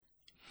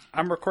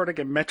I'm recording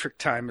in metric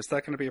time. Is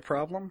that going to be a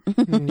problem?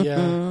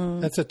 Yeah,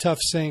 that's a tough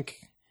sync.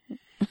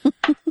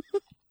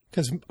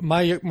 Because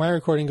my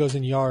recording goes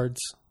in yards.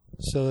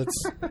 So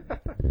that's...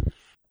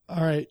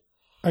 All right.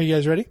 Are you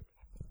guys ready?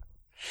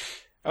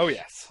 Oh,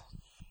 yes.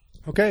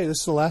 Okay, this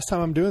is the last time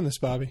I'm doing this,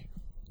 Bobby.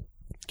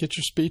 Get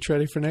your speech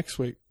ready for next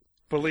week.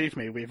 Believe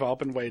me, we've all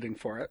been waiting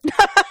for it.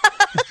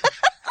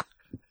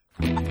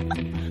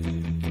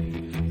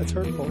 That's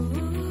hurtful.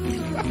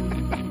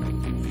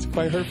 It's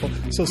quite hurtful.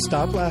 So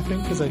stop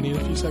laughing because I need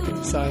a few seconds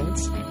of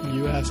silence.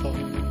 You asshole.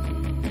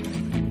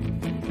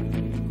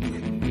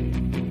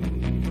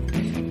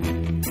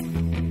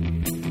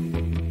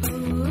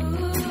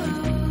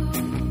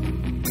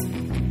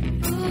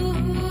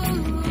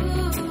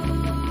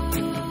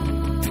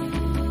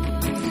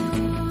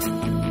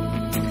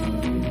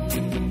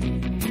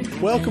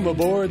 Welcome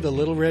aboard the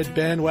Little Red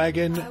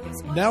Bandwagon.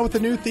 Now with a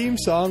new theme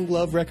song,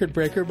 Love Record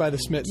Breaker by the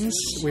Smittens.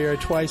 We are a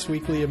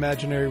twice-weekly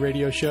imaginary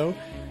radio show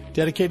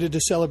dedicated to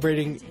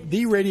celebrating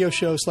the radio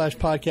show /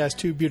 podcast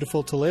Too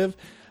Beautiful to Live.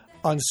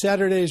 On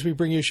Saturdays, we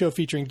bring you a show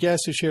featuring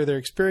guests who share their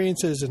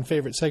experiences and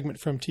favorite segment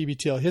from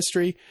TBTL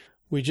history.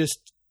 We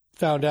just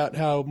found out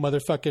how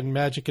motherfucking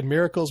magic and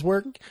miracles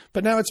work,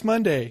 but now it's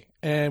Monday,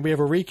 and we have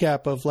a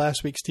recap of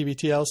last week's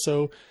TBTL,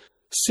 so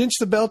cinch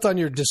the belt on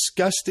your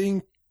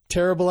disgusting,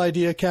 terrible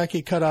idea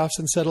khaki cutoffs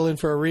and settle in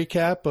for a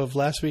recap of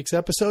last week's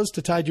episodes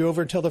to tide you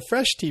over until the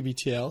fresh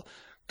TBTL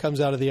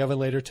comes out of the oven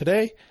later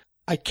today.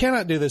 I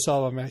cannot do this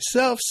all by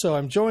myself, so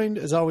I'm joined,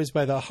 as always,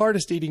 by the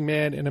hardest eating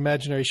man in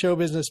imaginary show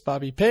business,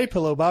 Bobby Pape.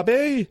 Hello,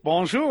 Bobby.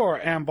 Bonjour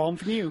and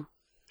bienvenue.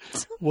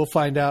 We'll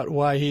find out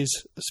why he's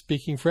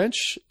speaking French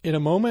in a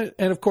moment.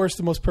 And, of course,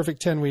 the most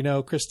perfect 10 we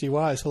know, Christy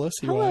Wise. Hello,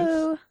 C.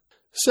 Hello. Wise.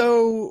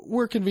 So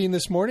we're convened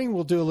this morning.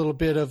 We'll do a little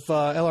bit of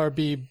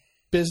LRB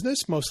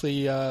business,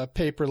 mostly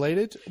Pape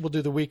related. We'll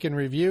do the week in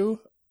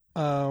review,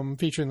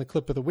 featuring the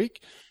clip of the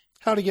week,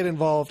 how to get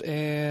involved,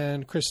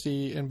 and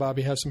Christy and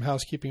Bobby have some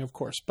housekeeping, of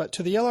course. But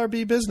to the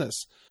LRB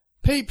business.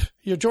 Pape,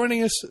 you're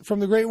joining us from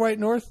the Great White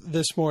North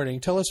this morning.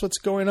 Tell us what's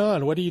going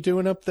on. What are you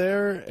doing up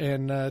there?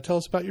 And tell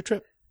us about your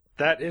trip.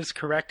 That is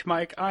correct,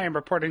 Mike. I am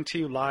reporting to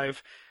you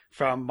live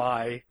from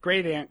my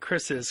great-aunt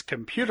Chris's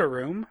computer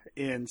room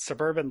in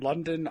suburban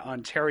London,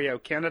 Ontario,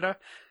 Canada.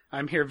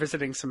 I'm here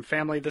visiting some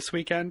family this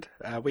weekend.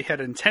 We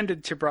had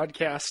intended to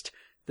broadcast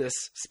this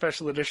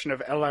special edition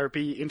of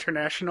LRB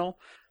International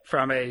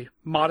from a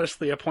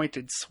modestly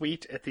appointed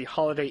suite at the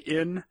Holiday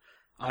Inn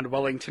on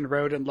Wellington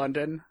Road in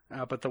London,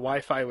 but the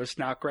Wi-Fi was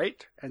not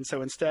great, and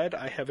so instead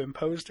I have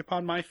imposed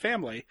upon my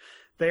family.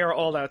 They are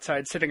all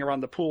outside sitting around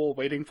the pool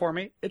waiting for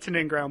me. It's an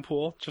in-ground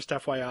pool, just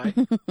FYI.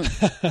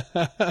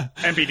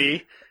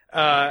 MBD.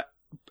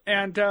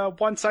 And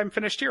once I'm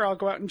finished here, I'll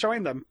go out and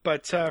join them.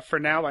 But for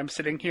now, I'm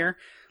sitting here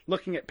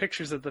looking at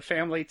pictures of the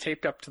family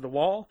taped up to the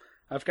wall.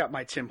 I've got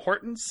my Tim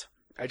Hortons.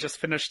 I just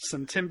finished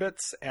some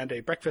Timbits and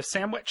a breakfast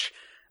sandwich.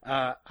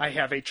 I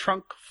have a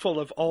trunk full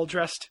of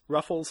all-dressed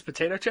Ruffles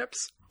potato chips.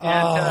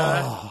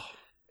 And,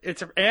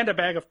 and a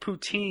bag of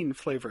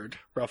poutine-flavored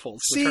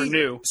Ruffles, which are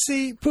new.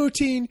 See,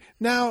 poutine,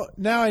 now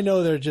I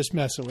know they're just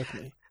messing with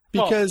me.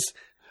 Because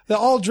the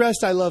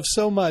all-dressed I love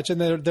so much,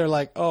 and they're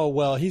like, oh,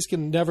 well, he's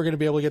never going to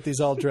be able to get these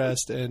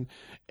all-dressed,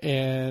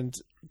 and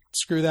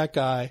screw that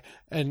guy.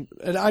 And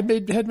I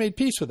had made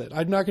peace with it.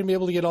 I'm not going to be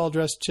able to get all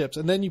dressed chips.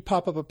 And then you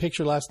pop up a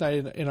picture last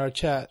night in our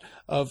chat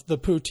of the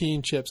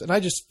poutine chips. And I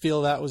just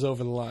feel that was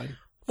over the line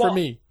for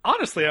me.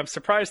 Honestly, I'm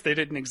surprised they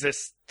didn't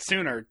exist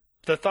sooner.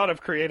 The thought of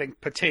creating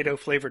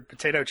potato-flavored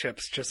potato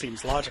chips just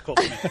seems logical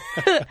to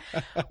me.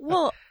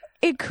 Well,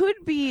 it could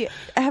be.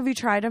 Have you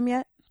tried them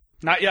yet?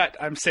 Not yet.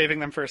 I'm saving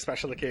them for a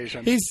special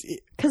occasion.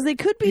 Because they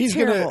could be He's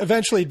terrible. going to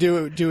eventually do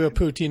a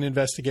poutine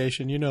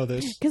investigation. You know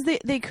this. Because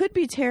they could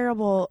be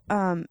terrible,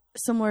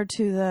 similar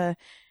to the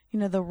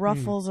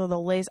Ruffles or the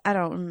Lay's. I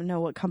don't know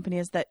what company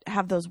is that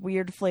have those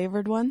weird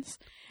flavored ones.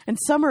 And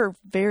some are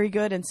very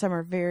good and some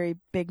are very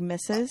big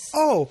misses.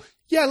 Oh,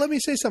 yeah. Let me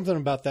say something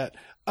about that.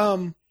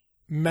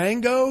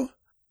 Mango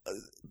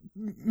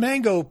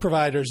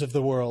providers of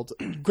the world,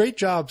 great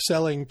job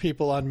selling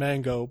people on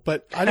mango,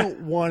 but I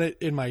don't want it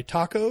in my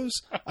tacos.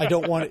 I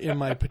don't want it in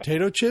my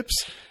potato chips.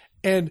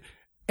 And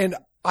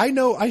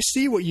I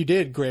see what you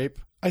did, Grape.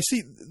 I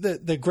see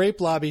the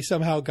grape lobby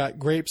somehow got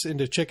grapes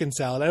into chicken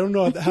salad. I don't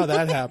know how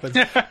that happens.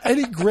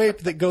 Any grape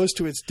that goes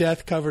to its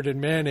death covered in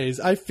mayonnaise,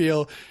 I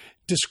feel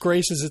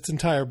disgraces its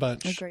entire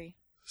bunch. Agree.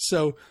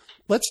 So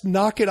let's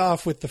knock it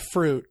off with the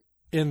fruit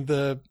in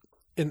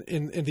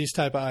these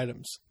type of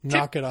items.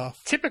 Knock it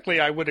off. Typically,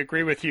 I would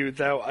agree with you,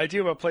 though. I do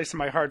have a place in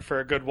my heart for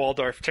a good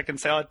Waldorf chicken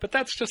salad, but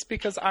that's just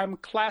because I'm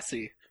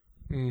classy.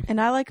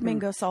 And I like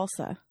mango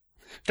salsa.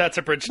 That's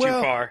a bridge too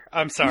far.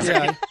 I'm sorry.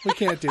 Yeah, we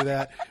can't do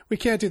that. We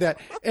can't do that.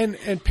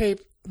 And Pape,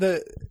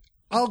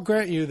 I'll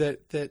grant you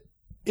that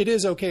it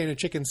is okay in a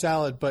chicken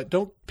salad, but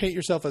don't paint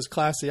yourself as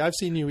classy. I've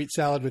seen you eat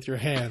salad with your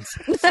hands.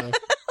 So.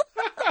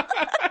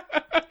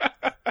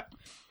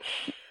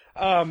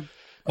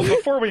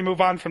 Before we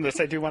move on from this,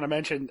 I do want to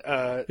mention,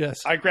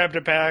 yes. I grabbed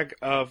a bag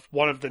of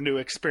one of the new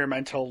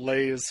experimental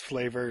Lay's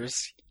flavors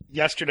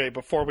yesterday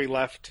before we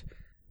left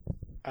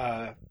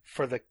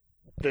for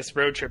this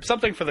road trip,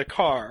 something for the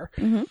car.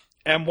 Mm-hmm.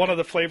 And one of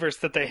the flavors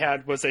that they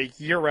had was a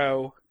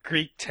Euro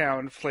Greek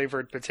Town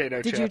flavored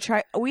potato chip. Did you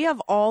try? We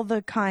have all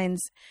the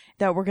kinds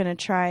that we're going to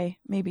try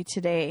maybe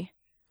today.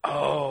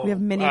 Oh. We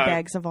have mini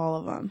bags of all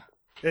of them.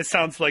 It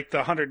sounds like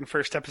the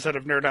 101st episode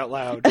of Nerd Out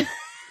Loud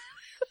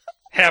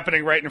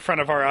happening right in front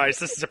of our eyes.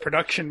 This is a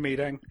production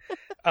meeting.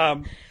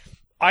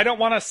 I don't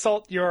want to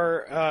assault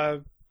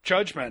your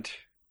judgment,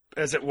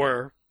 as it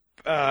were,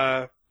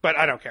 but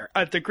I don't care.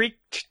 The Greek,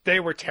 they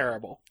were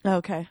terrible.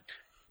 Okay.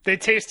 They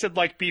tasted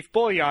like beef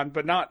bouillon,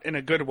 but not in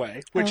a good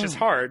way, which is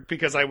hard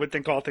because I would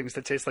think all things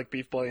that taste like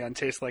beef bouillon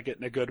taste like it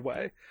in a good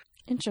way.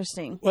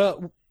 Interesting.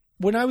 Well,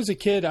 when I was a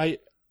kid, I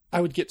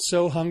would get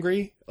so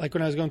hungry, like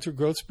when I was going through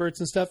growth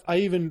spurts and stuff. I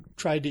even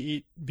tried to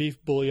eat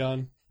beef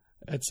bouillon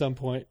at some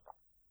point.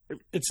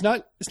 It's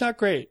not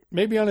great.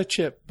 Maybe on a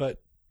chip,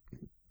 but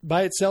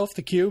by itself,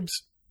 the cubes,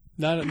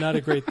 not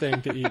a great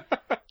thing to eat.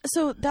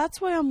 So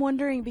that's why I'm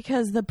wondering,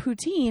 because the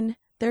poutine,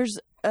 there's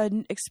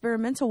an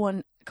experimental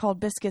one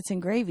called biscuits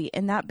and gravy,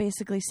 and that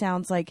basically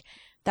sounds like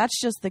that's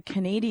just the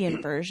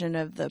Canadian version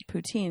of the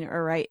poutine,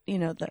 or right? You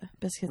know, the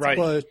biscuits. Right.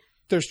 Well,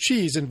 there's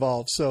cheese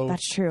involved, so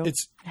That's true.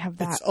 It's have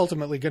that. It's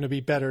ultimately going to be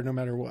better no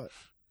matter what.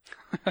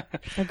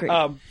 Agreed.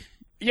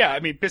 Yeah,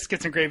 I mean,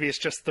 biscuits and gravy is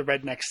just the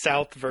redneck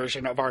South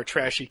version of our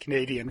trashy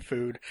Canadian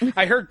food.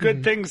 I heard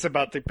good things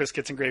about the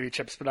biscuits and gravy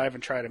chips, but I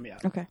haven't tried them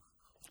yet. Okay.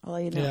 I'll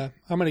let you know. Yeah,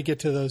 I'm going to get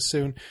to those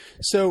soon.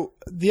 So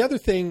the other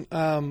thing,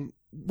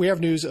 we have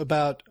news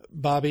about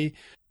Bobby.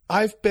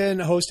 I've been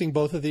hosting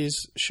both of these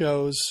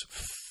shows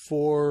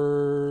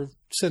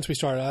since we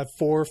started. I have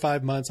 4 or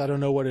 5 months. I don't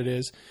know what it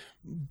is,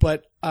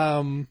 but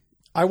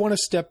I want to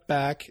step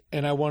back,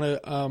 and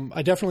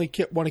I definitely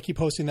want to keep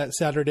hosting that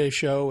Saturday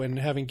show and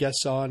having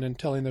guests on and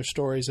telling their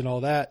stories and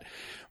all that.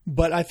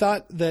 But I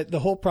thought that the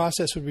whole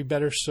process would be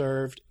better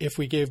served if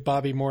we gave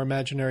Bobby more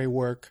imaginary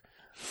work.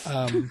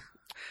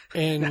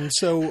 And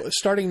so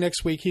starting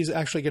next week, he's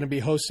actually going to be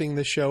hosting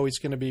the show. He's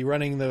going to be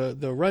running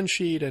the run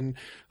sheet and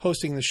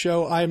hosting the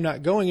show. I am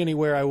not going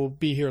anywhere. I will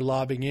be here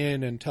lobbing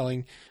in and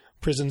telling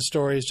prison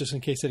stories just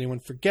in case anyone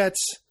forgets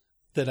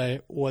that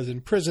I was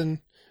in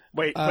prison.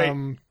 Wait.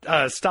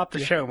 Stop the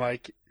show,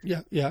 Mike.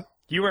 Yeah.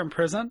 You were in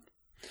prison?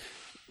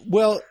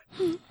 Well,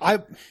 I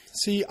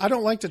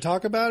don't like to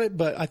talk about it,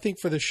 but I think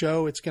for the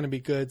show, it's going to be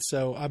good.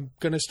 So I'm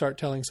going to start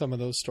telling some of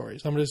those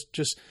stories. I'm going to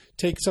just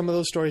take some of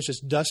those stories,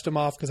 just dust them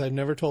off because I've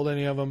never told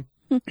any of them,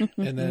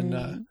 and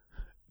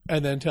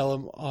then tell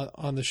them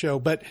on the show.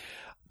 But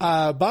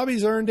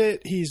Bobby's earned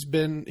it. He's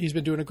been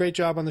doing a great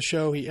job on the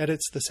show. He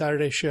edits the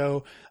Saturday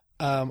show.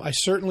 I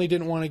certainly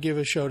didn't want to give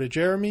a show to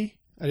Jeremy.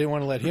 I didn't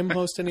want to let him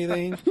host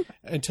anything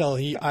until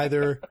he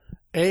either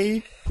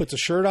A, puts a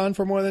shirt on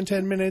for more than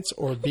 10 minutes,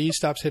 or B,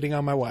 stops hitting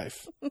on my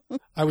wife.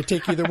 I would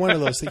take either one of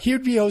those things. He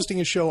would be hosting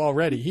a show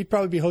already. He'd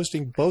probably be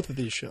hosting both of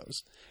these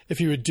shows if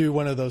he would do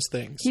one of those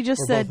things. He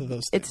just said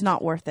it's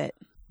not worth it.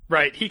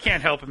 Right. He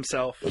can't help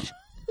himself.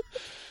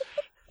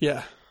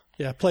 Yeah.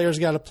 Players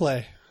got to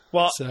play.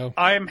 Well, so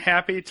I am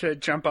happy to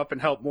jump up and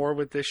help more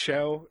with this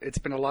show. It's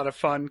been a lot of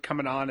fun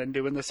coming on and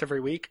doing this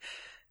every week.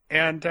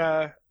 And,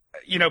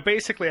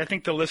 basically, I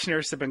think the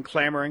listeners have been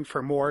clamoring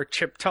for more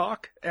Chip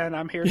talk, and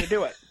I'm here to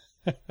do it.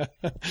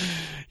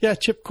 Yeah,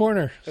 Chip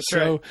Corner. That's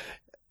right.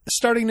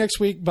 Starting next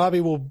week,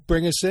 Bobby will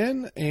bring us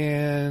in,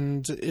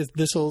 and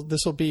this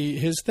will be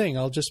his thing.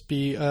 I'll just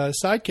be a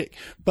sidekick.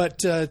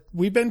 But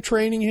we've been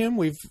training him.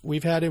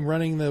 We've had him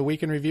running the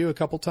Week in Review a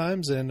couple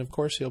times, and of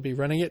course, he'll be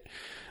running it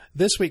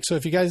this week. So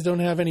if you guys don't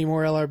have any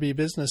more LRB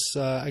business,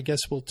 I guess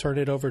we'll turn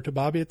it over to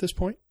Bobby at this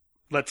point.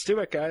 Let's do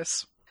it,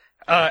 guys.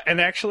 And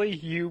actually,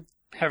 you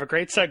have a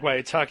great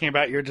segue talking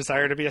about your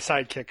desire to be a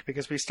sidekick,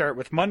 because we start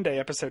with Monday,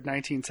 episode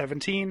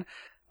 1917,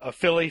 A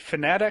Philly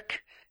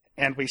Fanatic,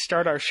 and we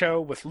start our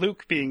show with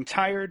Luke being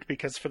tired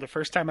because for the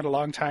first time in a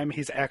long time,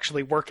 he's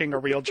actually working a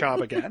real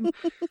job again.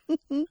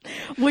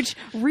 Which,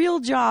 real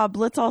job,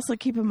 let's also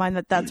keep in mind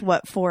that that's,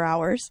 4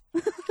 hours?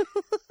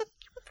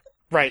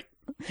 Right.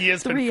 He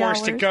has been 3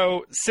 forced to hours.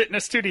 go sit in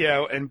a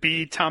studio and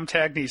be Tom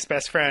Tagney's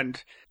best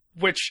friend,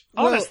 which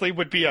honestly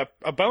would be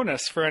a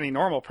bonus for any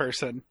normal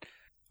person.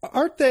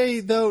 Aren't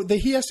they, though?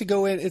 He has to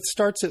go in. It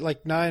starts at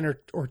like 9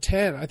 or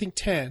 10. I think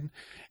 10.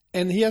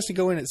 And he has to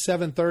go in at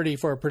 7:30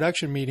 for a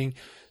production meeting.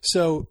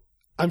 So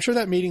I'm sure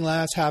that meeting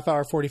lasts half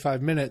hour,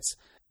 45 minutes.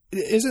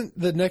 Isn't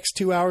the next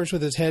 2 hours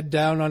with his head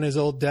down on his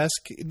old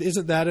desk,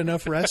 isn't that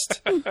enough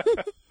rest?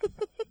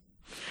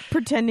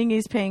 Pretending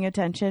he's paying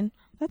attention.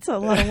 That's a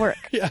lot of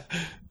work. Yeah.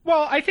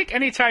 Well, I think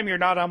anytime you're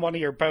not on one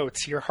of your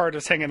boats, your heart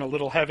is hanging a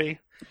little heavy.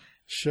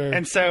 Sure.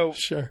 And so,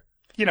 sure.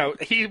 He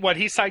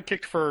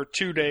sidekicked for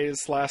 2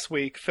 days last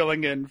week,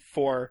 filling in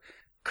for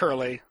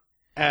Curly.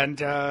 And,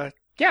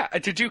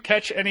 did you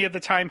catch any of the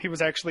time he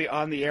was actually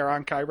on the air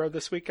on Cairo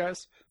this week,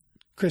 guys?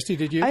 Christy,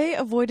 did you? I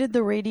avoided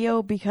the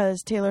radio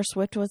because Taylor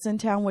Swift was in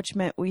town, which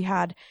meant we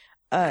had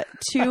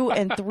 2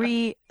 and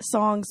 3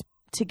 songs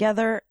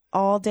together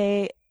all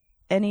day,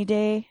 any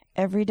day,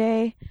 every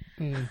day.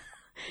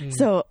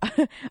 So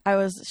I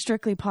was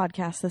strictly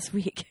podcast this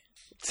week.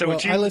 So well,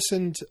 I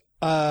listened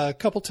a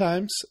couple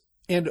times,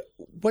 and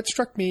what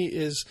struck me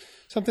is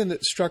something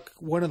that struck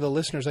one of the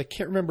listeners. I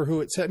can't remember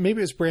who it said. Maybe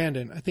it was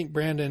Brandon. I think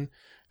Brandon,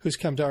 who's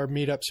come to our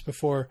meetups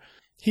before,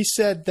 he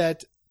said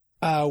that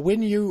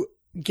when you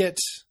get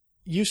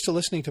used to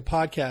listening to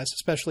podcasts,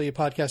 especially a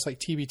podcast like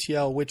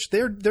TBTL, which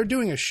they're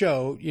doing a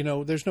show,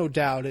 there's no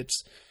doubt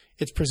it's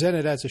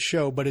presented as a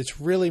show, but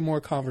it's really more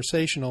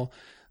conversational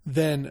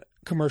than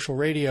commercial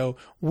radio.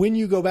 When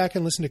you go back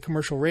and listen to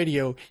commercial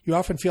radio, you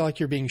often feel like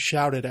you're being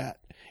shouted at.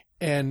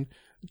 And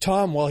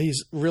Tom, while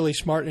he's really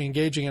smart and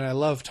engaging, and I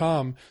love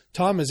Tom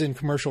is in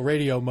commercial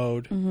radio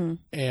mode. Mm-hmm.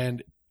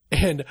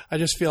 And I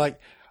just feel like,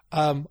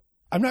 I'm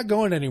not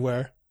going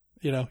anywhere.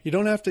 You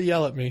don't have to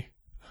yell at me.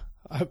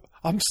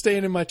 I'm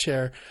staying in my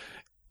chair.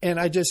 And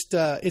I just,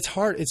 it's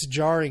hard. It's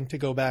jarring to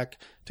go back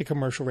to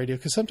commercial radio,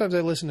 because sometimes I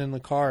listen in the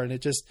car and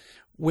it just,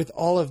 with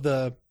all of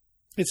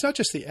it's not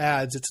just the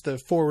ads, it's the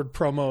forward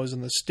promos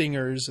and the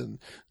stingers and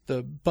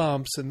the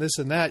bumps and this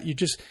and that. You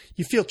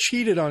feel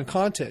cheated on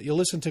content. You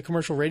listen to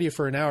commercial radio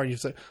for an hour and you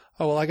say,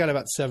 oh, well, I got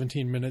about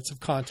 17 minutes of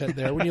content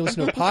there. When you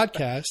listen to a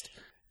podcast,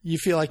 you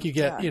feel like you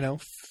get,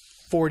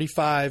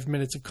 45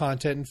 minutes of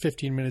content and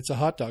 15 minutes of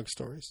hot dog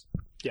stories.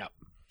 Yeah.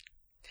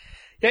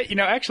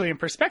 Yeah, actually, in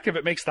perspective,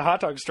 it makes the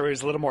hot dog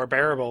stories a little more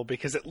bearable,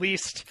 because at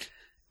least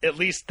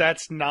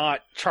that's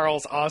not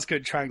Charles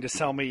Osgood trying to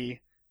sell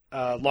me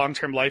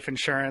long-term life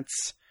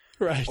insurance,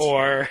 right?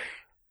 Or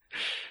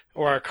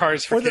a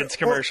Cars for Kids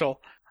commercial.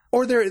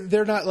 Or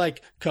they're not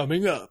like,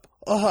 coming up,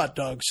 a hot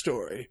dog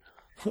story.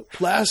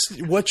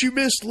 What you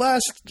missed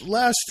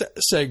last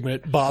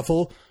segment,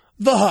 Bothell,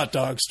 the hot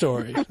dog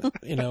story.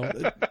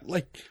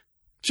 Like,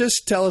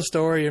 just tell a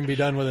story and be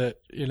done with it.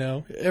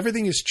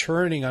 Everything is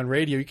churning on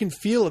radio. You can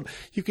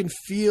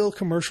feel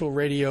commercial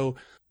radio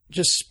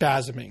just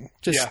spasming,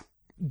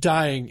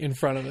 dying in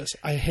front of us.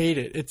 I hate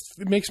it.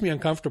 It makes me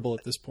uncomfortable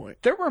at this point.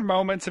 There were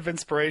moments of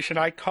inspiration.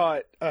 I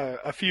caught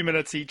a few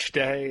minutes each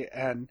day,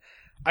 and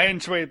I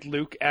enjoyed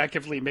Luke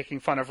actively making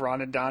fun of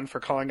Ron and Don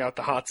for calling out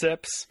the hot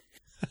zips,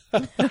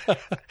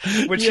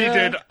 which he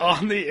did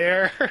on the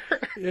air.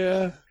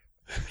 Yeah.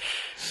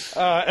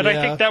 I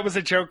think that was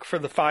a joke for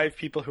the 5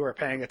 people who are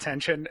paying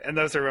attention, and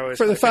those are always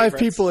for the 5 favorites.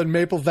 people in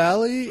Maple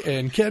Valley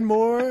and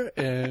Kenmore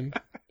and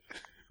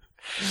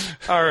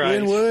all right,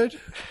 Linwood.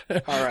 All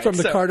right, from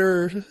the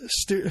Carter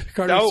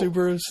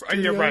Subaru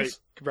Studios. You're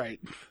right.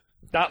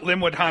 Not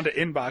Linwood Honda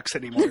Inbox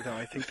anymore, though.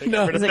 I think they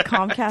got rid of Is it that.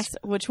 Comcast?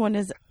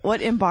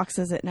 What inbox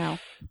is it now?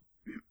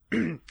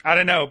 I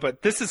don't know,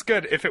 but this is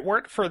good. If it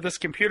weren't for this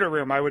computer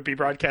room, I would be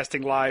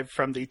broadcasting live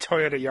from the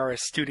Toyota Yaris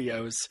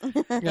studios.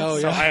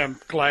 So I am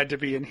glad to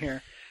be in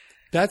here.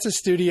 That's a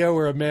studio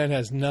where a man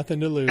has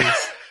nothing to lose.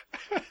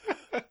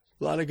 A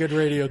lot of good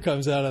radio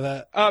comes out of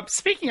that.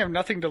 Speaking of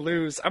nothing to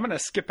lose, I'm going to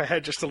skip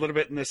ahead just a little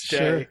bit in this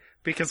day,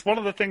 because one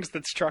of the things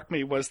that struck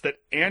me was that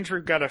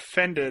Andrew got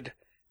offended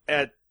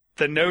at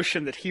the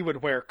notion that he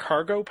would wear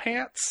cargo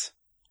pants.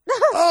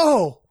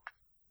 Oh!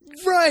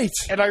 Right.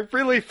 And I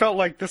really felt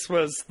like this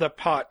was the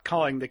pot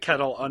calling the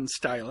kettle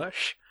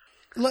unstylish.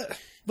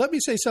 Let me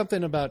say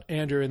something about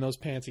Andrew in those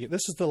pants again.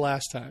 This is the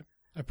last time.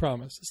 I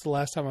promise. It's the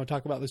last time I'll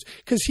talk about this.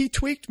 Because he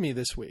tweaked me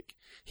this week.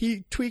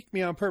 He tweaked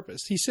me on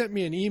purpose. He sent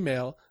me an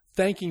email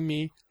thanking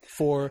me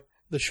for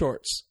the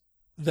shorts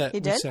that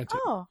we sent him.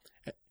 Oh.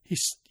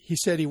 He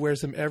said he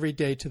wears them every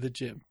day to the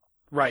gym.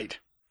 Right.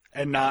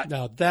 And not...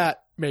 Now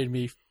that made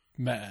me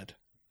mad.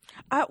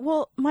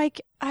 Well,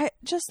 Mike, I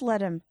just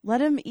let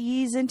him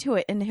ease into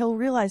it, and he'll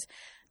realize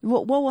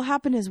what will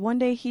happen is one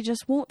day he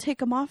just won't take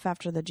them off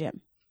after the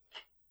gym.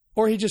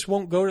 Or he just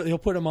won't he'll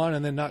put them on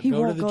and then not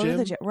go to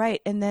the gym.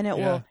 Right. And then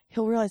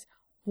he'll realize,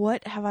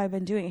 what have I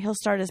been doing? He'll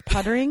start his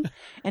puttering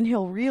and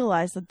he'll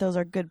realize that those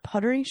are good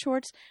puttering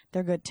shorts.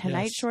 They're good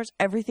tonight shorts.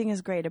 Everything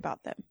is great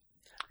about them.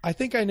 I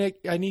think I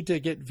need to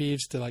get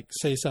Vives to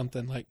say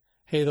something like,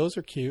 hey, those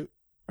are cute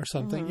or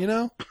something,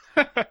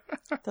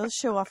 Those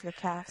show off your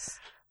calves.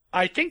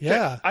 I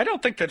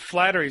don't think that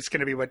flattery is going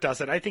to be what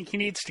does it. I think he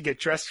needs to get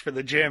dressed for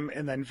the gym,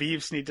 and then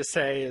Vives need to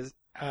say,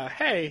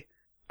 hey,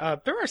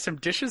 there are some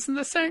dishes in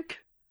the sink.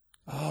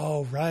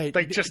 Oh, right.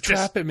 Like just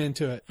trap him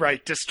into it.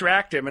 Right.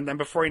 Distract him. And then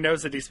before he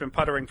knows it, he's been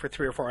puttering for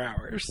 3 or 4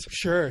 hours.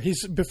 Sure.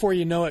 Before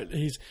you know it,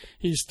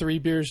 he's 3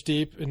 beers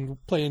deep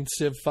and playing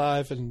Civ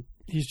 5, and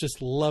he's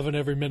just loving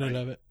every minute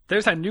of it.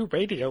 There's a new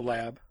Radio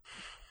Lab.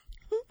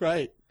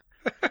 Right.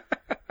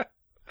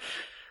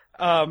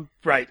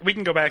 Right. We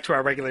can go back to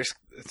our regular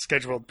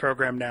scheduled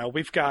program now.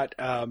 We've got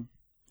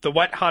the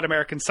Wet Hot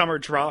American Summer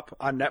drop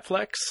on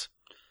Netflix,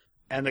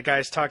 and the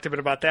guys talked a bit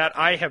about that.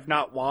 I have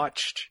not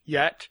watched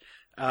yet.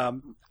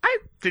 I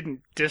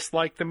didn't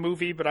dislike the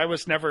movie, but I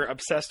was never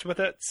obsessed with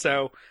it,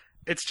 so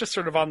it's just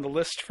sort of on the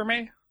list for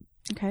me.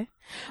 Okay.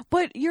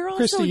 But you're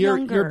also Christy,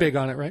 younger. You're big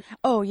on it, right?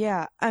 Oh,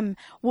 yeah.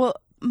 Well,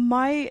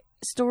 my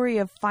story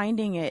of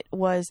finding it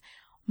was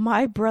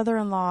my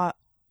brother-in-law,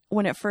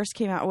 when it first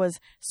came out, was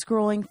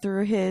scrolling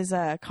through his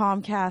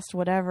Comcast,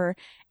 whatever,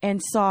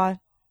 and saw,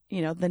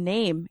 the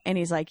name. And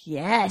he's like,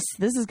 yes,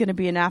 this is going to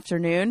be an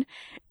afternoon.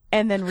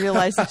 and then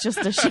realized it's just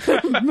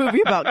a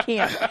movie about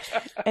camp.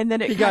 And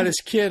then he got his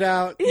kid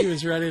out. He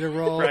was ready to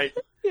roll. Right.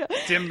 Yeah.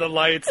 Dim the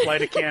lights,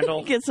 light a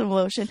candle. Get some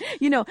lotion.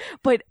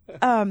 But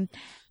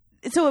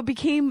so it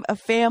became a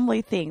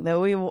family thing that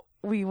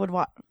we would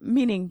watch,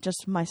 meaning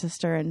just my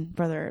sister and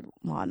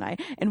brother-in-law and I,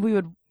 and we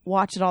would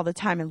watch it all the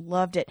time and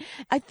loved it.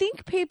 I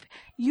think, Pape,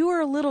 you were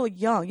a little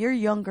young. You're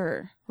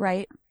younger,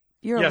 right?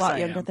 You're Yes, a lot I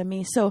younger am. than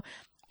me. So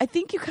I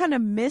think you kind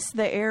of miss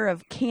the era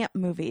of camp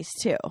movies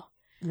too.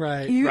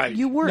 Right.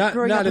 You weren't Not-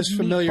 growing not up as with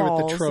familiar with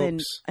the Meatballs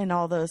tropes. and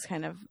all those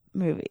kind of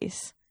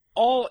movies.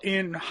 All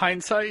in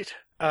hindsight,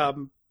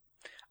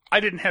 I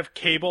didn't have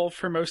cable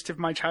for most of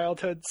my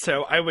childhood,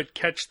 so I would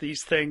catch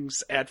these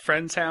things at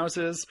friends'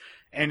 houses,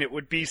 and it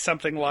would be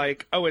something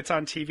like, oh, it's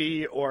on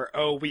TV, or,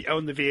 oh, we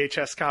own the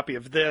VHS copy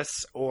of this,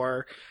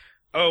 or,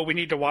 oh, we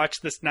need to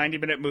watch this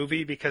 90-minute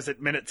movie because at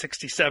minute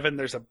 67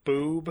 there's a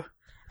boob.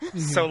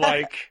 So,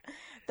 like...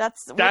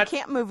 That's what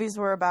camp movies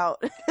were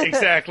about.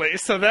 Exactly.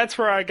 So that's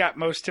where I got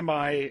most of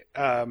my,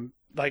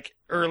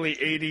 early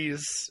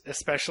 80s,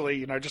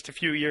 especially, just a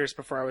few years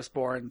before I was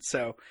born,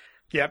 so...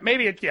 Yeah,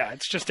 maybe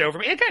it's just over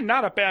me. Again,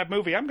 not a bad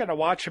movie. I'm going to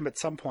watch him at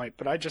some point,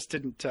 but I just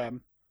didn't I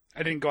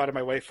didn't go out of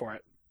my way for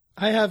it.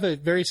 I have a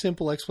very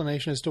simple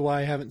explanation as to why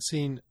I haven't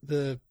seen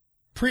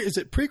is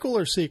it prequel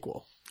or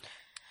sequel?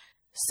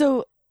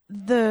 So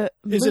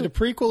Is it a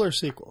prequel or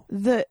sequel?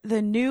 The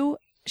new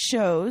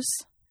shows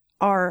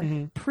are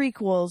Mhm.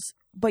 prequels,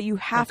 but you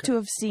have to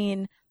have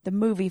seen the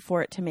movie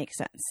for it to make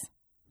sense.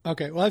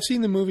 Okay, well, I've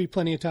seen the movie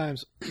plenty of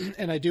times,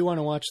 and I do want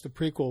to watch the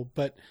prequel,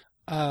 but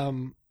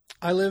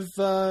I live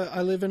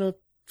in a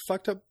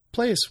fucked up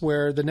place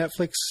where the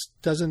Netflix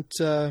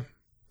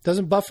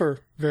doesn't buffer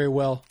very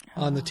well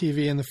on the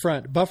TV in the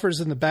front. Buffers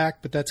in the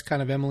back, but that's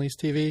kind of Emily's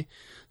TV,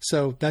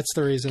 so that's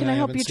the reason. Can I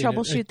help haven't you seen it.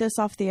 troubleshoot this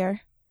off the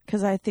air?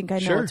 Because I think I know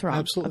Sure, what's wrong.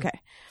 absolutely. Okay.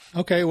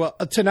 Okay, well,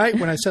 tonight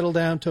when I settle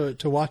down to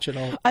watch it,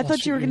 I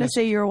thought you were going to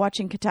say you were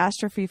watching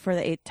Catastrophe for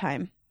the 8th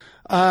time.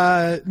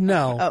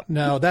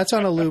 No, that's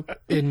on a loop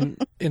in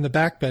the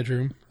back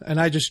bedroom, and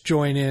I just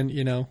join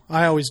in.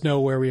 I always know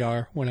where we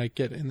are when I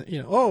get in.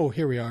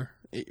 Here we are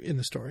in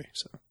the story.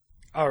 So,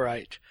 All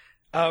right.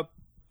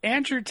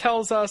 Andrew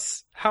tells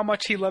us how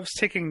much he loves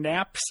taking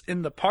naps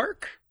in the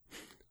park.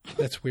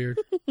 that's weird.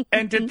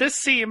 And did this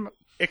seem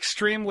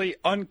extremely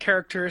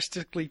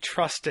uncharacteristically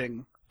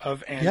trusting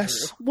of Andrew?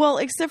 Yes. Well,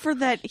 except for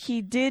that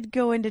he did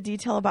go into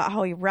detail about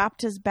how he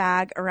wrapped his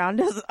bag around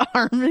his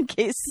arm in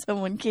case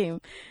someone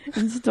came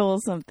and stole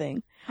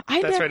something.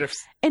 That's right.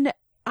 And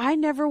I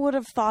never would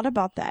have thought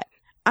about that.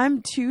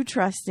 I'm too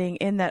trusting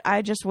in that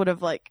I just would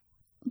have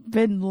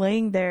been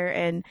laying there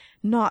and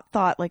not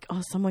thought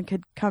someone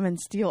could come and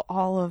steal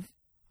all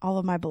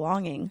of my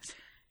belongings.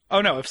 Oh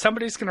no, if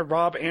somebody's going to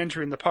rob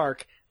Andrew in the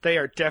park, they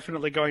are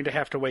definitely going to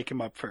have to wake him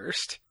up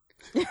first.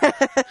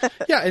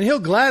 Yeah, and he'll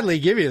gladly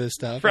give you this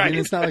stuff. Right. I mean,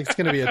 it's not like it's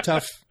going to be a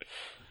tough.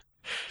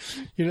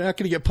 You're not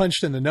going to get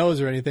punched in the nose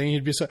or anything.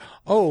 He'd be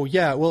oh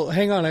yeah, well,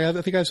 hang on, I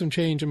think I have some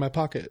change in my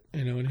pocket,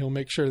 and he'll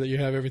make sure that you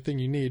have everything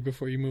you need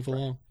before you move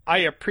along. I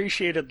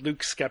appreciated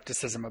Luke's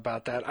skepticism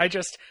about that. I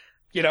just,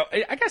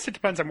 I guess it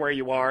depends on where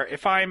you are.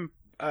 If I'm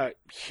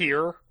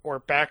here or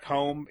back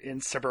home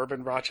in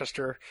suburban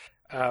Rochester,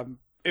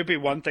 it'd be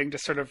one thing to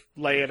sort of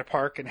lay at a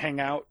park and hang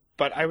out.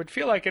 But I would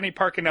feel like any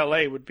park in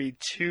LA would be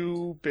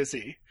too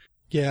busy.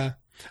 Yeah.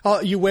 Oh,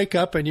 you wake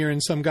up and you're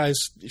in some guy's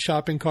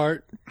shopping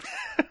cart.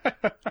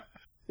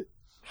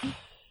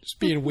 Just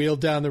being wheeled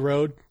down the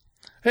road.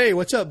 Hey,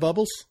 what's up,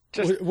 Bubbles?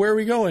 Where are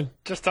we going?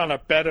 Just on a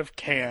bed of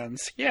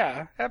cans.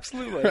 Yeah,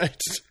 absolutely.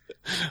 Right.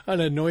 On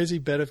a noisy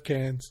bed of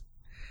cans.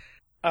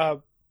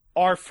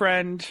 Our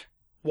friend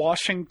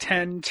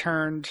Washington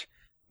turned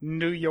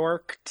New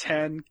York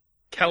 10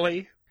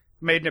 Kelly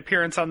made an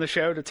appearance on the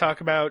show to talk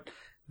about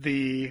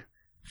the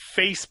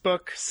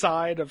Facebook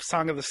side of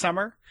Song of the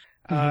Summer,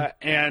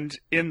 and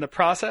in the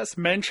process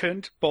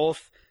mentioned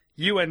both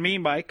you and me,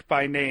 Mike,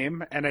 by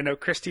name, and I know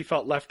Christy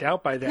felt left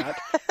out by that.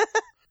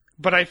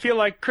 But I feel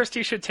like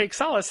Christy should take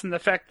solace in the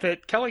fact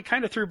that Kelly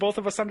kind of threw both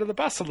of us under the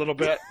bus a little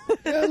bit.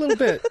 Yeah, a little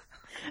bit.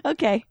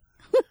 Okay.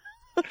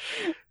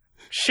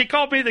 She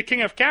called me the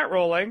king of cat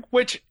rolling,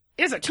 which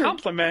is a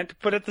compliment,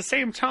 but at the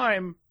same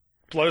time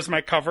blows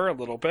my cover a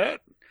little bit.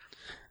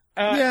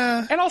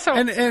 Yeah. And also...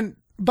 And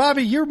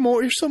Bobby, you're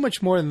so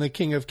much more than the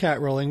king of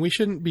cat rolling. We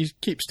shouldn't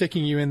keep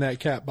sticking you in that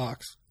cat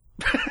box.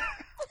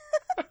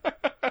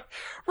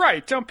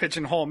 Right, don't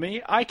pigeonhole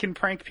me. I can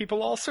prank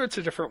people all sorts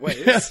of different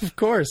ways. Yes, of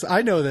course.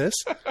 I know this.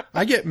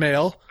 I get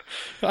mail.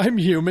 I'm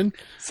human.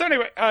 So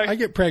anyway... I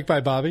get pranked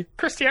by Bobby.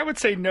 Christy, I would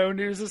say no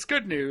news is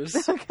good news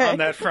on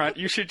that front.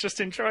 You should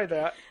just enjoy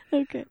that.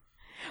 Okay.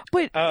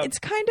 But it's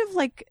kind of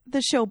like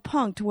the show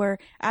Punk'd, where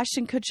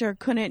Ashton Kutcher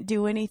couldn't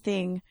do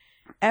anything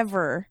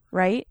ever,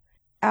 right?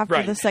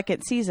 After the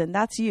second season.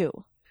 That's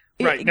you.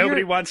 Right.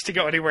 Nobody wants to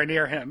go anywhere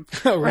near him.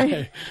 Oh,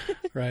 right.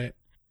 Right.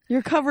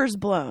 Your cover's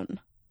blown.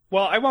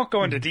 Well, I won't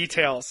go into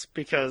details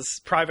because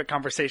private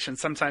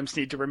conversations sometimes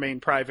need to remain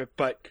private,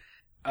 but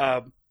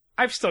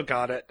I've still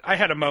got it. I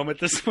had a moment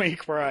this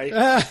week where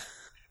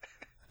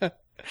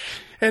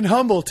And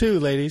humble too,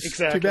 ladies.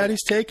 Exactly. Too bad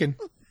he's taken.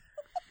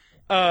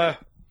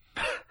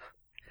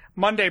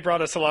 Monday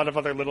brought us a lot of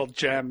other little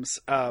gems.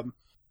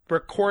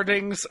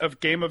 Recordings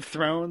of Game of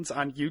Thrones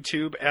on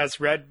YouTube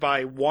as read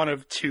by one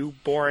of two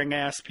boring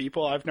ass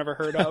people I've never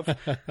heard of.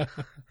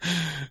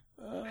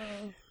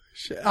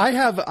 I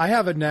have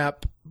a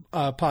nap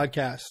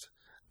podcast.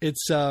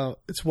 It's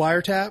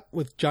Wiretap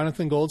with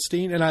Jonathan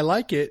Goldstein, and I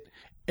like it.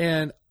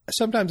 And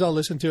sometimes I'll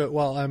listen to it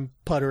while I'm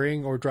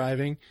puttering or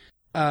driving,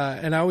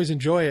 and I always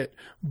enjoy it.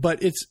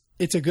 But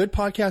it's a good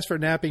podcast for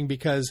napping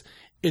because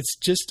it's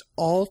just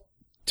all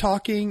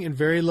talking and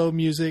very low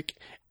music.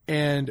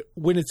 And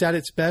when it's at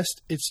its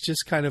best, it's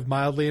just kind of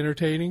mildly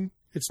entertaining.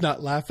 It's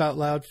not laugh out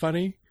loud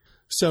funny.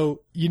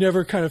 So you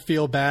never kind of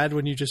feel bad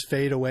when you just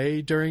fade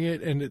away during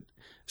it. And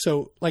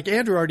so like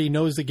Andrew already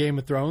knows the Game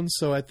of Thrones.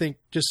 So I think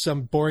just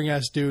some boring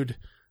ass dude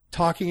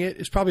talking it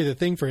is probably the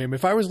thing for him.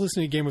 If I was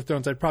listening to Game of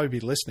Thrones, I'd probably be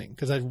listening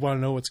because I'd want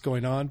to know what's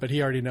going on, but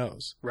he already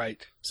knows.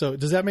 Right. So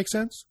does that make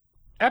sense?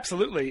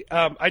 Absolutely.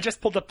 I just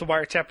pulled up the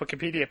Wiretap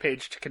Wikipedia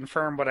page to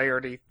confirm what I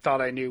already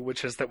thought I knew,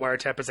 which is that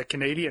Wiretap is a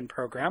Canadian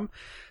program.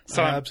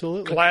 So I'm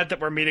absolutely glad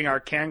that we're meeting our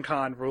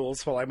CanCon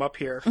rules while I'm up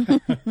here.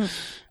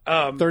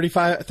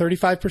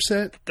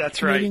 35%. That's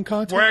Canadian right.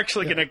 content? We're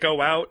actually going to go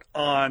out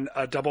on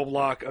a double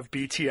block of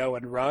BTO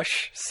and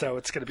Rush, so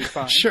it's going to be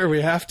fun. Sure,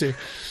 we have to.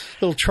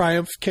 Little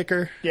triumph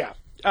kicker. Yeah.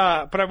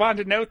 But I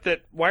wanted to note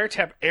that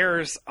Wiretap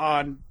airs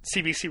on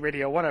CBC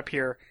Radio 1 up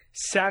here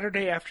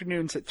Saturday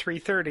afternoons at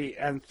 3:30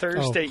 and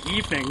Thursday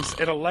evenings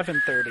at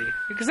 11:30.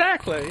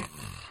 Exactly.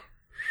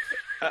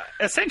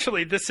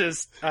 Essentially, this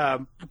is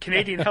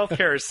Canadian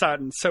healthcare has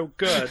gotten so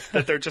good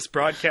that they're just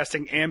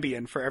broadcasting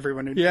Ambien for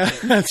everyone who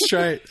needs it. That's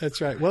right. That's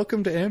right.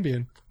 Welcome to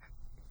Ambien.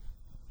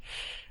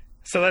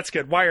 So that's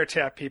good.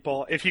 Wiretap,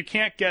 people. If you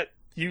can't get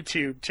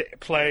YouTube to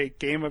play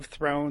Game of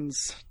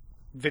Thrones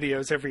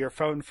videos over your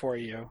phone for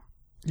you,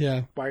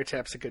 yeah,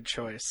 Wiretap's a good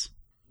choice.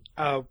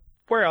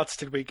 Where else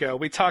did we go?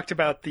 We talked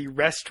about the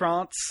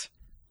restaurants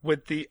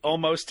with the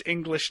almost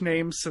English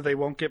names so they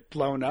won't get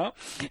blown up.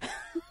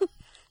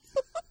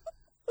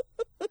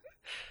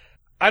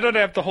 I don't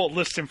have the whole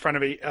list in front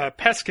of me.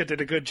 Pesca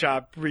did a good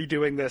job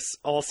redoing this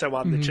also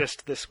on the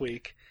Gist this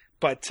week.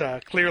 But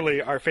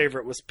clearly our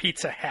favorite was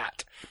Pizza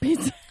Hat.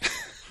 Pizza.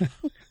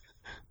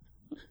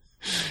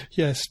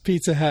 Yes,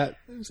 Pizza Hat.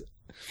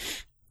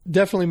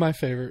 Definitely my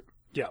favorite.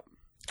 Yep.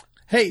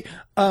 Hey,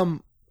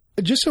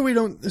 just so we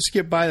don't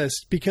skip by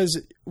this,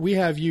 because we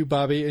have you,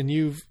 Bobby, and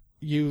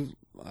you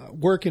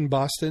work in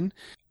Boston.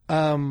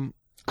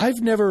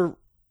 I've never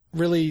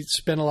really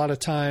spent a lot of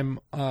time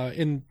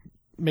in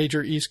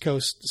major East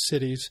Coast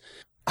cities.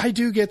 I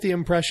do get the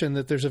impression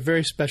that there's a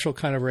very special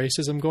kind of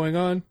racism going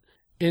on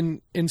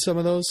in some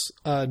of those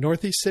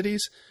Northeast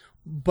cities,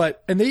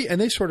 and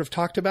they sort of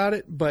talked about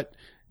it, but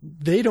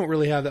they don't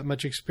really have that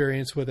much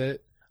experience with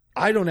it.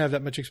 I don't have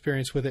that much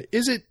experience with it.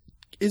 Is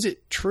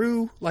it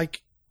true?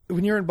 Like,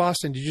 when you're in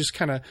Boston, do you just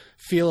kind of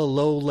feel a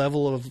low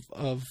level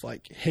of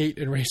like hate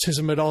and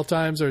racism at all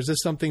times? Or is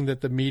this something that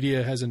the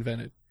media has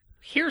invented?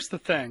 Here's the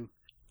thing.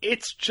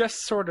 It's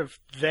just sort of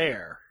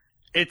there.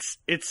 It's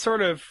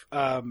sort of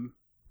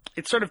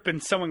been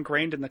so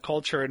ingrained in the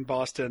culture in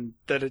Boston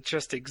that it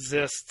just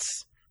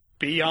exists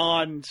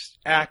beyond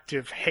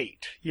active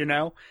hate, you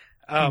know?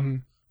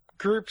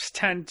 Groups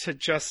tend to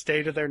just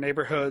stay to their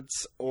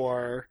neighborhoods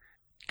or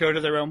go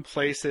to their own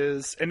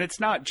places, and it's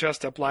not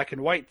just a black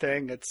and white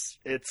thing.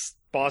 It's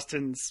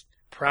Boston's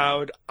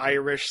proud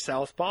Irish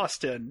South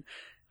Boston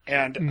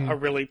and a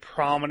really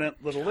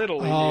prominent Little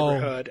Italy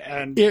neighborhood,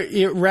 and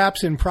it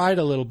wraps in pride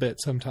a little bit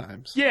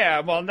sometimes.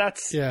 Yeah, well,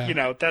 that's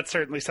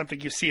certainly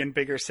something you see in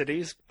bigger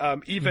cities.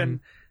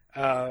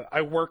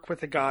 I work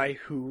with a guy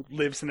who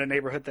lives in a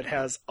neighborhood that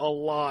has a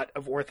lot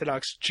of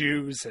Orthodox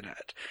Jews in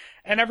it,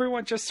 and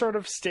everyone just sort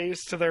of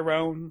stays to their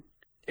own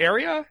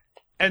area,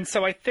 and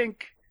so I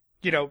think,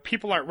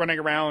 people aren't running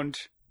around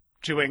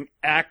doing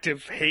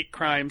active hate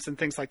crimes and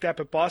things like that,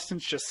 but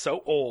Boston's just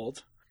so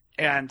old,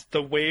 and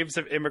the waves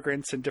of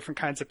immigrants and different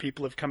kinds of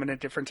people have come in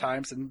at different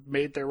times and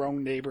made their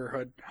own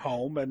neighborhood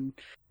home, and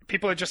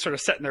people are just sort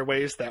of set in their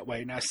ways that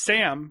way. Now,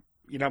 Sam,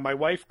 my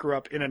wife grew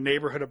up in a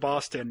neighborhood of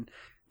Boston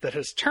that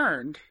has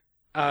turned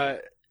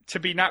to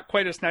be not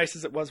quite as nice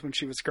as it was when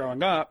she was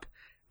growing up,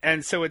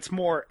 and so it's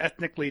more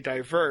ethnically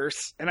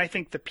diverse, and I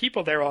think the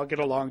people there all get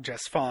along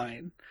just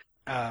fine.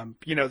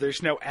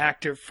 There's no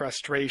active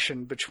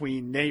frustration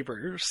between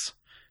neighbors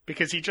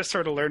because you just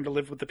sort of learn to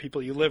live with the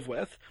people you live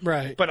with.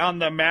 Right. But on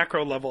the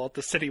macro level, at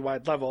the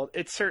citywide level,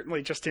 it's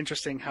certainly just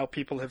interesting how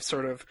people have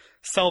sort of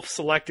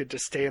self-selected to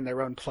stay in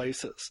their own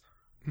places.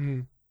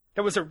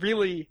 It was a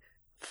really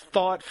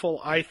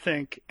thoughtful, I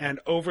think, and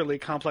overly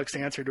complex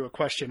answer to a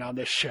question on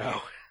this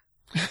show.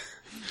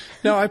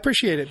 No, I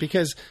appreciate it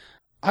because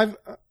I've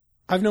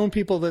known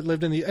people that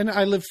lived and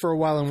I lived for a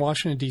while in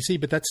Washington, D.C.,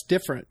 but that's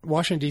different.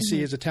 Washington,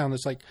 D.C. is a town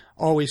that's like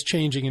always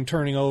changing and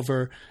turning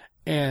over,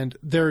 and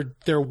there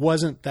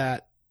wasn't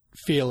that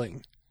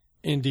feeling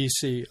in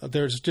D.C.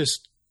 There's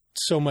just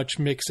so much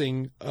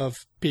mixing of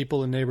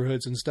people and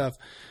neighborhoods and stuff.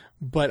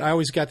 But I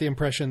always got the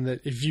impression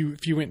that if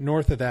you went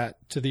north of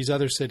that to these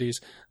other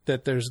cities,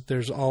 that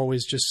there's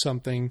always just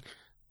something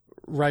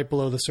right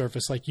below the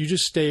surface. Like, you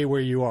just stay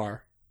where you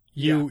are.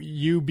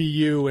 You be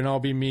you and I'll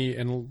be me,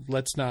 and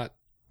let's not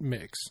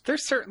mix.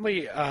 There's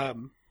certainly a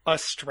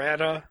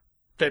strata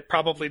that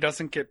probably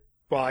doesn't get,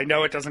 well, I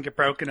know it doesn't get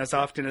broken as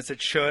often as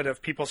it should,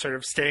 of people sort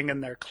of staying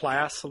in their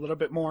class a little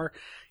bit more.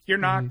 You're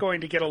not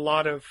going to get a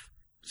lot of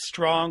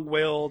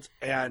strong-willed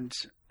and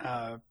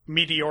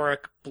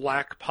meteoric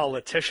black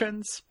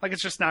politicians. Like,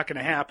 it's just not going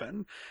to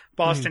happen.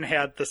 Boston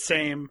had the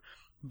same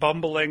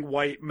bumbling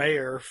white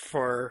mayor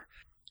for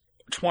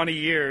 20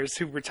 years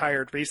who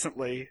retired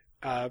recently,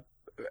 and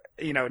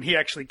he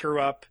actually grew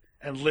up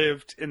and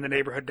lived in the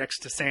neighborhood next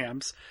to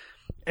Sam's.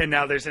 And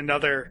now there's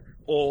another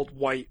old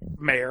white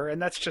mayor,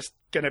 and that's just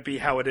going to be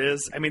how it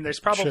is. I mean, there's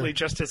probably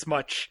just as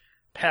much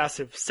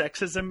passive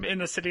sexism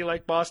in a city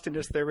like Boston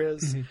as there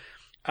is.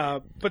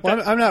 But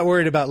I'm not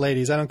worried about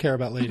ladies. I don't care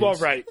about ladies. Well,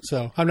 right.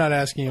 So I'm not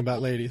asking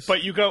about ladies.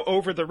 But you go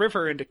over the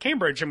river into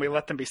Cambridge, and we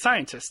let them be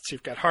scientists.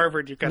 You've got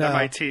Harvard, you've got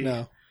MIT.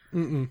 Nope.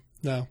 I'm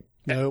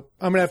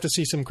going to have to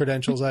see some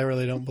credentials. I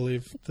really don't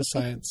believe the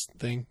science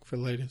thing for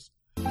ladies.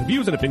 The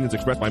views and opinions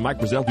expressed by Mike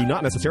Brazell do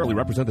not necessarily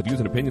represent the views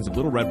and opinions of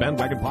Little Red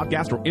Bandwagon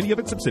Podcast or any of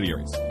its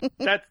subsidiaries.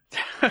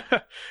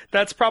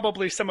 That's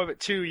probably some of it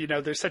too.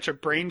 There's such a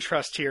brain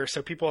trust here.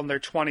 So people in their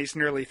 20s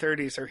and early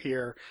 30s are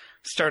here,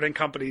 starting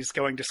companies,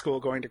 going to school,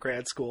 going to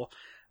grad school.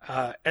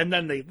 And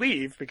then they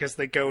leave because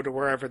they go to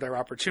wherever their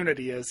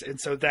opportunity is. And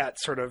so that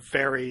sort of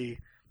very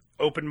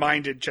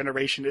open-minded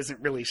generation isn't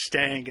really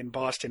staying in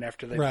Boston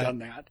after they've done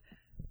that.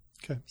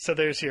 Okay. So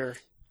there's your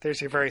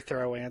very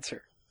thorough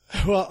answer.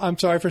 Well, I'm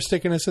sorry for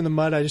sticking us in the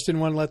mud. I just didn't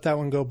want to let that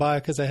one go by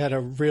because I had a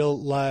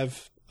real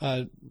live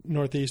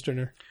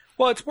Northeasterner.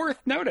 Well, it's worth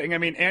noting. I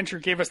mean, Andrew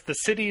gave us the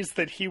cities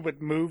that he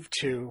would move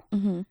to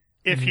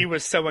if he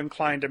was so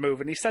inclined to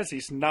move. And he says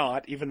he's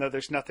not, even though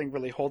there's nothing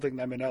really holding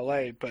them in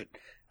L.A. But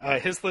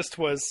his list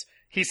was,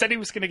 he said he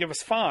was going to give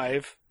us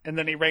 5, and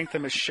then he ranked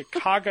them as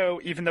Chicago,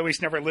 even though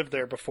he's never lived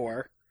there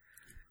before.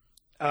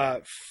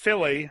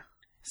 Philly,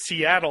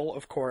 Seattle,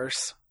 of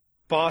course,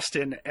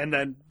 Boston, and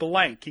then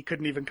blank. He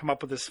couldn't even come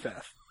up with his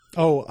 5th.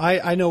 Oh,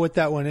 I know what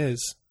that one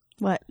is.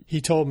 What?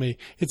 He told me.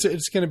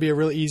 It's going to be a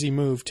real easy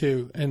move,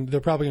 too, and they're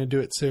probably going to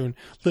do it soon.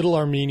 Little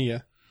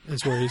Armenia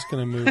is where he's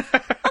going to move.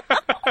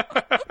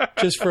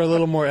 Just for a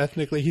little more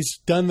ethnically. He's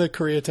done the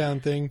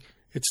Koreatown thing.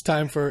 It's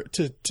time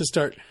to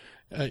start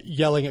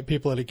yelling at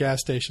people at a gas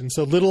station.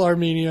 So Little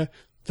Armenia,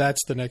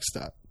 that's the next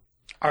stop.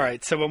 All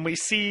right, so when we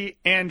see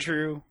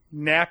Andrew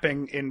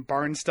napping in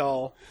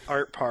Barnsdall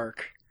Art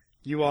Park,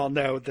 you all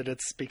know that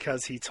it's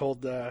because he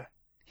told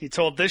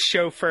this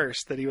show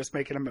first that he was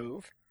making a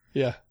move.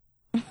 Yeah.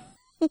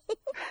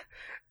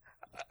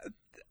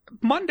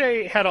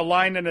 Monday had a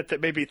line in it that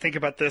made me think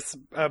about this.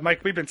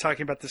 Mike, we've been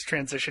talking about this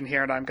transition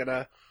here, and I'm going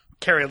to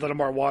carry a little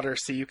more water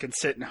so you can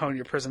sit and hone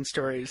your prison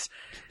stories.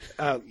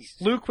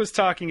 Luke was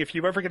talking, if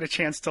you ever get a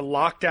chance to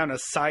lock down a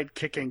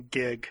sidekicking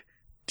gig,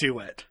 do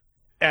it.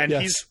 And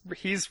yes.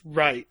 he's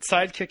right.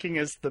 Sidekicking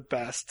is the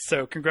best.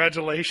 So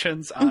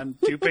congratulations on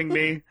duping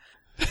me.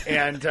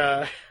 And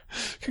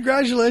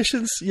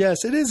congratulations.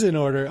 Yes, it is in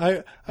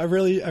order. I've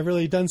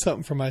really done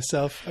something for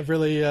myself. I've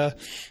really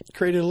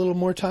created a little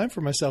more time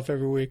for myself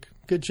every week.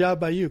 Good job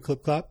by you,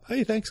 Clip Clop.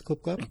 Hey, thanks,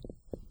 Clip Clop.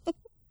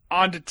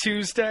 On to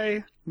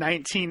Tuesday,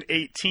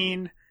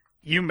 1918.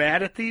 You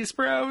mad at these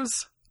bros?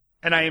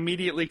 And I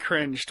immediately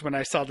cringed when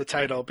I saw the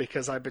title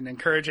because I've been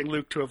encouraging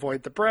Luke to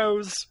avoid the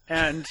bros,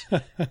 and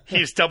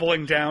he's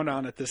doubling down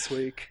on it this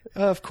week.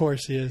 Of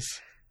course he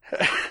is.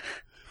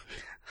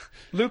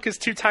 Luke is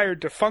too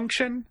tired to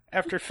function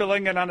after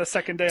filling in on a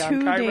second day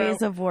on Cairo. 2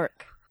 days of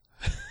work.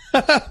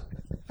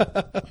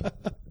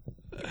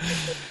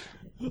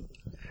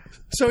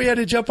 So he had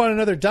to jump on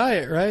another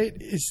diet, right?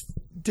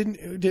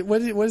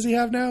 What does he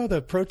have now?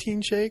 The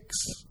protein shakes?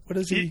 What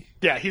is he?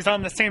 Yeah, he's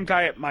on the same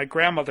diet my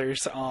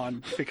grandmother's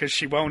on because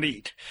she won't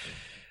eat.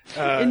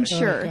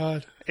 Ensure. Oh,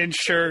 God.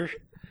 Ensure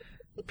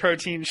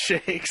protein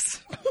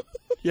shakes.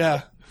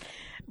 Yeah.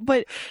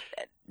 But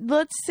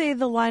let's say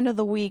the line of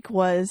the week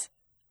was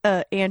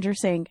Andrew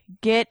saying,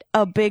 "Get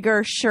a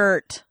bigger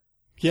shirt."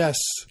 Yes.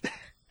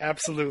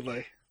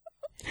 Absolutely.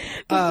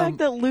 The fact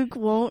that Luke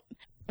won't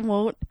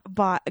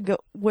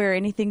wear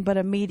anything but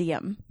a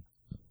medium.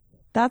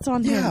 That's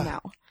on him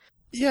now.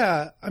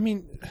 Yeah, I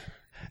mean,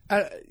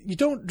 you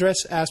don't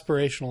dress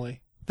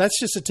aspirationally. That's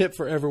just a tip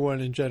for everyone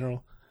in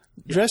general.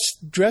 Dress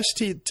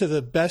to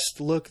the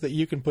best look that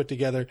you can put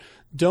together.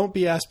 Don't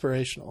be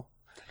aspirational.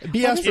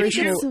 Be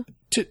aspirational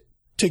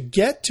to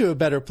get to a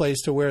better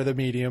place to wear the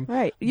medium.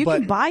 Right. You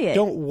can buy it.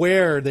 Don't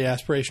wear the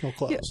aspirational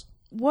clothes. Yeah.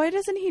 Why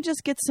doesn't he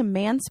just get some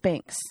man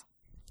Spanx?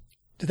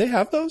 Do they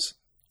have those?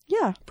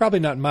 Yeah. Probably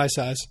not in my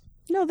size.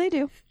 No, they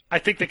do. I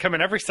think they come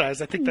in every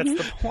size. I think that's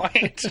the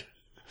point.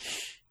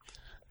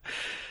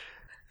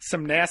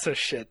 Some NASA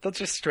shit. They'll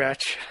just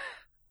stretch.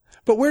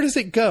 But where does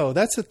it go?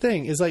 That's the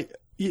thing. Is like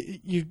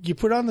you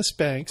put on the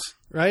Spanx,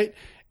 right?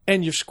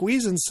 And you're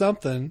squeezing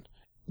something.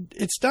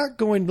 it's not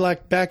going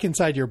like back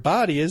inside your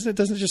body, is it?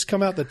 Doesn't it just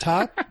come out the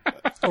top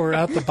or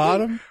out the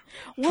bottom?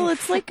 Well,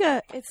 it's like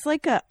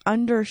a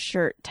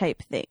undershirt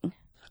type thing.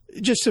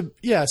 Just so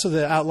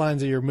the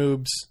outlines of your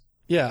moobs.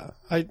 Yeah,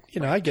 I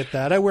get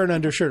that. I wear an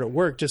undershirt at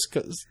work just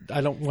because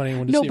I don't want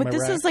anyone to see my rack. No, but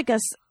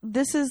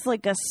this is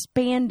like a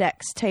spandex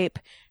type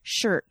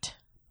shirt.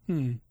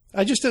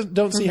 I just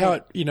don't see how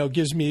it,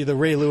 gives me the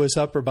Ray Lewis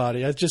upper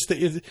body. It just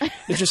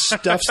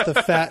stuffs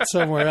the fat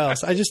somewhere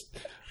else.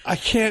 I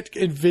can't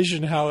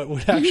envision how it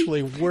would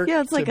actually work.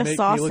 Yeah, it's like to a make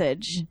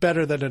sausage. Me look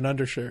better than an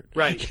undershirt.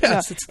 Right.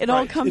 Yes, it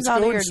all comes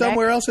out of your neck.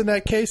 Somewhere else in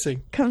that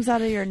casing. Comes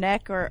out of your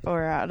neck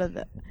or out of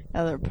the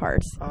other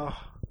parts. Oh.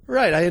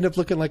 Right. I end up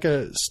looking like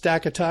a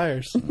stack of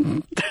tires.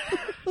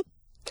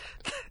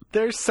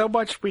 There's so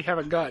much we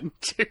haven't gotten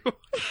to.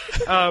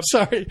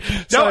 Sorry.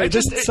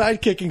 This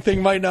sidekicking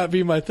thing might not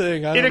be my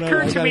thing. I don't know.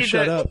 Occurred to me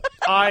shut that up.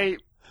 I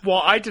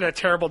did a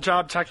terrible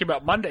job talking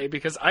about Monday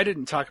because I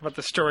didn't talk about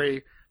the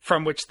story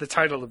from which the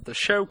title of the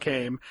show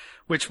came,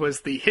 which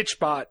was the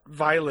Hitchbot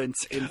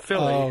violence in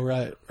Philly. Oh,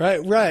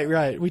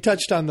 right. We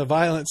touched on the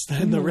violence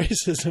and the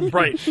racism.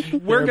 Right.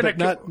 We're going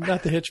to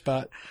not the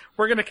Hitchbot.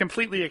 We're going to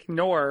completely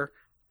ignore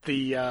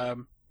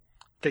the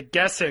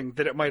guessing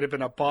that it might have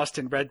been a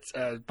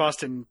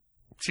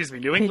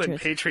New England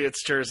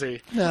Patriots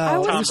jersey.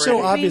 No, it was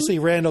so obviously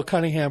Randall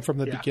Cunningham from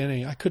the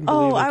beginning. I couldn't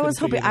believe it. I was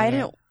hoping. I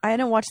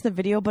didn't watch the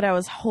video, but I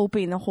was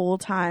hoping the whole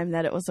time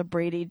that it was a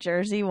Brady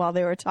jersey while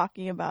they were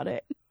talking about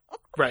it.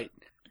 Right.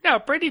 No,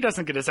 Brady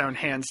doesn't get his own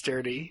hands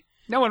dirty.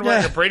 No one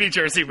wearing a Brady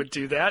jersey would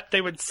do that. They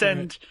would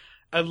send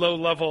a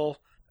low-level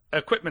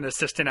equipment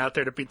assistant out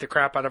there to beat the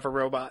crap out of a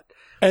robot.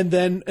 And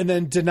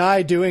then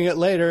deny doing it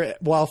later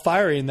while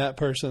firing that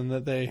person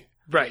that they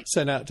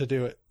sent out to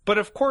do it. But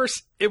of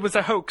course, it was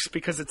a hoax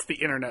because it's the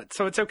internet,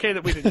 so it's okay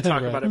that we didn't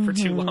talk about it for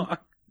too long.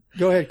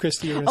 Go ahead,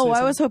 Christy. I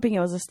was hoping it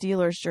was a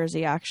Steelers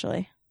jersey,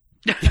 actually.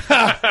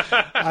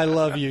 I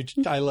love you.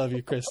 I love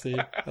you, Christy.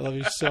 I love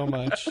you so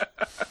much.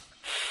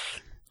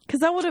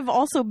 Because that would have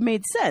also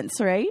made sense,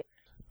 right?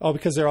 Oh,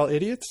 because they're all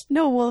idiots?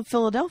 No, well,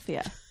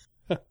 Philadelphia.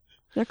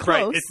 They're close.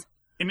 Right. It's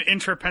an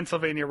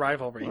intra-Pennsylvania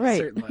rivalry,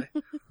 certainly.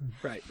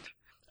 Right.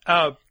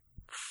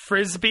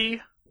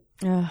 Frisbee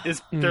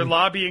they're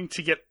lobbying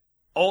to get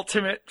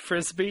ultimate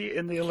Frisbee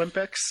in the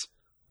Olympics.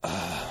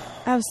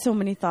 I have so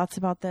many thoughts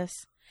about this.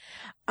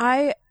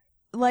 I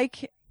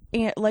like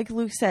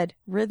Luke said,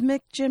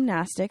 rhythmic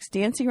gymnastics,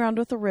 dancing around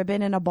with a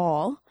ribbon and a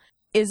ball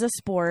is a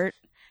sport.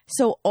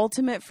 So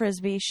ultimate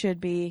Frisbee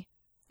should be,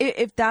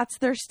 if that's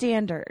their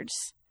standards,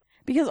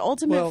 because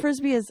ultimate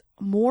Frisbee is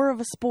more of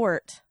a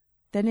sport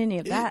than any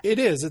of that. It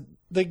is.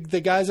 The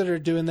guys that are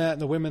doing that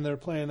and the women that are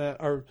playing that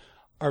are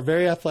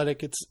very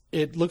athletic.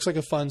 It looks like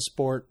a fun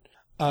sport.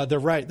 They're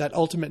right. That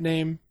ultimate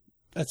name,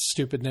 that's a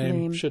stupid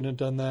name. Shouldn't have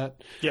done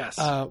that. Yes.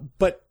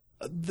 But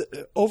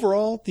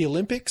overall, the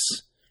Olympics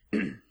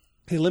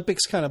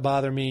kind of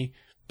bother me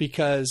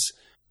because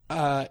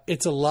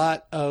it's a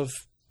lot of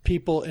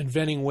people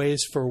inventing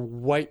ways for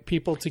white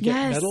people to get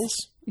medals.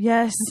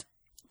 Yes.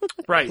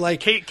 Right. Like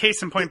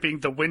case in point being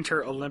the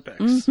Winter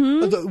Olympics.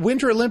 Mm-hmm. The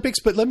Winter Olympics,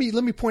 but let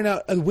me point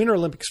out the Winter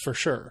Olympics for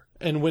sure.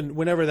 And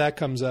whenever that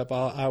comes up,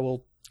 I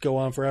will go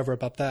on forever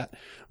about that.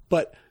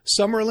 But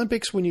Summer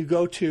Olympics, when you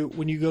go to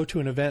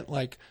an event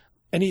like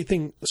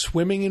anything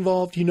swimming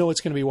involved,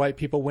 it's going to be white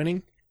people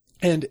winning.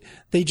 And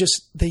they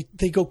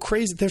go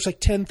crazy. There's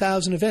like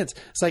 10,000 events.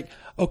 It's like,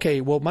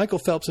 okay, well, Michael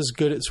Phelps is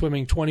good at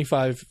swimming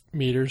 25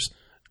 meters.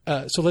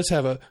 So let's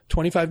have a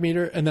 25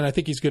 meter. And then I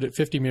think he's good at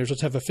 50 meters.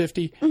 Let's have a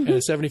 50 and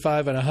a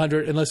 75 and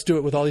 100. And let's do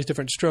it with all these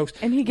different strokes.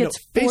 And he gets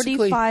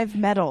 45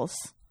 medals.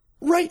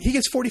 Right. He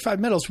gets 45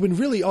 medals when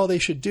really all they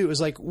should do is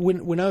like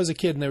when I was a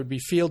kid and there would be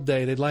field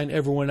day, they'd line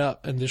everyone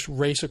up and just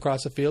race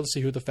across the field to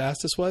see who the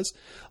fastest was.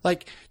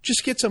 Like,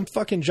 just get some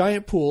fucking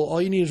giant pool.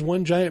 All you need is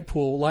one giant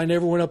pool. Line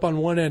everyone up on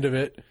one end of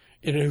it.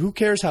 And who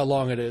cares how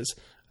long it is?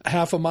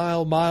 Half a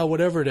mile,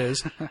 whatever it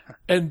is.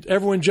 And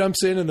everyone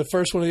jumps in and the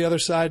first one on the other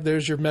side,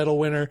 there's your medal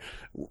winner.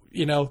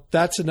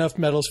 That's enough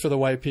medals for the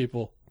white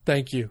people.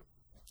 Thank you.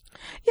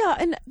 Yeah.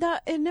 And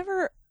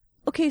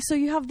okay. So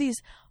you have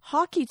these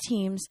hockey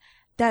teams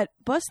that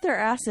bust their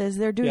asses.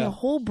 They're doing a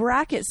whole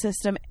bracket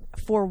system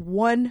for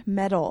one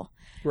medal.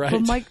 Right.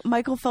 But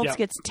Michael Phelps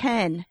gets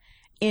 10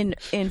 in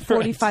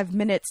 45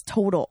 minutes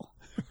total.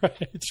 Right.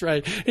 That's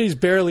right. He's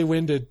barely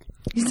winded.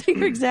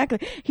 Exactly.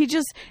 He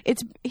gets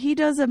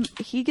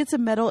a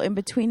medal in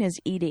between his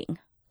eating.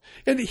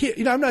 And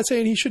I'm not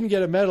saying he shouldn't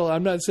get a medal.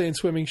 I'm not saying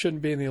swimming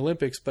shouldn't be in the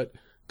Olympics, but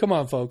come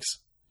on, folks.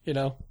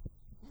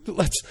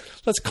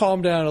 Let's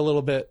calm down a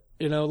little bit.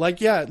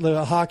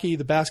 The hockey,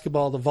 the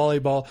basketball, the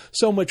volleyball,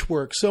 so much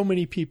work, so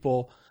many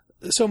people,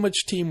 so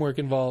much teamwork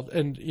involved.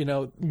 And,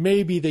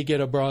 maybe they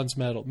get a bronze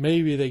medal.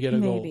 Maybe they get a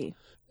gold.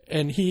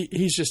 And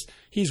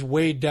he's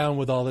weighed down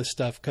with all this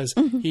stuff because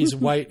he's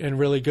white and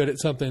really good at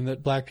something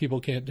that black people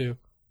can't do.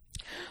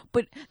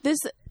 But this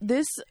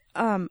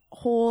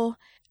whole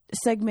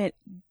segment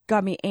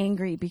got me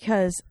angry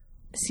because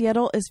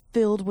Seattle is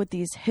filled with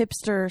these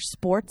hipster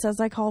sports, as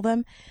I call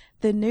them.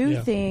 The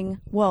new thing,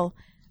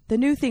 the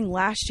new thing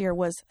last year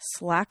was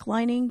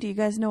slacklining. Do you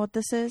guys know what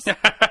this is?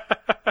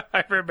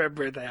 I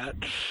remember that.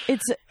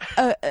 It's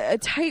a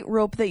tight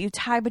rope that you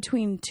tie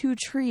between two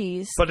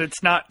trees. But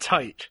it's not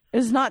tight.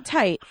 It's not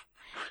tight.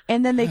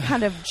 And then they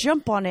kind of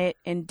jump on it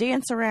and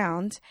dance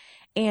around.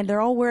 And they're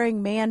all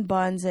wearing man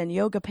buns and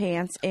yoga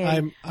pants.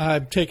 And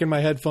I'm taking my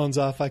headphones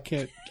off. I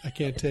can't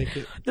take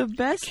it. the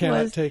best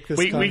Cannot was take this.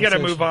 We got to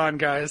move on,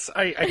 guys.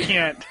 I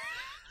can't.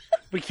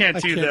 We can't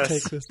do I can't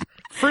this. take this.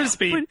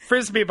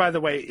 Frisbee, by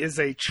the way, is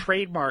a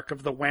trademark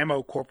of the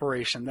Whammo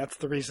Corporation. That's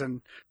the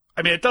reason.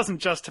 I mean, it doesn't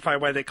justify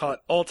why they call it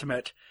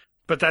Ultimate,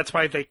 but that's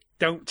why they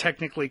don't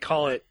technically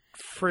call it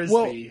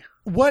Frisbee.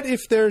 Well, what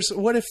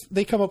if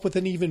they come up with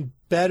an even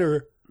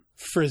better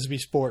Frisbee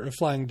sport, a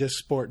flying disc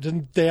sport?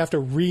 Didn't they have to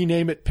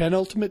rename it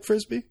Penultimate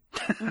Frisbee?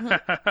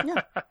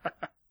 yeah.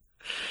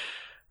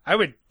 I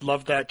would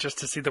love that just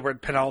to see the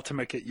word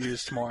penultimate get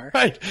used more.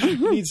 Right. It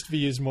needs to be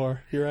used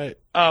more. You're right.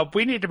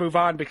 We need to move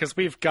on because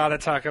we've got to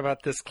talk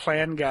about this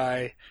Klan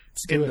guy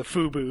in the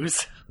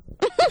FUBUs.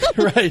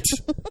 Right.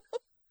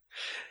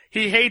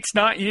 He hates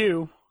not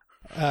you.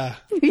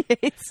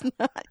 It's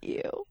not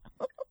you.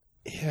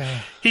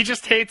 Yeah. He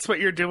just hates what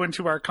you're doing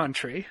to our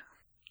country.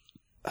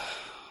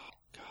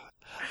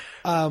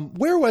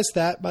 Where was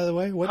that, by the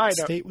way? What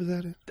state was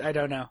that in? I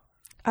don't know.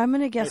 I'm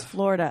going to guess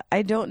Florida.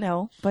 I don't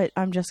know, but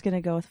I'm just going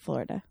to go with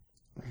Florida.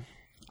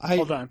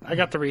 Hold on. I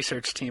got the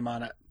research team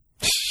on it.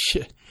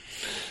 Shit.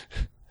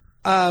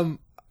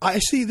 I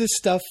see this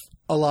stuff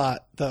a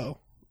lot, though.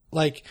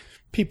 Like,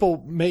 people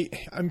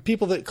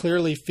that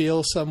clearly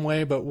feel some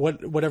way, but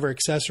whatever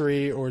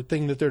accessory or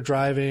thing that they're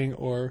driving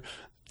or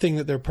thing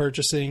that they're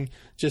purchasing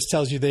just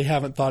tells you they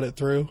haven't thought it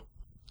through.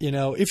 You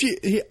know,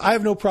 I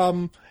have no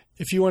problem.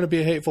 If you want to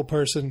be a hateful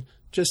person,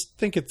 just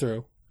think it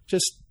through.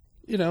 Just,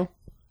 you know,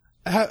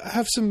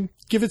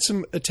 give it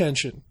some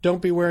attention.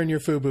 Don't be wearing your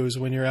FUBUs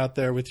when you're out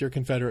there with your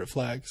Confederate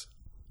flags.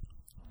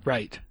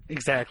 Right.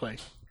 Exactly.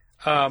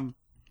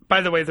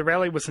 By the way, the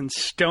rally was in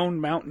Stone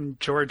Mountain,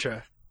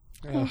 Georgia,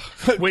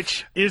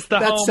 which is the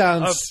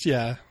home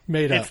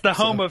made up. It's the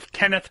home of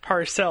Kenneth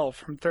Parcell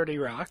from 30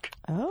 Rock.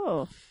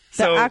 Oh.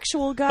 The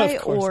actual guy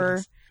or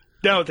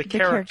no, the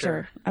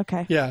character.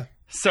 Okay. Yeah.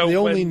 So the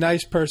only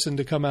nice person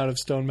to come out of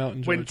Stone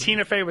Mountain, Georgia. When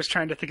Tina Fey was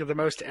trying to think of the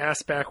most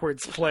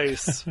ass-backwards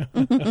place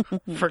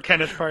for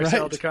Kenneth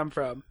Parcell to come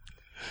from,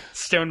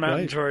 Stone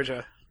Mountain,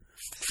 Georgia.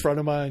 Front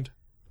of mind.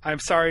 I'm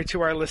sorry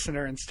to our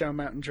listener in Stone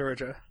Mountain,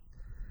 Georgia.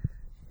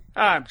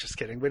 I'm just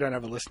kidding. We don't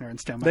have a listener in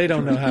Stone Mountain. They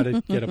don't know how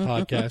to get a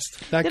podcast.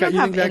 You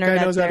think that guy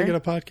knows how to get a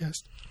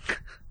podcast?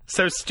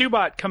 So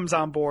Stubot comes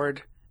on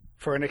board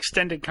for an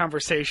extended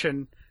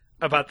conversation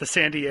about the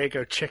San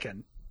Diego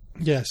chicken.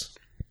 Yes.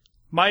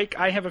 Mike,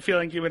 I have a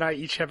feeling you and I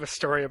each have a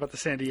story about the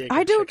San Diego chicken.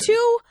 I do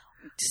too,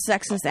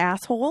 sexist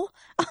asshole.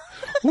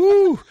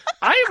 Woo!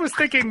 I was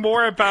thinking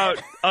more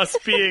about us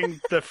being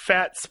the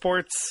fat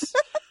sports.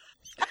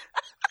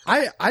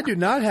 I do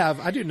not have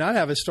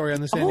a story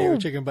on the San Diego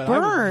chicken, but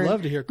burn. I would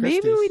love to hear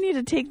Christy's. Maybe we need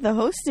to take the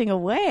hosting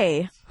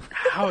away.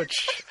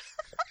 Ouch.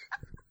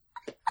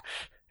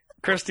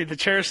 Christy, the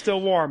chair's still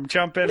warm.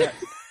 Jump in it.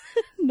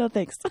 No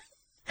thanks.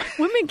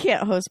 Women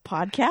can't host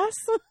podcasts.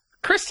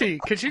 Christy,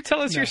 could you tell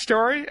us your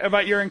story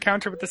about your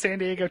encounter with the San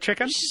Diego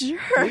chicken?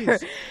 Sure.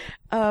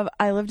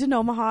 I lived in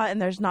Omaha,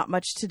 and there's not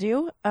much to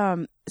do.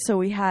 So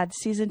we had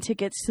season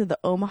tickets to the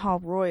Omaha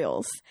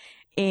Royals,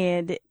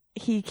 and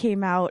he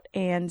came out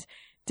and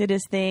did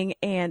his thing,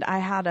 and I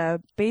had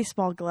a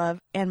baseball glove,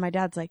 and my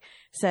dad's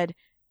said,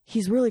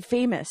 he's really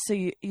famous, so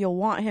you'll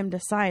want him to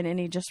sign, and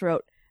he just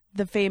wrote,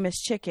 the famous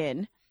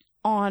chicken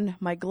on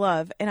my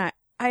glove, and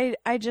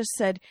I just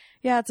said,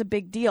 yeah, it's a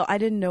big deal. I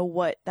didn't know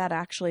what that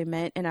actually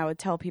meant, and I would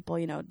tell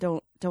people,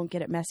 don't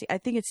get it messy. I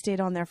think it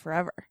stayed on there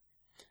forever.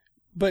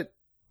 But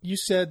you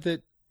said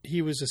that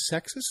he was a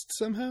sexist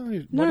somehow?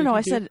 No.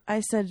 I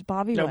said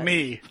Bobby. No, was.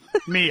 me.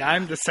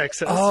 I'm the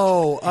sexist.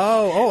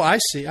 Oh! I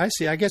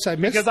see. I guess I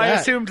missed because that. I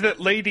assumed that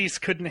ladies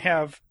couldn't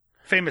have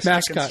famous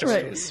mascots.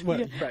 Chicken stories.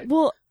 Right.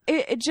 Well,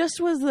 it just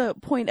was the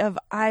point of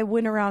I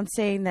went around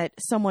saying that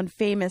someone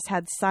famous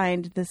had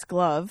signed this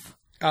glove.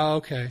 Oh,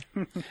 okay.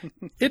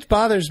 It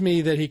bothers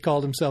me that he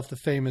called himself the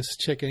famous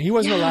chicken. He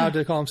wasn't allowed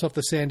to call himself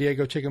the San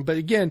Diego chicken. But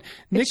again,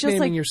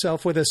 nicknaming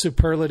yourself with a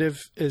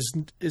superlative is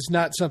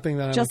not something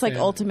that I'm just like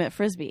Ultimate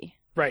Frisbee.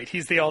 Right.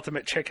 He's the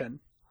ultimate chicken.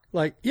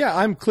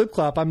 I'm Clip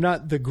Clop. I'm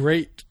not the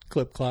great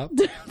Clip Clop.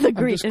 The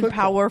great and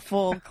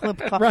powerful Clip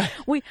Clop.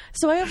 Right.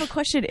 So I have a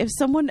question. If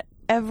someone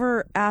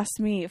ever asked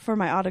me for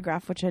my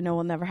autograph, which I know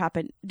will never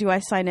happen, do I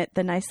sign it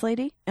the nice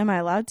lady? Am I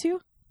allowed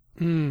to?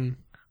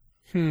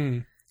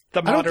 I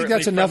don't think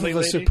that's enough of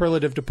a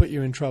superlative to put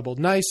you in trouble.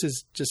 Nice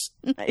is just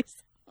nice.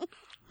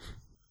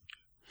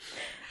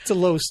 It's a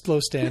low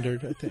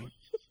standard, I think.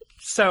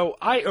 So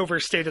I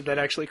overstated that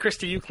actually.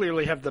 Christy, you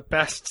clearly have the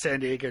best San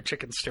Diego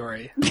chicken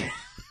story.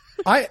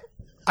 I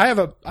have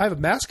a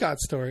mascot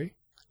story,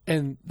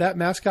 and that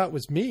mascot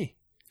was me.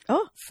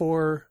 Oh.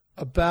 For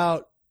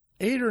about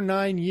 8 or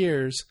 9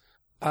 years,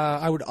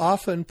 I would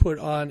often put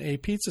on a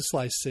pizza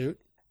slice suit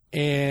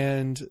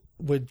and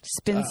would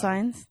spin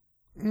signs.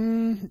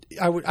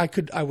 I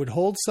would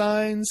hold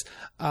signs.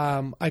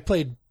 I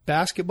played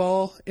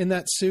basketball in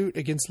that suit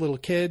against little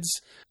kids.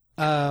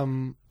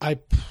 I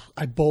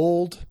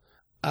bowled.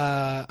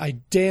 I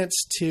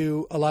danced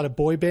to a lot of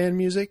boy band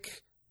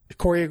music,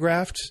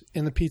 choreographed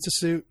in the pizza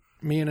suit.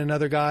 Me and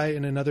another guy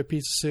in another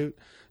pizza suit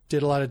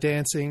did a lot of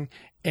dancing.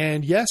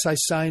 And yes, I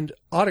signed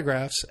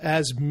autographs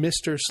as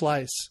Mr.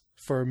 Slice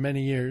for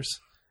many years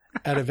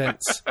at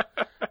events.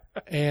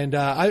 And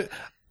I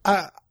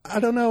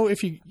don't know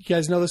if you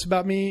guys know this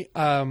about me.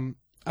 I'm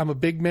a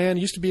big man.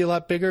 Used to be a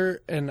lot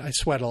bigger, and I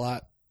sweat a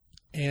lot.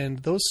 And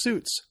those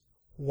suits,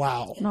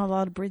 wow. Not a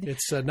lot of breathing.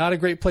 It's not a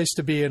great place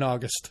to be in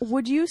August.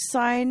 Would you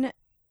sign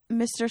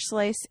Mr.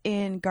 Slice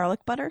in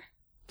garlic butter?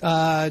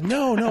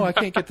 No, I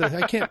can't get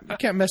I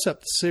can't mess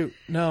up the suit.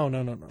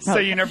 No. So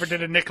you never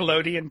did a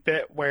Nickelodeon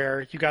bit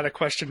where you got a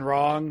question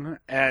wrong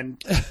and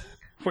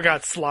we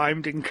got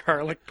slimed in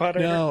garlic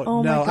butter? No.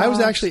 Oh my gosh, I was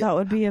actually, that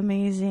would be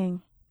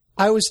amazing.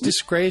 I was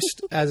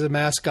disgraced as a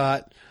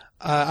mascot.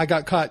 I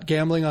got caught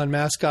gambling on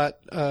mascot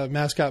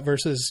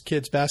versus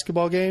kids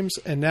basketball games,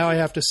 and now I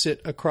have to sit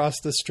across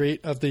the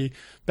street of the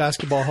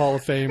Basketball Hall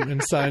of Fame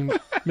and sign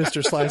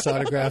Mr. Slice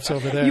autographs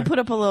over there. You put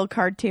up a little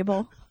card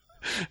table.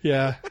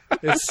 Yeah,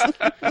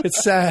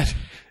 it's sad.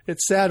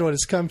 It's sad what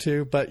it's come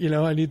to, but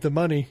I need the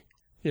money.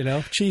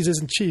 Cheese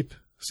isn't cheap.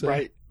 So.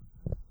 Right.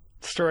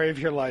 Story of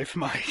your life,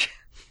 Mike.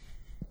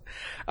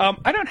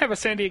 I don't have a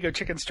San Diego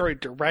Chicken story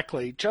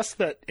directly, just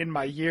that in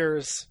my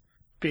years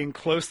being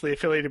closely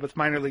affiliated with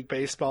minor league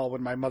baseball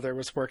when my mother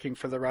was working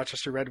for the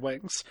Rochester Red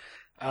Wings,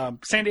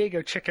 San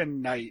Diego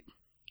Chicken Night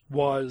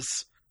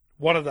was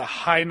one of the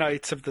high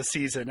nights of the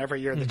season.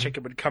 Every year the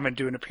Chicken would come and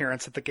do an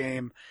appearance at the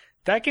game.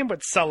 That game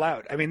would sell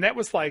out. I mean, that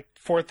was like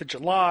 4th of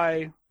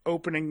July,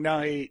 opening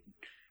night,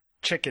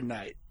 Chicken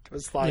Night. It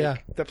was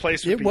like the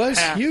place would be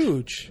packed.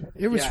 Huge.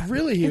 It was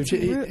really huge.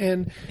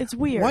 And it's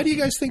weird. Why do you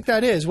guys think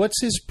that is?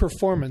 What's his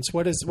performance?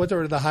 What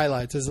are the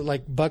highlights? Is it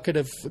like bucket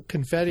of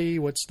confetti?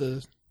 What's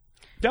the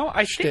No,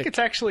 I shtick? think it's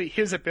actually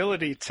his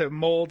ability to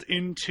mold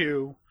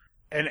into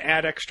and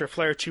add extra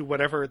flair to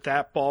whatever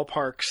that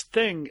ballpark's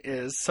thing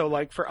is. So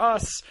like for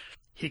us,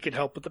 he could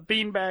help with the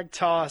beanbag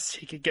toss.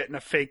 He could get in a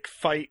fake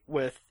fight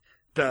with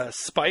the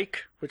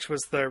Spike, which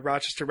was the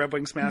Rochester Red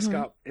Wings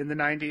mascot in the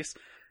 90s.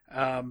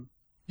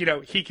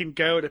 He can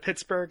go to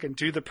Pittsburgh and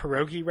do the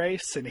pierogi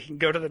race, and he can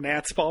go to the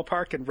Nats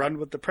ballpark and run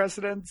with the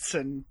presidents,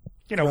 and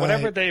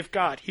whatever they've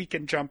got, he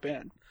can jump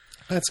in.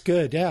 That's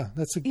good. Yeah,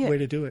 that's a way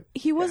to do it.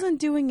 He wasn't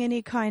doing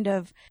any kind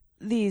of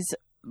these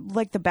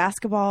like the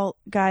basketball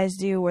guys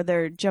do, where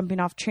they're jumping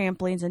off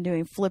trampolines and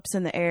doing flips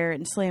in the air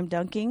and slam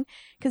dunking,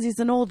 because he's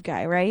an old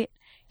guy, right?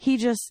 He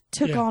just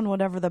took on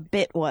whatever the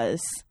bit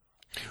was.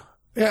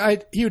 Yeah,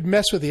 he would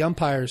mess with the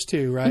umpires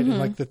too, right? And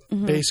like the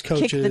base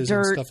coaches, kick the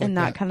dirt and stuff like and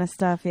that kind of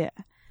stuff. Yeah,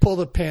 pull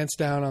the pants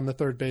down on the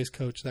third base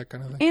coach, that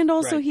kind of thing. And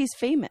also, he's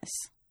famous.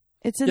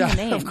 It's in the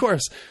name. Of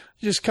course.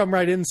 You just come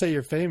right in and say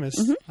you're famous.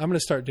 I'm going to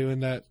start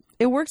doing that.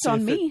 It works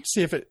on me.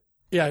 See if it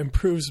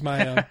improves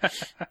my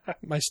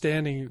my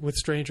standing with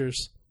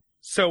strangers.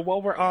 So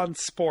while we're on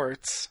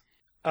sports,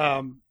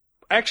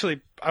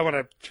 actually, I want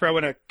to throw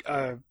in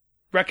a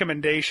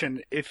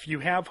recommendation. If you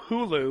have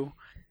Hulu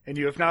and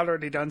you have not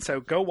already done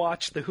so, go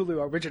watch the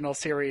Hulu original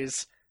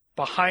series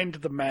Behind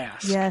the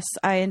Mask. Yes,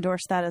 I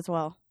endorse that as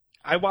well.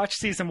 I watched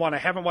season 1. I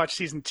haven't watched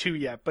season 2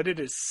 yet, but it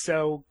is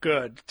so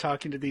good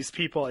talking to these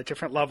people at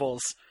different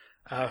levels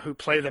who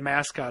play the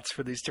mascots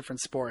for these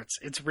different sports.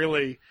 It's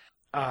really,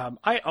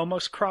 I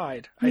almost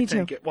cried, Me I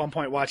think, too. at one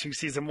point watching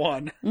season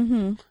 1.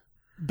 Mm-hmm.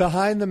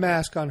 Behind the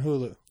Mask on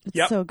Hulu.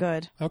 It's so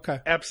good. Okay.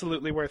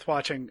 Absolutely worth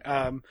watching.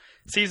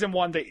 Season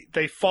 1,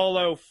 they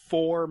follow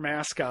 4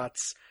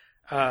 mascots.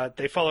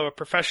 They follow a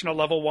professional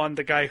level 1,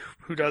 the guy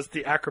who does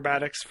the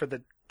acrobatics for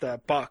the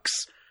Bucks.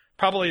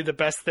 Probably the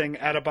best thing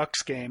at a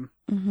Bucks game.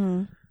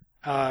 Mm-hmm.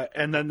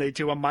 And then they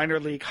do a minor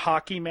league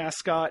hockey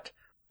mascot,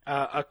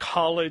 a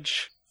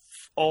college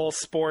all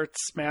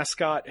sports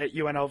mascot at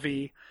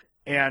UNLV,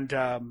 and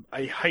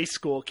a high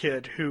school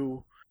kid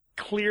who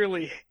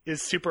clearly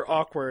is super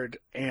awkward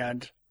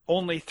and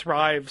only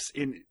thrives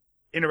in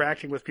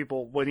interacting with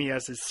people when he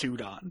has his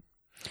suit on.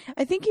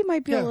 I think he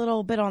might be a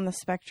little bit on the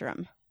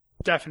spectrum.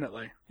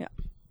 Definitely. Yeah.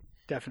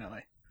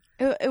 Definitely.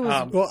 It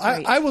was well.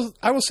 great. I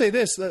will say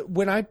this: that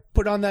when I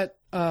put on that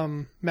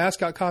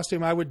mascot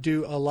costume, I would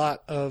do a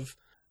lot of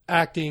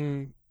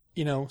acting,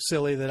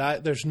 silly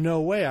that there's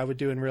no way I would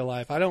do in real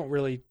life. I don't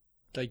really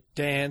like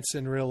dance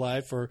in real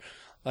life, or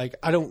like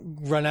I don't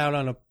run out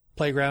on a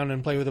playground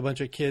and play with a bunch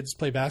of kids,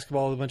 play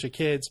basketball with a bunch of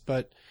kids,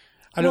 but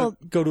I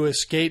don't go to a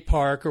skate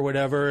park or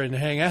whatever and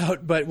hang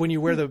out. But when you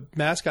wear the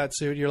mascot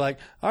suit, you're like,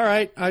 all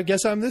right, I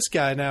guess I'm this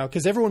guy now.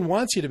 Because everyone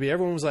wants you to be.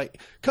 Everyone was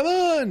like, come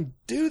on,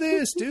 do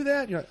this, do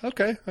that. You're like,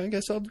 okay, I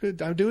guess I'm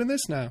doing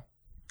this now.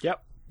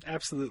 Yep,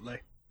 absolutely.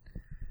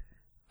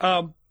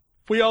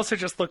 We also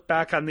just look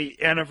back on the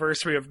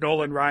anniversary of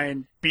Nolan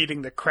Ryan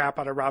beating the crap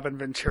out of Robin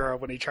Ventura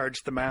when he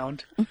charged the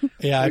mound.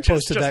 Yeah, I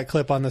posted that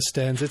clip on the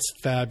stands. It's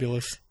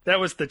fabulous. That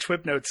was the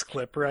Twib Notes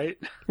clip, right?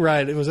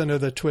 Right. It was under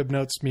the Twib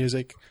Notes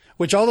music,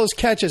 which all those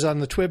catches on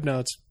the Twib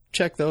Notes,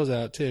 check those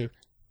out too.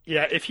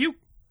 Yeah, if you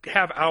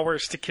have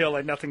hours to kill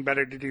and nothing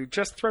better to do,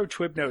 just throw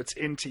Twib Notes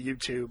into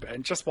YouTube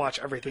and just watch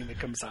everything that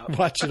comes out.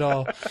 Watch it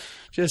all.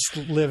 Just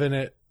live in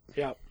it.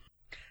 Yeah.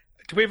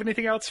 Do we have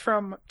anything else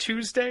from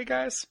Tuesday,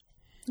 guys?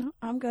 No,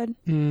 I'm good.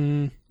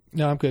 No,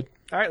 I'm good.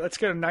 All right, let's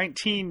go to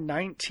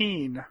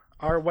 1919,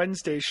 our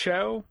Wednesday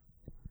show.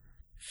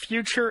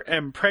 Future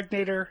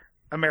Impregnator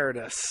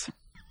Emeritus.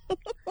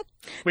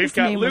 We've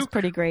got name Luke. was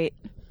pretty great.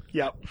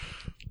 Yep.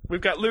 We've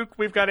got Luke,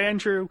 we've got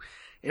Andrew,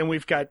 and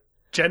we've got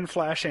Jen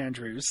Flash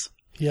Andrews.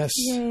 Yes.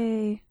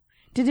 Yay.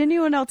 Did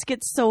anyone else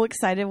get so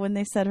excited when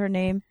they said her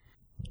name?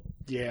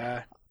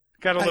 Yeah.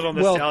 Got a little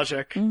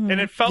nostalgic. And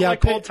it felt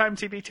like old time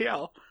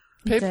TBTL.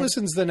 Pape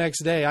listens the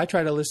next day. I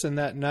try to listen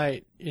that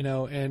night,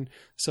 and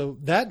so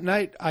that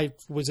night I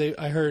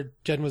heard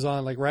Jen was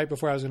on like right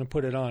before I was going to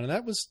put it on, and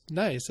that was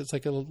nice. It's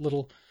like a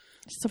little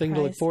thing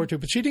to look forward to.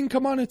 But she didn't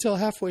come on until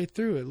halfway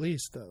through, at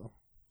least, though.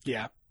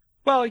 Yeah.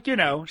 Well,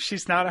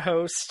 she's not a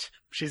host.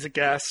 She's a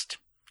guest.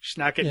 She's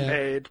not getting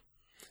paid.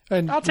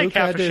 And I'll take Luke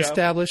half had a to show.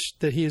 establish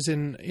that he's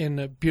in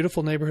a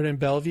beautiful neighborhood in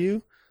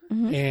Bellevue,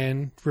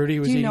 and Rudy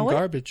was eating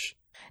garbage.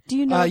 Do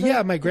you know?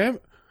 Yeah,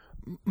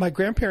 my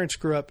grandparents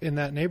grew up in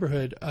that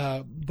neighborhood,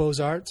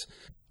 Beaux-Arts,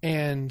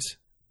 and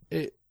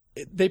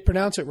they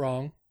pronounce it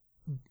wrong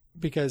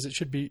because it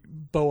should be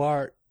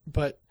Beaux-Art,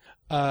 but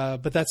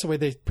that's the way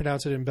they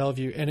pronounce it in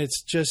Bellevue, and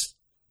it's just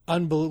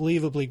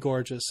unbelievably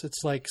gorgeous.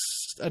 It's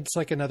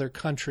like another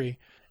country,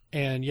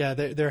 and yeah,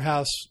 their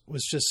house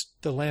was just,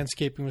 the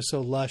landscaping was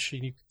so lush,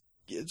 and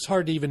it's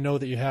hard to even know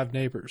that you have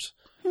neighbors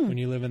when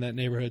you live in that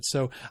neighborhood.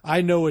 So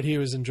I know what he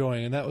was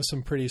enjoying, and that was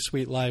some pretty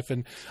sweet life.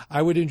 And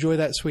I would enjoy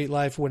that sweet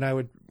life when I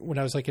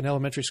was like in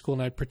elementary school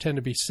and I'd pretend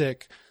to be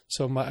sick.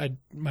 So my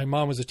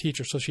mom was a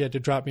teacher, so she had to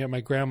drop me at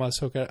my grandma's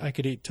so I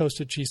could eat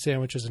toasted cheese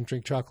sandwiches and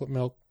drink chocolate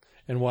milk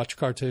and watch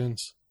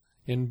cartoons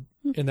in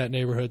that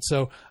neighborhood.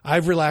 So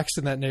I've relaxed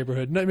in that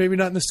neighborhood. Maybe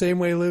not in the same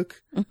way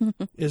Luke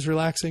is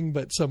relaxing,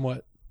 but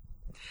somewhat.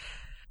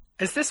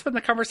 Is this when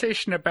the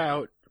conversation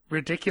about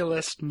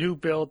ridiculous new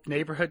build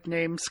neighborhood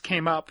names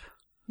came up?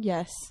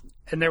 Yes.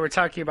 And they were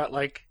talking about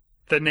like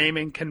the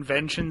naming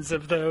conventions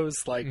of those,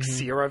 like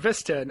Sierra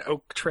Vista and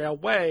Oak Trail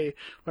Way.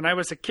 When I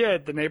was a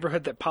kid, the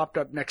neighborhood that popped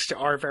up next to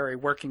our very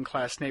working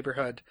class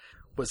neighborhood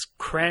was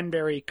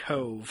Cranberry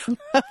Cove.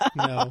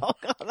 No. Oh,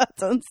 God, that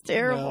sounds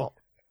terrible. No.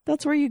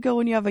 That's where you go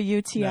when you have a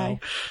UTI.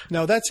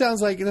 No, that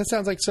sounds like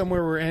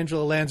somewhere where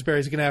Angela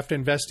Lansbury's going to have to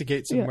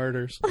investigate some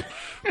murders.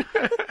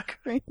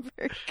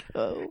 Cranberry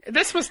Cove.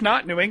 This was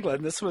not New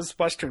England. This was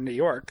Western New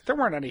York. There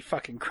weren't any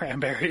fucking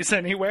cranberries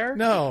anywhere.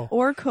 No.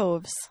 Or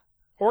coves.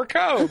 Or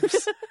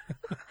coves.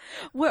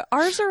 Well,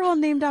 ours are all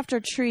named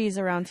after trees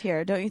around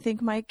here, don't you think,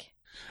 Mike?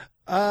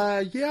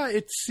 Yeah,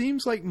 it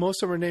seems like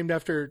most of them are named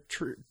after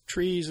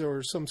trees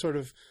or some sort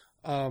of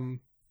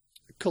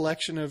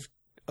collection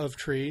of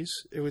trees,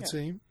 it would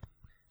seem.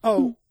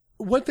 Oh,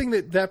 one thing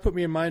that put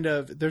me in mind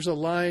of, there's a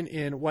line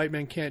in White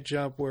Men Can't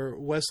Jump where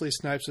Wesley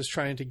Snipes is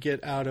trying to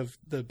get out of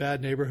the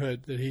bad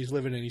neighborhood that he's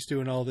living in. He's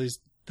doing all this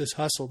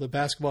hustle, the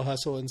basketball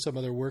hustle and some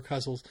other work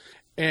hustles.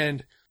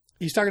 And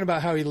he's talking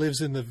about how he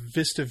lives in the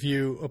Vista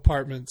View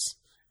apartments.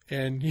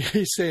 And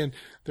he's saying,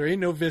 there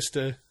ain't no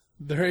Vista,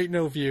 there ain't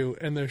no view,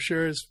 and there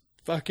sure as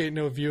fuck ain't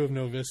no view of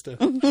no Vista.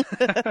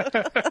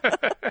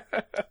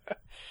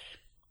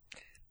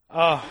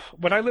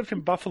 When I lived in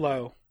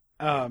Buffalo,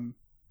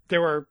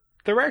 there were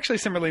actually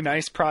some really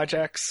nice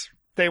projects.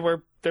 They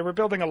were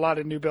building a lot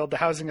of new build. The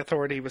housing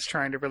authority was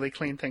trying to really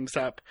clean things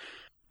up.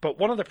 But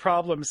one of the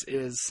problems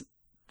is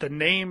the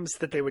names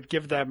that they would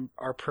give them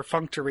are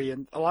perfunctory,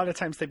 and a lot of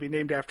times they'd be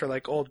named after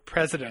like old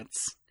presidents.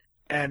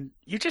 And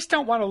you just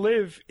don't want to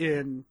live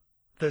in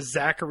the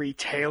Zachary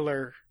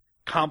Taylor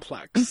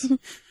complex.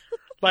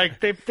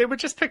 Like they would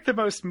just pick the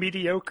most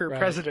mediocre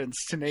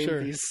presidents to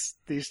name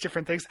these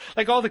different things.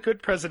 Like all the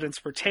good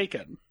presidents were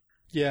taken.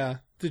 Yeah,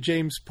 the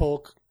James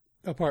Polk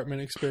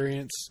apartment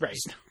experience. Right.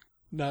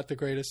 Not the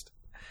greatest.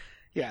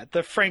 Yeah,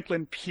 the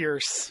Franklin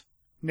Pierce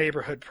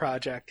neighborhood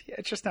project. Yeah,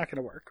 it's just not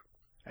going to work.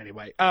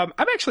 Anyway, I'm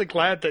actually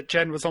glad that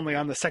Jen was only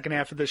on the second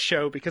half of this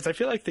show because I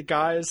feel like the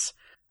guys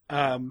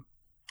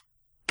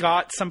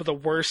got some of the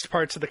worst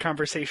parts of the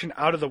conversation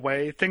out of the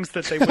way, things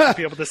that they wouldn't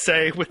be able to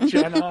say with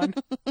Jen on.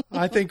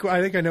 I think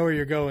I know where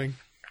you're going.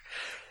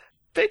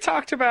 They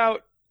talked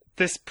about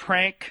this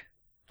prank.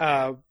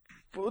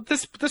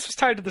 This was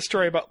tied to the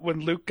story about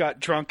when Luke got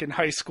drunk in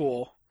high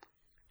school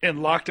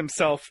and locked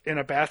himself in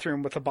a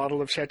bathroom with a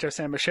bottle of Chateau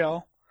Saint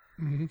Michel.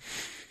 Mm-hmm.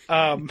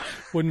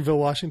 Woodinville,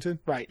 Washington.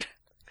 Right.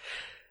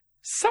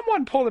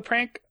 Someone pulled a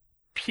prank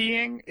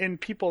peeing in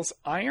people's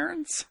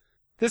irons.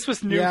 This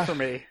was new for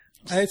me.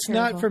 It's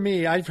not for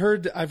me. I've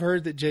heard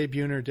that Jay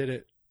Buhner did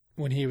it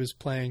when he was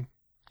playing.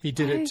 He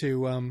did it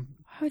to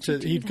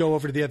he'd go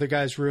over to the other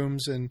guys'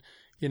 rooms and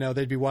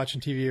they'd be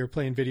watching TV or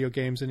playing video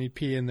games and he'd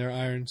pee in their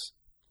irons.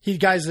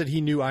 Guys that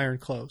he knew iron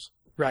clothes.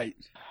 Right.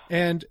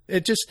 And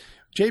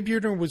Jay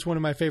Buhner was one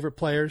of my favorite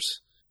players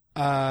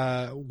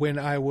when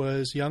I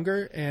was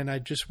younger, and I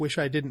just wish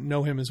I didn't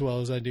know him as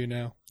well as I do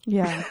now.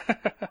 Yeah.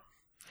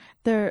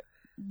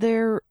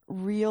 Their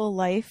real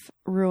life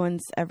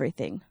ruins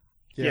everything.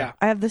 Yeah.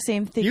 I have the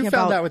same thing You about...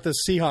 found that with the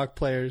Seahawk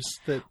players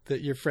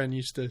that your friend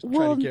used to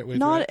try to get with,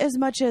 not right? as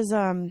much as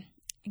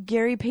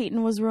Gary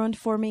Payton was ruined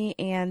for me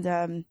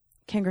and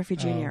Ken Griffey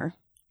Jr.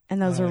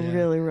 And those are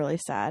really, really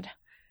sad.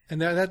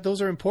 And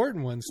those are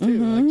important ones, too.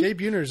 Mm-hmm. Like Jay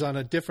Buhner's on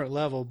a different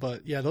level,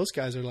 but yeah, those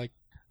guys are like,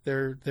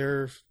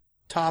 they're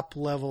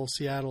top-level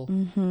Seattle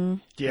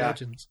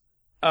legends.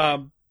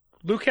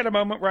 Luke had a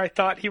moment where I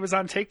thought he was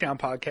on Takedown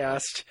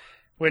Podcast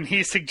when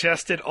he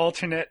suggested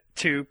alternate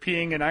to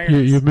peeing in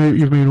irons. You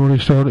mean when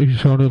he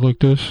sounded like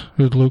this?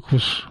 As Luke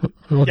was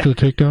up to the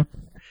takedown?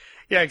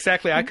 Yeah,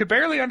 exactly. I could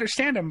barely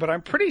understand him, but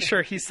I'm pretty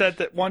sure he said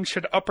that one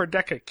should upper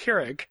deck a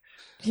Keurig.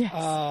 Yes.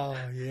 Oh,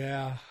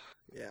 yeah.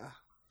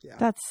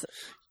 That's...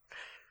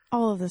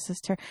 All of this is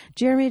terrible.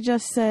 Jeremy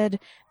just said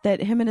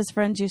that him and his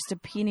friends used to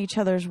pee in each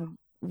other's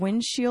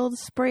windshield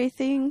spray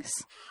things.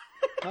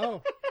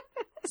 Oh.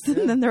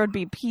 And then there would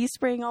be pee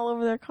spraying all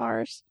over their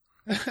cars.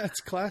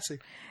 That's classy.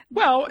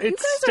 Well, You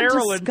it's guys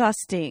sterile are and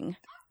disgusting.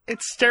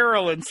 it's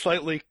sterile and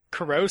slightly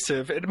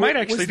corrosive. It might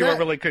actually do a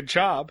really good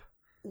job.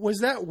 Was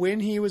that when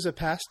he was a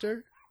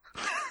pastor?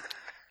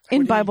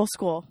 In Bible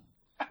school.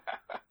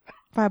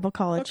 Bible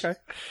college. Okay.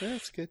 Yeah,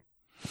 that's good.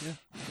 Yeah.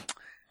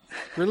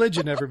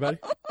 Religion, everybody.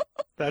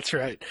 That's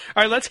right.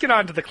 All right, let's get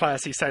on to the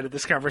classy side of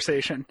this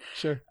conversation.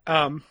 Sure.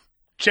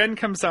 Jen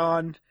comes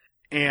on,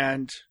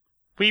 and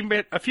we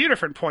met a few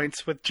different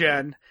points with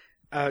Jen.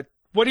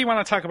 What do you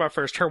want to talk about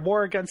first? Her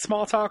war against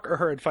small talk or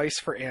her advice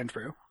for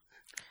Andrew?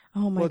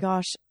 Oh my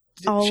gosh.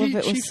 All of it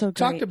was so great.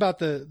 She talked about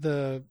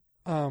the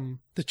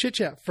chit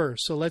chat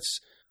first, so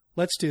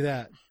let's do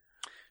that.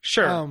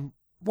 Sure.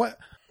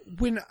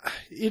 When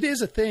it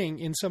is a thing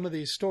in some of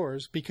these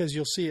stores, because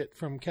you'll see it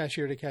from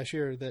cashier to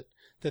cashier that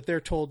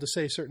they're told to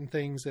say certain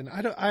things, and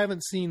I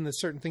haven't seen the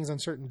certain things on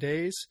certain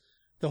days,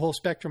 the whole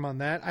spectrum on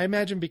that. I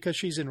imagine because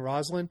she's in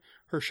Roslyn,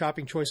 her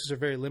shopping choices are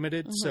very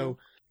limited, so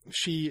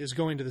she is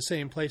going to the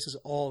same places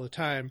all the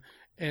time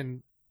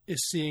and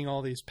is seeing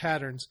all these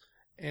patterns.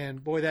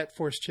 And boy, that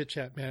forced chit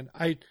chat, man,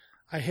 I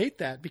hate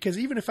that, because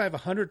even if I have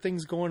 100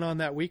 things going on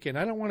that weekend,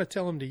 I don't want to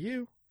tell them to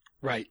you.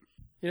 Right.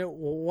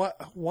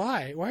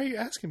 Why? Why are you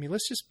asking me?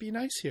 Let's just be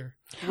nice here.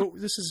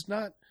 This is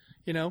not,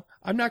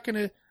 I'm not going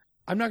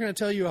to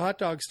tell you a hot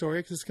dog story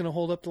because it's going to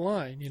hold up the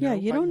line. Yeah,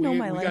 you don't know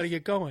my life. We got to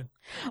get going.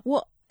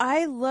 Well,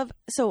 I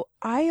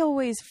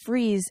always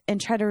freeze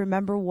and try to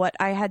remember what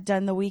I had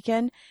done the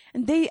weekend,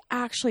 and they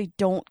actually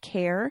don't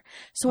care.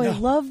 So I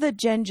love that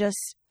Jen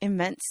just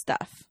invents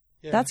stuff.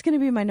 Yeah. That's going to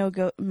be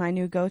my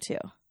new go-to.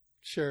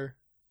 Sure.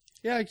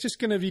 Yeah, I'm just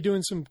going to be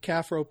doing some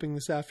calf roping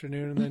this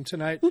afternoon, and then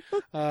tonight,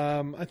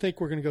 I think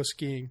we're going to go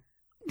skiing.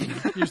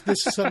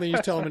 This is something you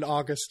tell them in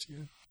August.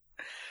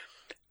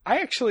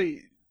 I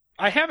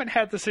haven't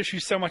had this issue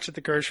so much at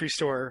the grocery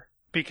store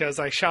because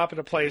I shop at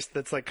a place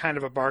that's like kind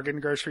of a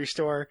bargain grocery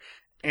store,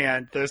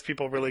 and those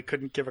people really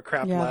couldn't give a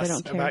crap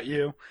less about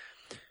you.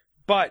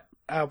 But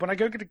when I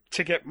go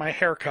to get my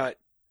hair cut,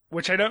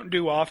 which I don't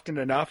do often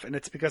enough, and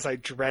it's because I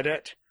dread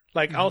it.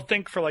 Like, I'll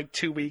think for like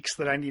 2 weeks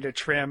that I need a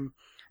trim,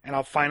 and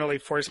I'll finally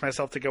force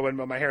myself to go in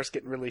when my hair's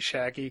getting really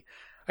shaggy.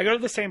 I go to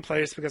the same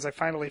place because I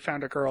finally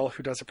found a girl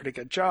who does a pretty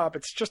good job.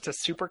 It's just a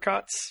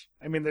Supercuts.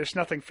 I mean, there's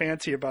nothing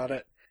fancy about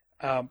it.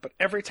 But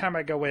every time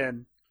I go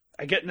in,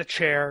 I get in the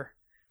chair.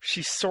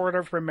 She sort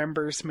of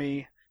remembers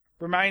me,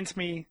 reminds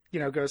me,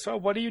 goes, "Oh,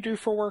 what do you do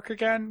for work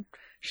again?"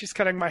 She's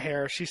cutting my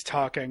hair. She's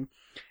talking.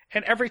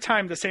 And every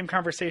time the same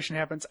conversation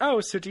happens, "Oh,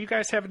 so do you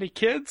guys have any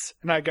kids?"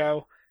 And I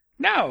go,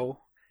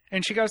 "No."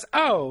 And she goes,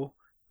 "Oh,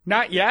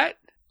 not yet?"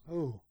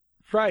 Oh.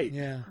 Right.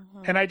 Yeah.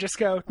 And I just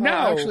go, "No."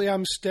 Actually,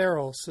 I'm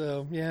sterile,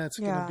 so yeah, it's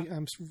going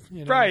to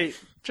be, Right.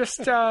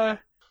 Just,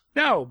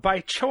 no,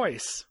 by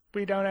choice.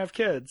 We don't have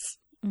kids.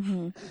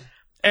 Mm-hmm.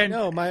 And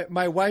no,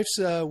 my wife's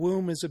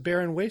womb is a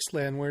barren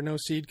wasteland where no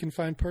seed can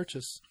find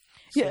purchase.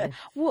 So yeah.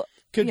 Well,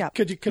 could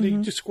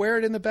you just square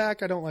it in the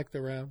back? I don't like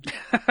the round.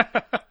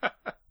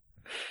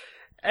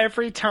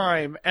 Every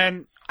time.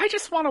 And I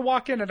just want to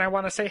walk in and I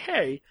want to say,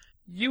 "Hey,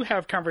 you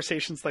have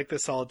conversations like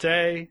this all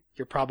day.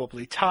 You're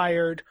probably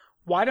tired.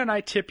 Why don't I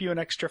tip you an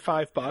extra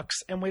 $5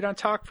 and we don't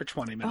talk for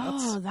 20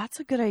 minutes? Oh, that's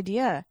a good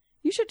idea.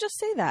 You should just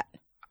say that.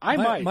 I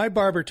might. My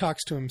barber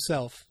talks to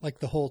himself like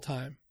the whole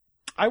time.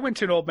 I went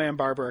to an old man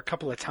barber a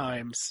couple of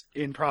times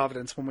in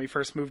Providence when we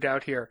first moved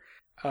out here.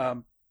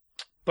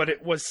 But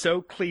it was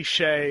so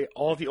cliche.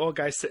 All the old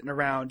guys sitting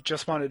around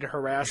just wanted to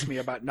harass me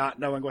about not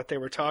knowing what they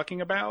were talking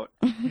about.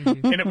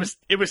 And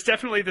it was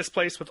definitely this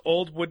place with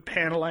old wood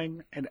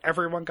paneling, and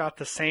everyone got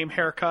the same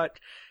haircut.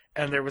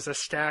 And there was a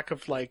stack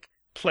of like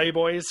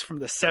Playboys from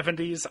the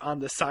 70s on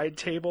the side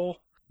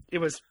table. It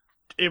was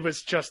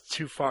just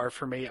too far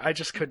for me. I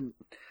just couldn't.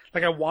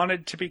 Like, I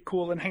wanted to be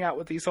cool and hang out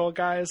with these old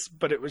guys,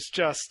 but it was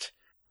just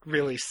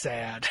really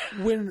sad.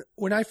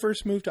 When I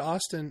first moved to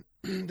Austin,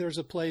 there's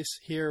a place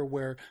here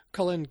where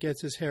Cullen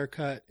gets his hair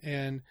cut,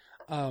 and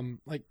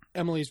like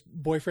Emily's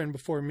boyfriend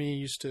before me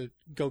used to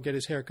go get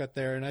his hair cut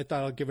there, and I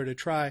thought I'll give it a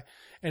try.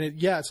 And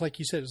it's like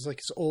you said, it's like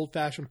this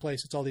old-fashioned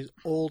place. It's all these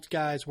old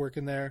guys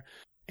working there.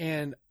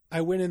 And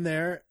I went in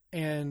there,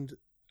 and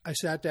I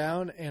sat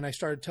down, and I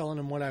started telling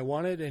him what I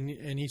wanted,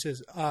 and he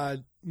says,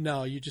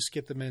 no, you just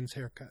get the men's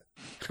haircut.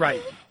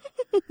 Right.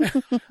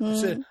 I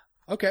said,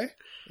 okay.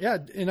 Yeah,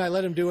 and I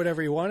let him do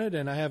whatever he wanted,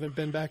 and I haven't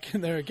been back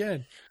in there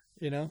again,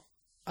 you know?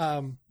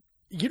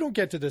 You don't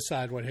get to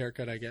decide what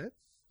haircut I get.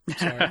 I'm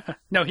sorry.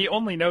 No, he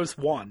only knows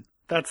one.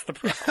 That's the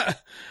problem.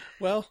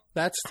 Well,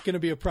 that's going to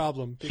be a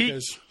problem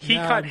because he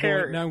now cut I'm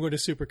hair. Now I'm going to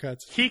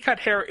Supercuts. He cut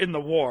hair in the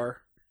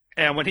war,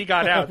 and when he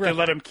got out, Right. they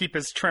let him keep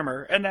his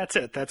trimmer, and that's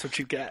it. That's what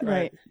you get.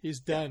 Right. He's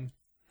done.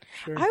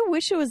 Sure. I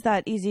wish it was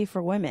that easy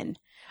for women.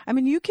 I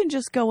mean, you can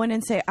just go in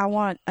and say, I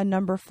want a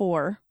number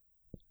 4,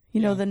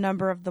 you know, the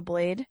number of the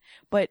blade,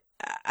 but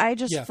I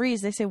just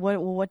freeze. They say,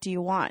 what do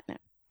you want?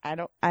 I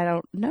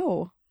don't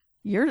know.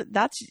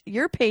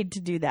 You're paid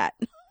to do that.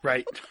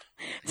 Right.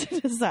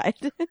 To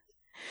decide.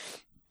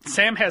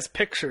 Sam has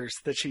pictures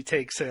that she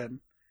takes in,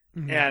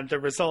 and the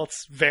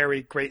results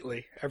vary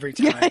greatly every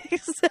time. Yeah,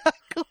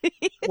 exactly.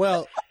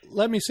 Well,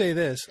 let me say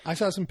this. I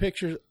saw some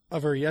pictures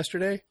of her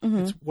yesterday.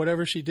 It's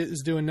whatever she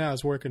is doing now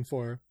is working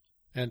for her.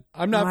 And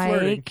I'm not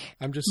flirting.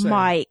 I'm just saying.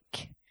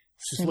 Mike,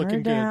 she's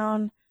looking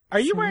down. good. Are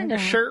you wearing a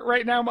shirt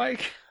right now,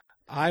 Mike?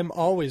 I'm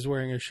always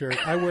wearing a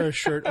shirt. I wear a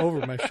shirt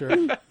over my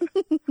shirt.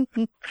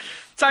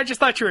 So I just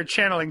thought you were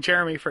channeling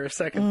Jeremy for a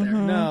second there.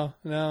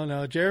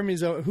 No.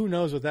 Jeremy's, who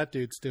knows what that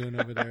dude's doing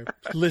over there?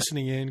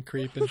 Listening in,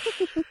 creeping.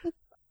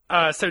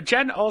 So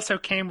Jen also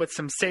came with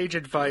some sage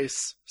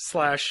advice /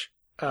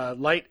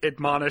 light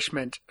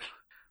admonishment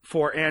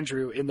for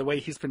Andrew in the way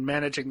he's been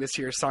managing this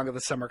year's Song of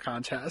the Summer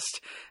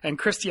contest. And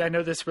Christy, I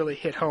know this really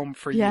hit home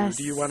for you.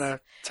 Do you want to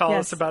tell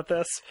us about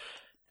this?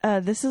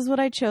 This is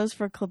what I chose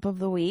for Clip of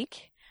the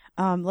Week.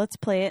 Let's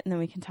play it and then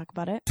we can talk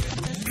about it.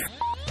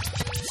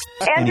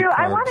 Andrew,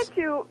 I wanted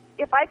to,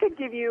 if I could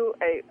give you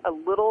a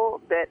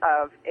little bit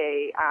of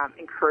a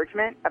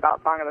encouragement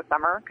about Song of the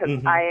Summer,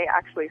 because I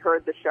actually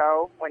heard the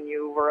show when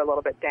you were a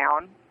little bit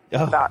down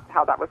about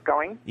how that was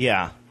going.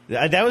 Yeah,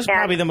 that was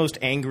probably the most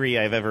angry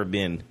I've ever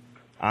been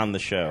on the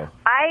show.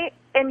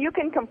 And you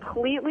can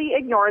completely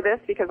ignore this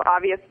because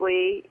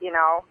obviously, you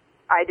know,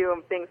 I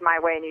do things my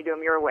way and you do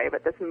them your way,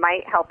 but this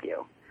might help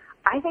you.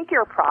 I think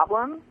your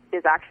problem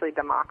is actually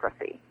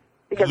democracy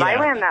because I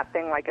ran that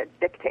thing like a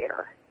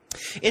dictator.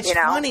 It's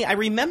funny. I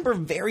remember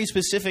very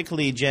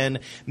specifically, Jen,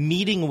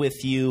 meeting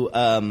with you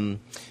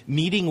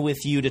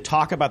to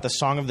talk about the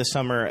Song of the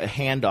Summer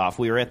handoff.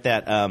 We were at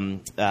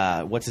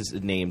that what's his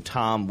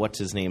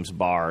name's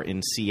bar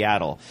in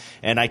Seattle,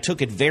 and I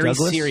took it very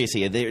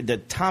seriously. The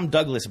Tom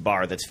Douglas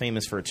bar that's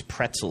famous for its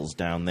pretzels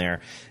down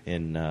there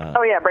in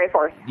Brave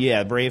Horse.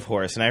 Yeah, Brave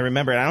Horse. And I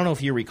remember, I don't know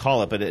if you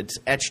recall it, but it's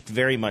etched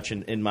very much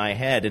in my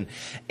head.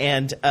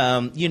 And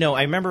you know,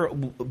 I remember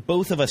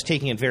both of us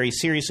taking it very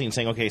seriously and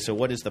saying, okay, so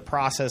what is the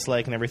process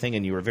like and everything?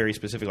 And you were very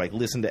specific, like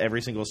listen to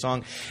every single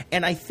song.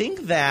 And I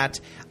think that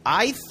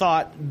I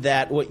thought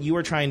that what you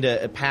were trying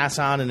to pass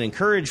on and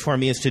encourage for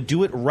me is to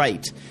do it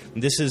right.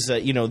 This is,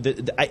 you know,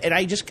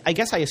 I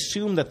guess I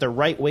assume that the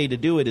right way to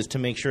do it is to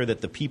make sure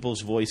that the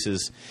people's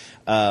voices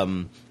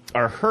are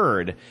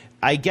heard.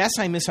 I guess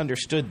I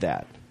misunderstood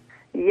that.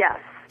 Yes,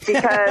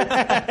 because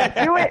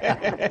do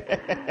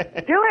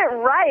it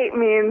right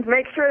means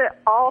make sure that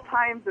all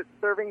times it's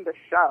serving the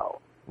show.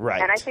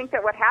 Right. And I think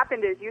that what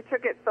happened is you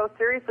took it so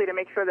seriously to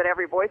make sure that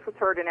every voice was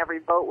heard and every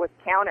vote was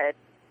counted.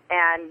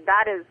 And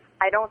that is,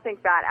 I don't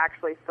think that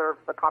actually serves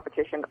the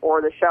competition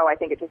or the show. I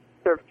think it just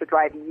serves to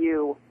drive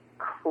you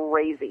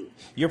crazy.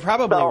 You're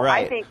probably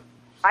right.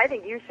 I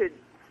think you should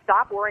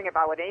stop worrying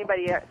about what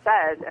anybody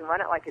says and run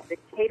it like a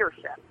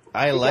dictatorship.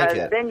 I like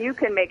it. Then you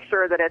can make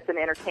sure that it's an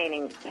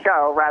entertaining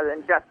show rather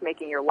than just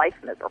making your life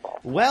miserable.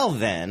 Well,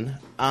 then,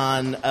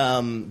 on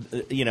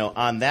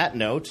that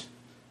note,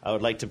 I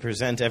would like to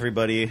present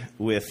everybody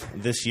with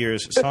this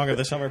year's Song of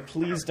the Summer.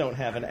 Please don't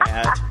have an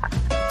ad.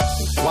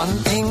 One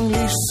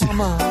English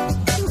summer,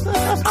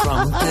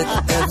 trumpet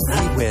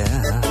everywhere.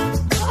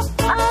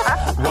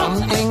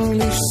 One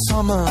English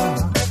summer,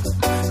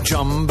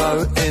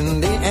 jumbo in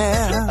the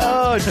air.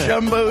 Oh,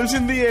 jumbo's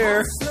in the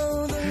air.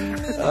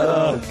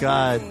 Oh,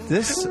 God.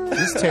 This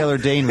Taylor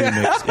Dane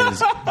remix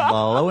is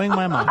blowing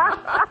my mind.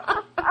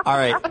 All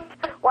right.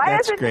 Why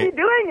isn't she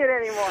doing it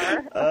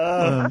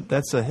anymore?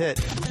 That's a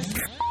hit.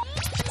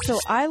 So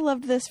I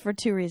loved this for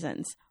 2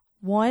 reasons.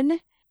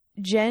 One,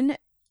 Jen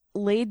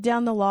laid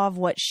down the law of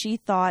what she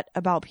thought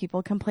about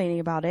people complaining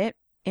about it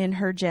in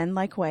her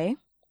Jen-like way.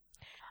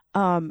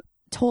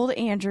 Told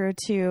Andrew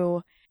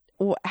to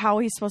how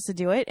he's supposed to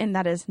do it, and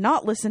that is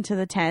not listen to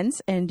the 10s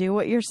and do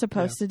what you're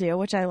supposed to do,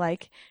 which I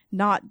like.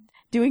 Not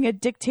doing a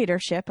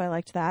dictatorship. I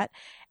liked that.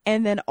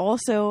 And then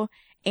also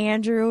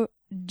Andrew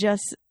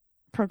just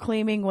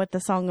proclaiming what the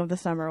Song of the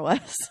Summer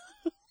was.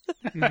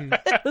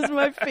 That was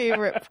my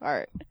favorite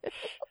part.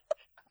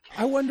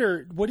 I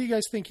wonder, what do you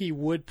guys think he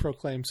would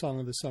proclaim Song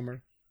of the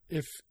Summer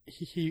if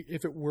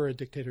it were a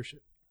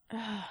dictatorship?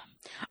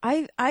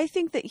 I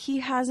think that he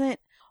hasn't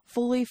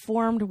fully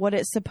formed what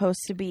it's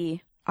supposed to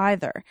be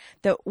either.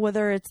 That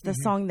whether it's the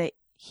song that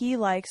he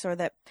likes or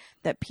that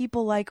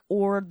people like,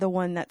 or the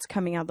one that's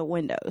coming out the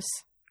windows.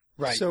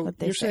 Right. So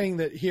you're saying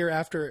that here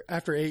after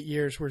 8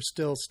 years, we're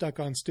still stuck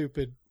on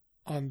stupid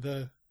on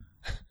the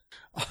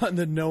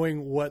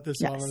knowing what the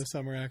Song of the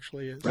Summer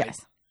actually is.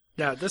 Yes.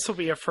 Yeah, this will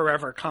be a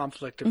forever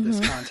conflict of this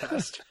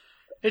contest.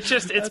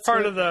 It's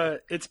part of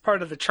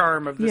the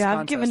charm of this contest.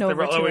 I've given over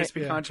there will to always it.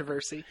 be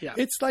controversy. Yeah.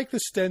 It's like the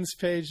Stens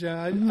page.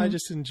 I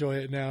just enjoy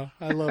it now.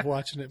 I love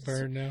watching it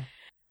burn now.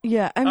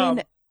 Yeah, I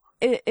mean,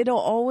 it'll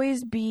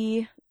always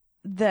be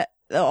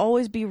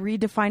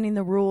redefining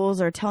the rules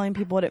or telling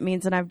people what it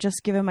means, and I've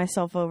just given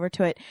myself over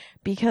to it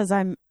because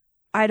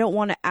I don't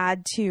want to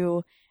add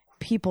to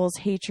people's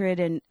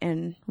hatred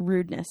and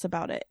rudeness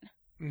about it.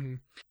 Mm-hmm.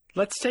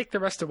 Let's take the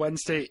rest of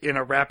Wednesday in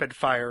a rapid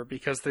fire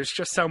because there's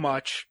just so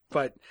much.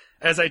 But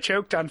as I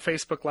joked on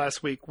Facebook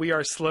last week, we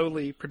are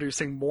slowly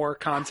producing more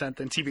content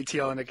than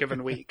TBTL in a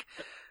given week.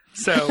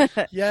 So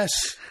yes,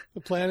 the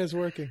plan is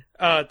working.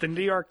 The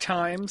New York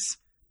Times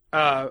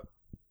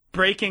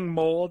breaking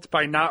mold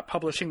by not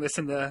publishing this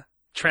in the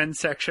trend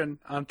section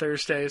on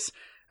Thursdays.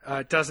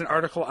 Does an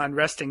article on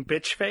resting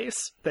bitch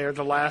face. They're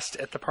the last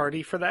at the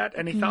party for that.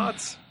 Any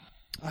thoughts?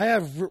 I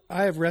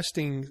have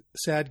resting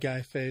sad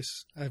guy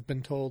face, I've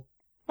been told.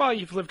 Well,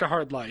 you've lived a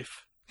hard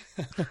life.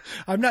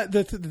 I'm not.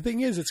 The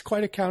thing is, it's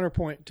quite a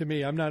counterpoint to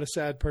me. I'm not a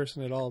sad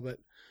person at all, but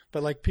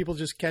like people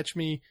just catch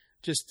me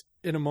just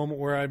in a moment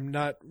where I'm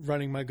not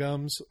running my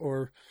gums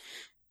or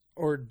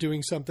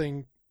doing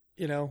something,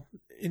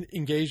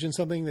 engaged in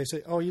something. They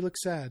say, "Oh, you look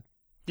sad."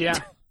 Yeah.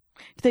 Do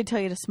they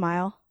tell you to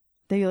smile?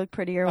 Do you look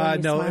prettier when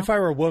you no, smile? if I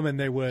were a woman,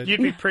 they would.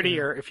 You'd be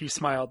prettier if you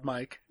smiled,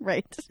 Mike.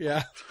 Right.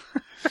 Yeah.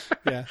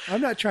 Yeah.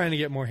 I'm not trying to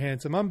get more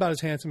handsome. I'm about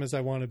as handsome as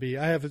I want to be.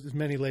 I have as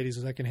many ladies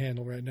as I can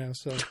handle right now.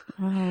 So.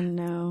 Oh,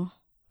 no.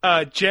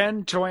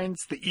 Jen joins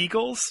the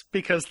Eagles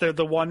because they're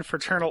the one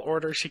fraternal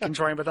order she can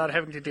join without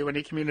having to do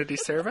any community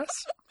service.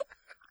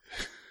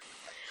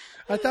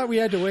 I thought we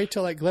had to wait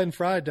till like Glenn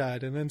Fry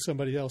died and then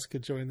somebody else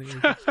could join the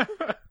Eagles.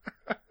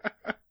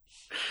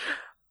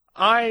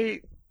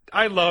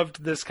 I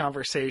loved this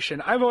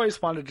conversation. I've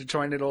always wanted to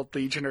join an old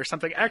Legion or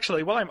something.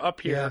 Actually, while I'm up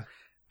here,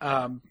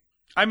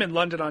 I'm in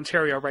London,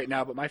 Ontario right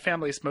now, but my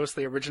family's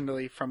mostly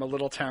originally from a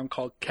little town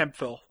called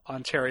Kemptville,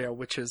 Ontario,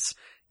 which is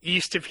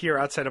east of here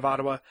outside of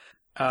Ottawa.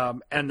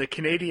 And the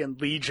Canadian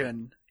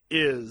Legion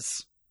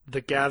is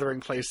the gathering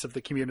place of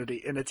the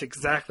community, and it's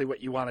exactly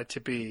what you want it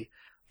to be.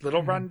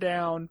 Little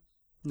rundown,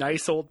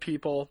 nice old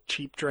people,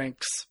 cheap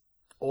drinks,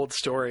 old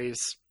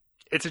stories.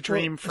 It's a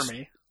dream for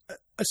me.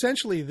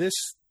 Essentially, this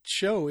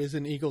show is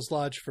an Eagles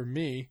Lodge for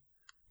me.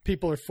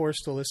 People are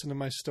forced to listen to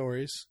my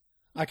stories.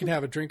 I can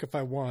have a drink if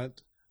I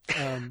want,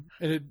 and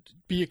it'd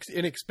be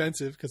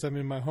inexpensive because I'm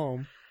in my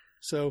home.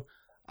 So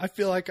I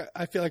feel like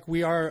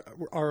we are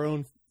our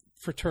own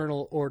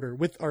fraternal order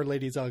with Our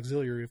Lady's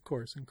Auxiliary, of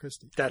course, and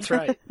Christy. That's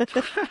right.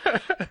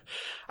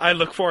 I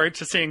look forward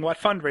to seeing what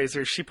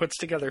fundraisers she puts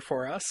together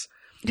for us.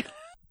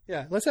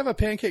 Yeah, let's have a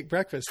pancake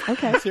breakfast.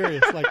 Okay, I'm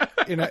serious, like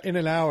in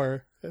an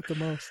hour at the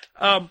most.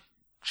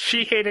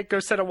 She hated Go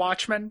Set a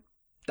Watchman.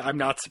 I'm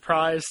not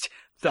surprised.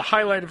 The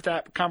highlight of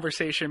that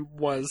conversation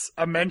was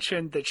a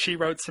mention that she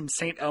wrote some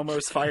St.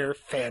 Elmo's Fire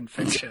fan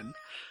fiction.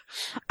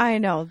 I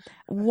know.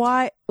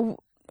 Why?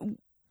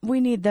 We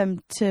need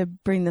them to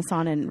bring this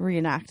on and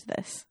reenact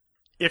this.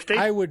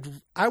 I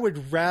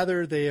would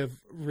rather they have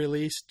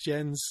released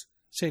Jen's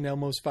St.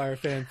 Elmo's Fire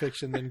fan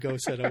fiction than Go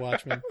Set a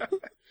Watchman.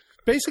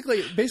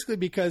 Basically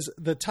because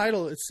the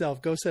title itself,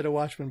 Go Set a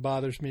Watchman,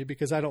 bothers me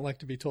because I don't like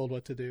to be told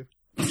what to do.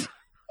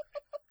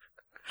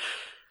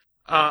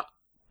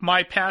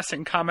 My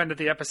passing comment of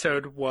the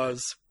episode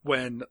was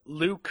when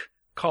Luke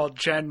called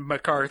Jen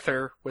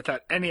MacArthur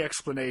without any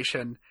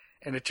explanation,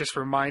 and it just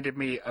reminded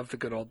me of the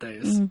good old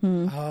days.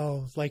 Mm-hmm.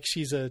 Oh, like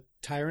she's a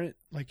tyrant?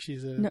 Like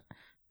she's a...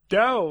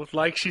 No,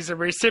 like she's a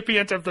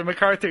recipient of the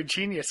MacArthur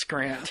Genius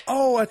Grant.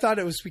 Oh, I thought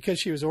it was because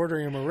she was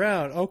ordering him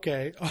around.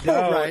 Okay. Oh,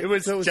 no, right. It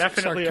was so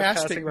definitely a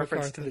passing MacArthur.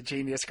 reference to the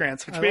Genius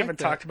Grants, which we haven't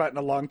talked about in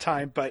a long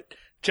time, but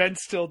Jen's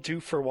still due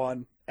for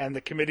one, and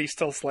the committee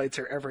still slates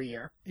her every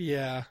year.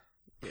 Yeah.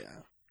 Yeah.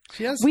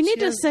 She has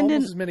send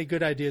in as many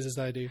good ideas as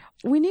I do.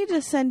 We need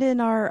to send in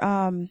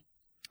our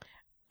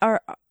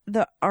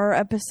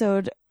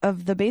episode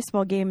of the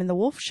baseball game in the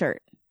wolf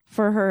shirt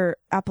for her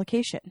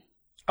application.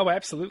 Oh,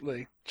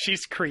 absolutely.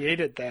 She's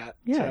created that.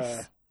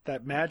 Yes.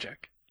 That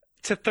magic.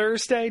 To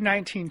Thursday,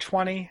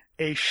 1920,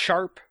 a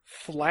sharp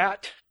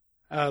flat.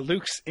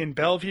 Luke's in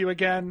Bellevue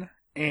again,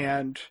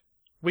 and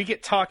we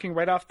get talking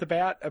right off the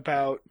bat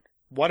about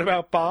what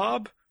about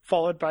Bob?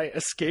 Followed by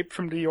Escape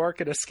from New York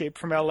and Escape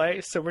from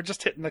LA. So we're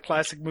just hitting the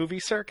classic movie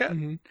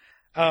circuit,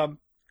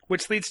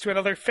 which leads to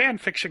another fan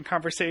fiction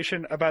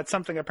conversation about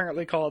something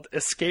apparently called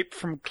Escape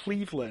from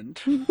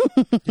Cleveland.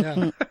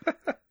 Yeah.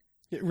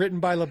 Written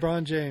by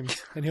LeBron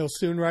James, and he'll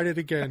soon write it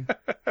again.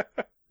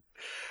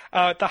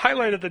 The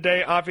highlight of the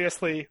day,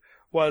 obviously,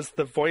 was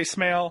the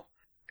voicemail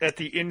at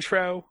the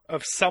intro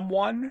of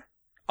someone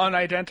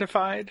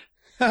unidentified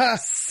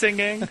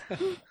singing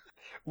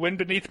Wind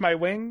Beneath My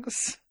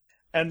Wings,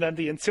 and then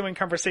the ensuing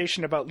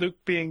conversation about Luke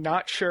being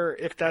not sure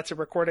if that's a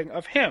recording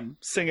of him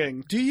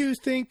singing. Do you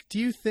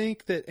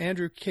think that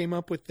Andrew came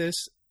up with this?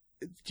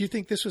 Do you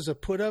think this was a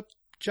put-up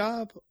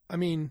job? I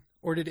mean,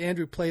 or did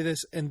Andrew play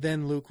this and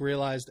then Luke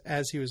realized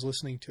as he was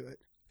listening to it?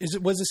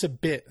 Was this a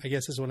bit, I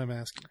guess is what I'm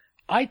asking.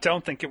 I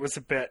don't think it was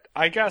a bit.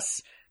 I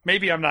guess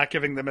maybe I'm not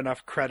giving them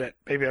enough credit.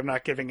 Maybe I'm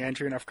not giving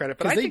Andrew enough credit.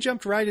 But they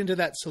jumped right into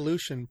that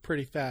solution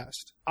pretty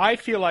fast. I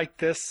feel like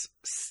this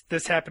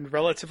happened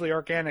relatively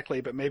organically,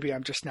 but maybe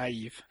I'm just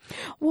naive.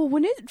 Well,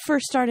 when it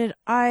first started,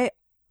 I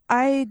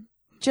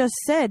just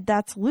said,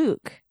 that's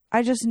Luke.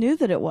 I just knew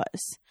that it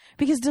was.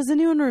 Because does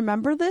anyone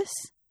remember this?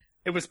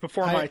 It was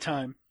before my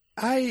time.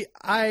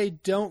 I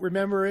don't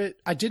remember it.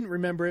 I didn't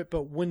remember it,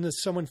 but when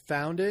someone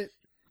found it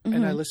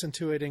and I listened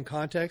to it in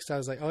context, I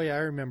was like, oh yeah, I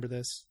remember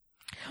this.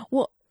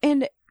 Well,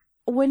 and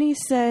when he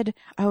said,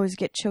 I always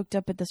get choked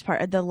up at this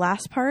part, the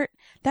last part,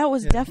 that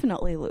was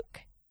definitely Luke.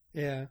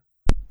 Yeah.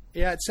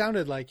 Yeah, it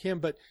sounded like him,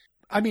 but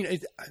I mean,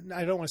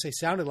 I don't want to say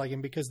sounded like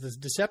him because the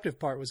deceptive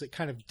part was it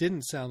kind of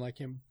didn't sound like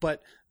him,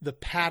 but the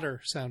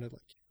patter sounded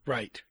like him.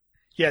 Right.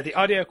 Yeah, the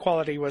audio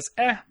quality was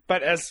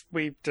but as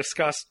we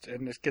discussed,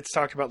 and it gets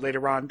talked about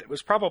later on, it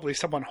was probably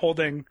someone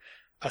holding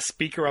a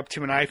speaker up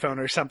to an iPhone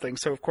or something,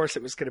 so of course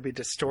it was going to be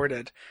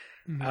distorted.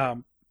 Mm-hmm.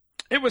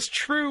 It was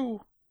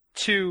true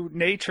to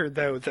nature,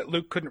 though, that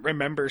Luke couldn't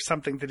remember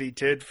something that he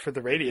did for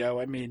the radio.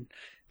 I mean,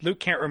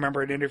 Luke can't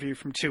remember an interview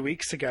from 2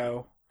 weeks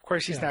ago. Of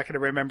course, he's not going to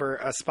remember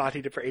a spot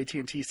he did for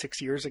AT&T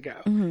 6 years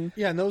ago. Mm-hmm.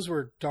 Yeah, and those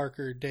were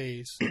darker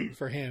days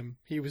for him.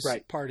 He was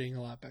partying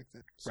a lot back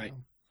then. So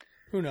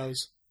who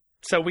knows?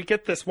 So we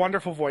get this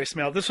wonderful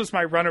voicemail. This was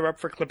my runner-up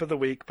for Clip of the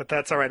Week, but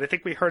that's all right. I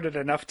think we heard it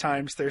enough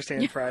times Thursday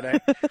and Friday.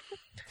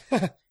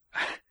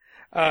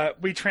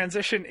 We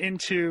transition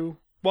into...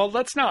 Well,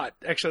 let's not.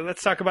 Actually,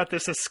 let's talk about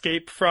this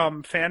escape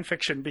from fan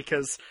fiction,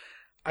 because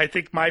I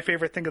think my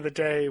favorite thing of the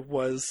day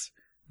was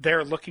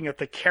they're looking at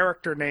the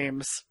character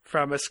names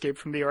from Escape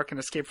from New York and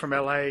Escape from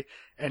L.A.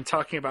 and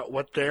talking about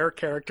what their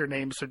character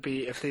names would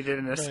be if they did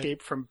an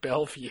Escape from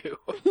Bellevue.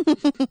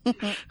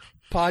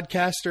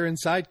 Podcaster and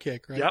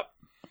sidekick, right? Yep.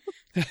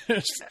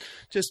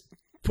 Just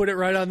put it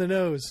right on the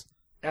nose.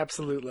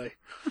 Absolutely.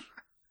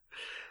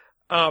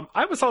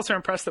 I was also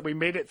impressed that we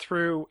made it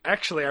through.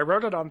 Actually, I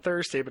wrote it on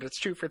Thursday, but it's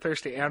true for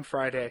Thursday and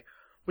Friday.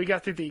 We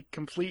got through the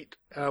complete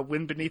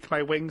Wind Beneath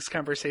My Wings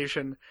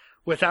conversation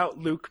without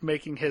Luke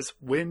making his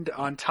wind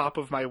on top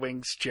of my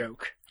wings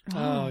joke.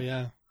 Oh,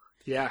 yeah.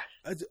 Yeah.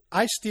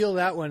 I steal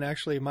that one,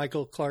 actually,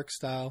 Michael Clark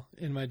style,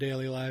 in my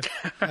daily life.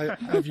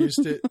 I've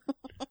used it.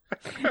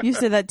 You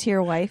said that to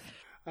your wife?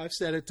 I've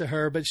said it to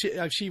her, but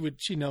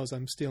she knows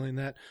I'm stealing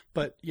that.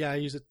 But yeah, I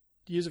use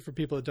it for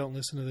people that don't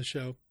listen to the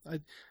show. I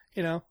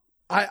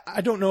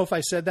don't know if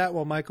I said that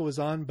while Michael was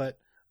on, but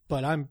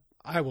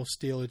I will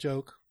steal a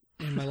joke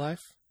in my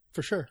life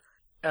for sure.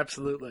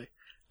 Absolutely.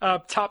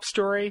 Top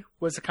story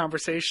was a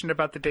conversation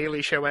about the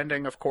Daily Show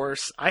ending, of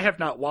course. I have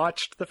not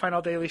watched the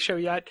final Daily Show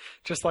yet,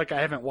 just like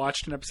I haven't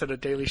watched an episode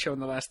of Daily Show in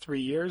the last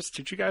 3 years.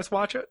 Did you guys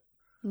watch it?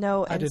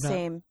 No, and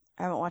same.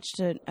 I haven't watched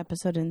an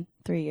episode in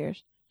 3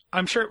 years.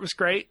 I'm sure it was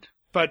great,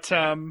 but,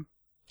 sure.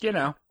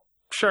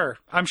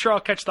 I'm sure I'll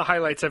catch the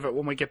highlights of it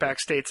when we get back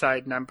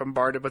stateside and I'm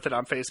bombarded with it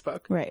on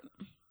Facebook. Right.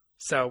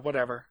 So,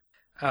 whatever.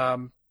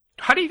 How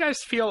do you guys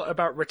feel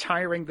about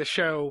retiring the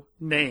show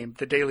name,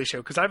 The Daily Show?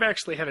 Because I've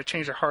actually had a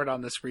change of heart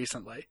on this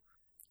recently.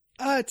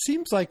 It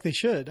seems like they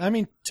should. I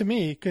mean, to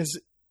me,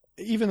 because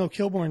even though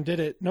Kilborn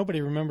did it,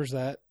 nobody remembers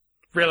that.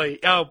 Really?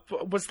 Oh,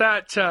 was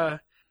that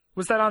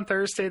on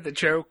Thursday, the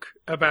joke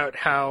about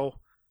how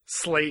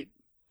Slate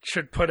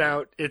should put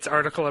out its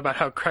article about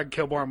how Craig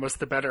Kilborn was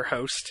the better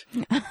host?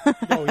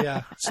 Oh,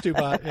 yeah.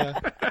 Stubot, yeah.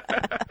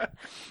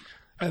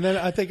 And then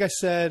I think I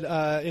said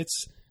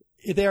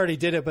they already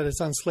did it, but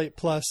it's on Slate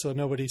Plus, so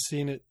nobody's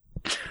seen it.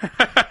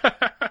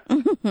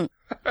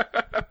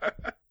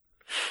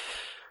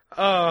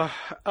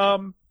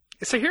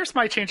 So here's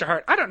my change of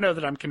heart. I don't know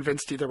that I'm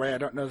convinced either way. I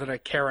don't know that I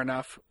care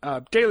enough.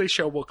 Daily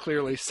Show will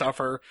clearly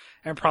suffer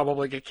and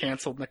probably get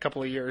canceled in a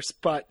couple of years.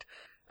 But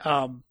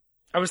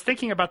I was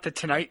thinking about The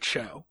Tonight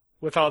Show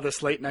with all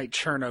this late night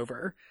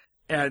churnover.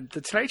 And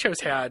The Tonight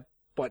Show's had,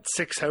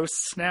 6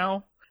 hosts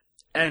now?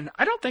 And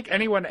I don't think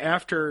anyone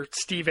after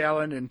Steve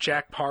Allen and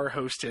Jack Parr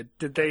hosted,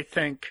 did they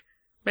think,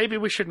 maybe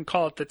we shouldn't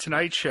call it The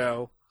Tonight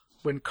Show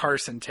when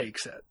Carson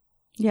takes it.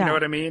 Yeah. You know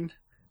what I mean?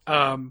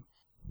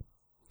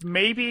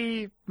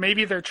 Maybe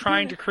they're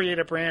trying to create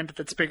a brand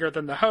that's bigger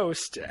than the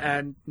host,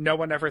 and no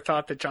one ever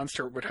thought that Jon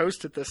Stewart would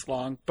host it this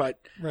long. But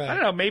right. I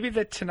don't know. Maybe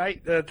the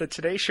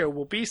Today Show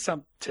will be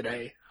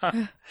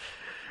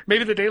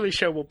maybe the Daily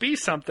Show will be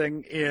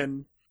something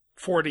in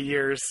 40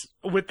 years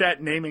with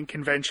that naming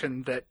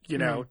convention that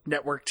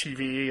network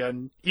TV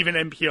and even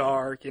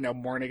NPR,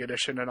 Morning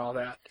Edition and all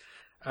that.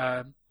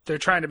 They're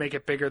trying to make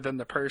it bigger than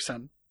the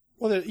person.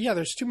 Well,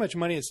 there's too much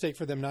money at stake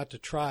for them not to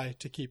try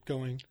to keep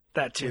going.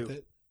 That too. With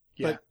it.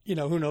 Yeah. But,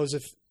 who knows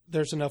if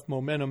there's enough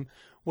momentum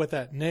with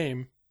that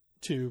name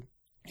to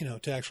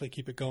actually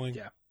keep it going.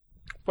 Yeah.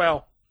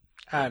 Well,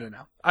 I don't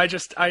know. I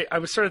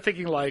was sort of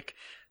thinking like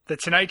the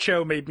Tonight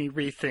Show made me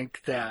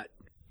rethink that.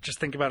 Just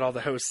think about all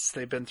the hosts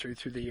they've been through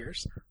the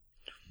years.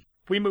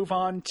 We move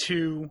on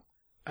to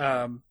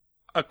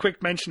a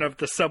quick mention of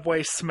the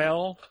subway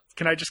smell.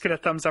 Can I just get a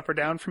thumbs up or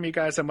down from you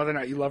guys on whether or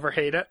not you love or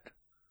hate it?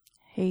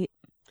 Hate.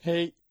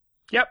 Hate.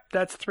 Yep,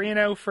 that's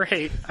 3-0 for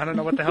hate. I don't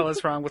know what the hell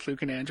is wrong with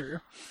Luke and Andrew.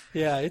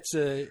 Yeah, it's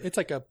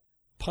like a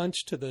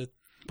punch to the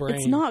brain.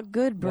 It's not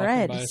good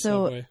bread,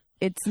 so Subway.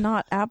 it's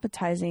not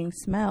appetizing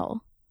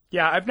smell.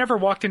 Yeah, I've never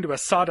walked into a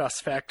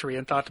sawdust factory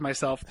and thought to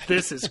myself,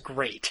 this is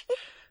great.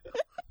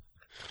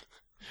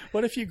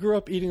 What if you grew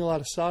up eating a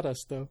lot of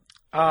sawdust, though?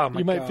 Oh, my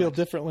You might God. feel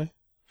differently.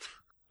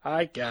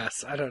 I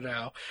guess. I don't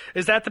know.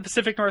 Is that the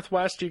Pacific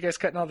Northwest? Are you guys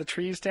cutting all the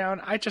trees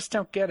down? I just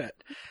don't get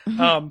it.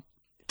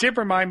 Did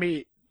remind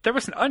me, there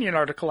was an Onion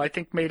article I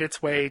think made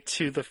its way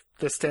to the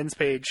Stens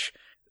page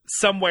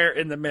somewhere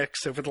in the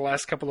mix over the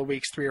last couple of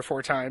weeks, 3 or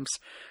 4 times,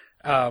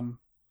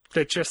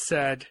 that just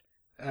said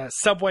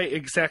Subway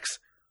execs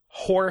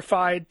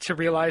horrified to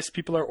realize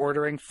people are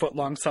ordering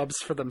foot-long subs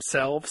for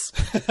themselves.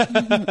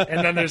 And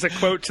then there's a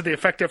quote to the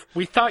effect of,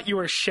 we thought you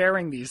were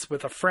sharing these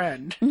with a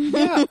friend.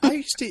 Yeah, I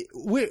used to,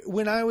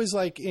 when I was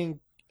like in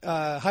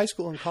high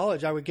school and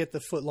college, I would get the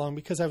foot long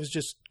because I was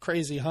just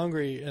crazy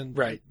hungry and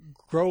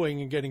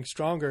growing and getting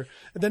stronger.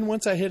 And then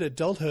once I hit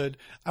adulthood,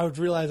 I would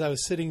realize I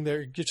was sitting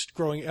there just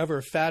growing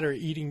ever fatter,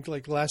 eating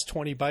like the last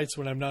 20 bites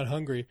when I'm not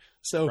hungry.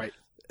 So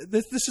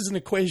this is an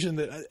equation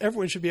that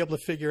everyone should be able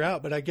to figure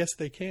out, but I guess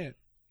they can't.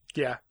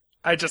 Yeah.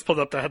 I just pulled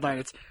up the headline.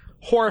 It's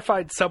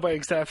horrified Subway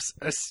execs.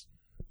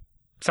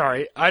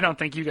 Sorry, I don't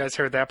think you guys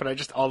heard that, but I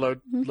just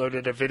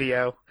loaded a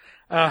video.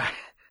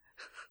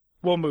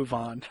 We'll move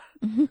on.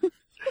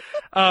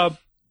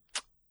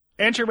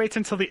 Andrew waits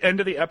until the end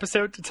of the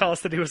episode to tell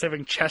us that he was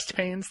having chest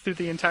pains through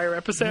the entire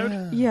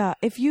episode. Yeah.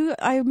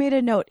 I made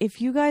a note. If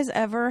you guys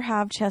ever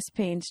have chest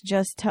pains,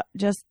 just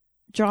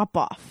drop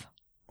off.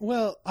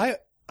 Well, I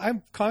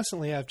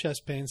constantly have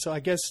chest pains, so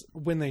I guess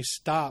when they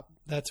stop,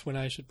 that's when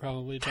I should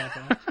probably drop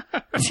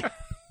off.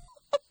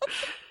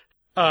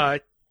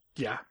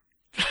 Yeah.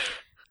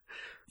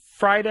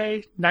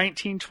 Friday,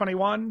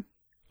 1921,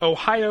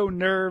 Ohio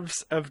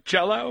Nerves of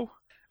Jell-O.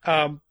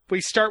 We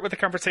start with a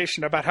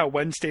conversation about how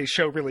Wednesday's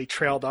show really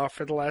trailed off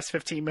for the last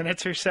 15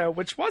 minutes or so,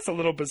 which was a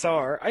little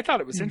bizarre. I thought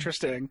it was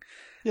interesting.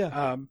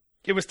 Yeah.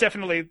 It was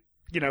definitely,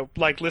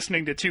 like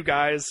listening to two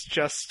guys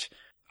just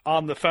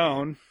on the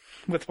phone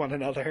with one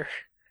another.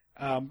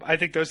 I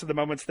think those are the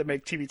moments that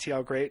make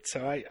TBTL great,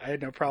 so I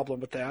had no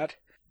problem with that.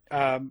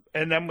 And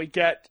then we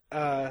get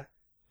a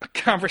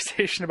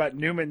conversation about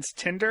Newman's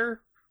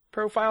Tinder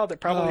profile that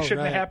probably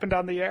shouldn't have happened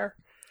on the air.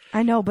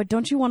 I know, but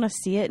don't you want to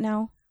see it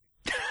now?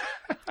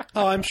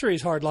 Oh, I'm sure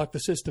he's hard locked the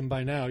system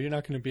by now. You're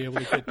not going to be able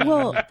to get that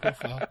on that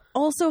profile.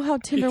 Also, how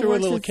Tinder he threw works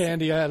a little is...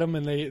 candy at him,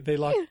 and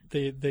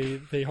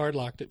they hard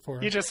locked it for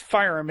him. You just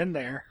fire him in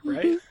there,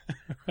 right?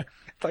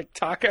 Like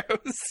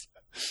tacos.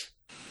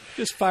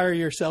 Just fire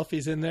your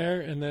selfies in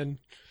there, and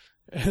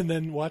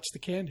then watch the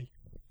candy.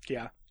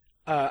 Yeah,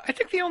 I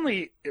think the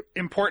only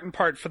important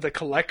part for the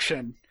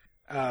collection,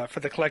 for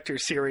the collector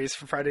series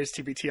for Friday's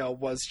TBTL,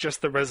 was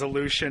just the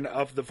resolution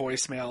of the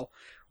voicemail,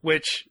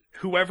 which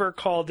whoever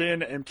called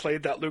in and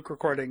played that Luke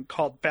recording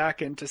called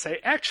back in to say,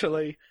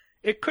 actually,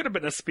 it could have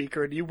been a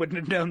speaker and you wouldn't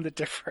have known the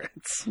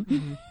difference.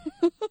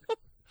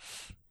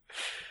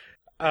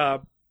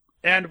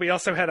 And we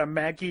also had a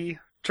Maggie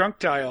drunk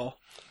dial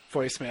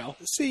voicemail.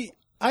 See,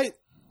 I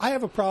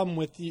have a problem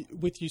with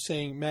you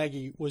saying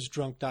Maggie was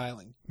drunk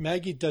dialing.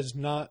 Maggie does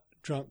not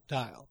drunk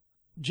dial.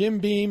 Jim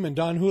Beam and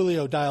Don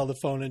Julio dial the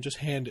phone and just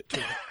hand it to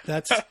her.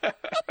 That's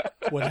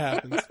what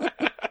happens.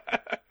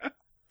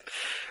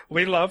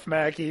 We love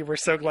Maggie. We're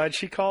so glad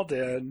she called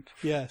in.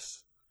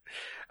 Yes.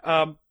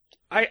 I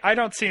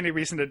don't see any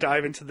reason to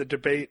dive into the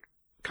debate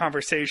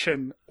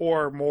conversation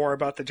or more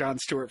about the Jon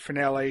Stewart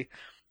finale.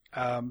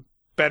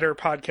 Better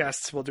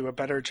podcasts will do a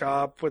better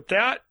job with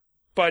that.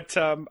 But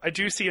I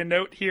do see a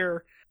note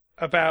here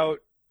about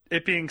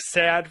it being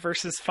sad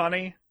versus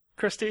funny,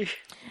 Christy.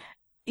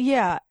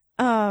 Yeah.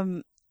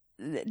 So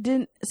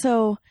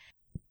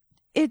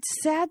it's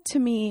sad to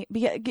me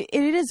because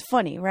it is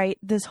funny, right?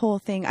 This whole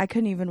thing, I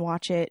couldn't even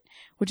watch it,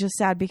 which is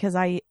sad because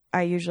I'm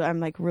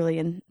like really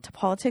into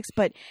politics,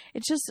 but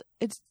it's just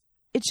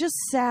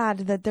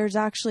sad that there's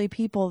actually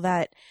people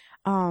that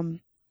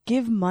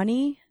give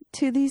money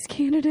to these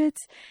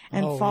candidates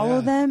and follow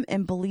them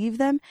and believe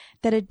them,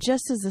 that it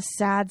just is a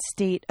sad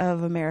state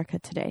of America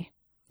today.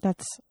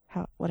 That's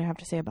what I have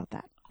to say about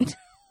that.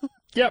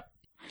 Yep.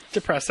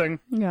 Depressing.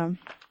 Yeah.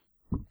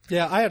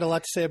 Yeah, I had a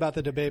lot to say about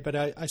the debate, but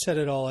I said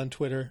it all on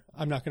Twitter.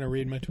 I'm not going to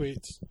read my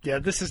tweets. Yeah,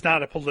 this is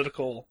not a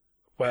political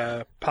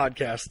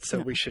podcast, so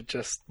we should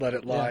just let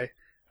it lie.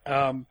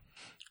 Yeah.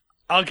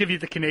 I'll give you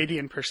the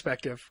Canadian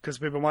perspective because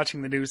we've been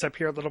watching the news up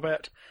here a little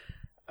bit.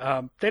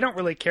 They don't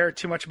really care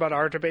too much about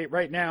our debate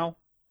right now.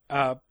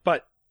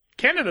 But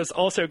Canada's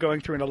also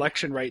going through an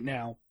election right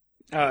now.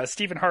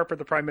 Stephen Harper,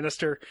 the Prime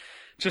Minister,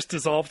 just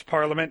dissolved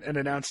Parliament and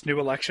announced new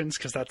elections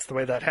because that's the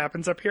way that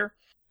happens up here.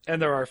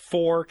 And there are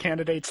 4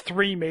 candidates,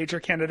 3 major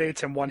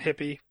candidates and 1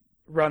 hippie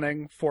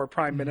running for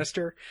Prime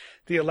Minister.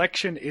 The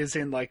election is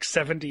in like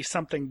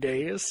 70-something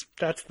days.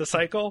 That's the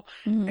cycle.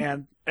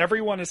 And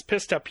everyone is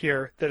pissed up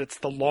here that it's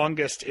the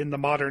longest in the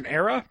modern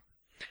era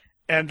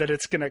and that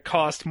it's going to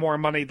cost more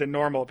money than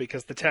normal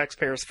because the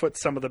taxpayers foot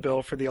some of the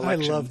bill for the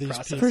election I love these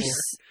process. people.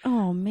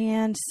 Oh,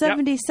 man.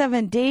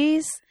 77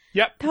 days?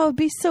 Yep. That would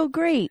be so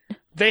great.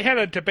 They had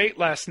a debate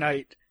last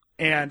night,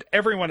 and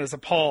everyone is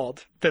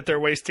appalled that they're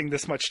wasting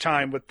this much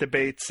time with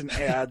debates and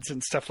ads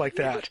and stuff like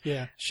that.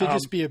 Yeah. Should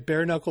just be a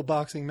bare-knuckle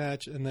boxing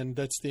match, and then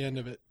that's the end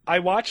of it. I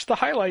watched the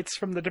highlights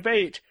from the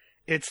debate.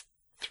 It's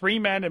 3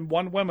 men and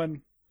 1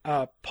 woman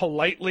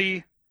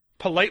politely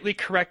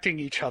correcting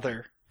each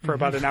other for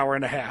about an hour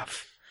and a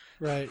half.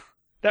 Right.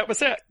 That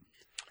was it.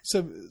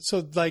 So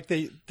like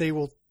they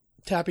will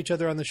tap each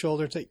other on the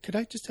shoulder and say, "Could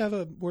I just have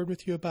a word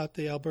with you about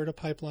the Alberta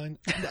pipeline?"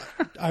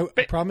 I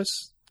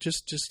promise,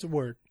 just a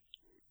word.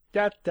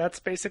 That's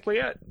basically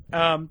it.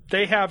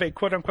 They have a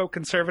quote-unquote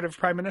conservative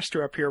prime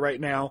minister up here right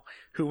now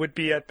who would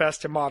be at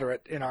best a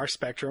moderate in our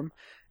spectrum.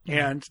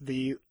 And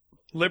the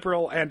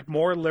liberal and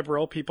more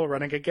liberal people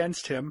running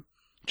against him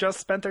just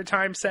spent their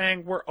time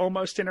saying, we're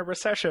almost in a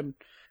recession.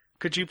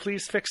 Could you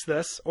please fix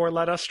this or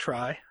let us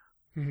try?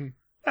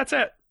 That's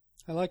it.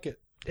 I like it.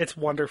 It's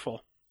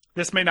wonderful.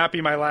 This may not be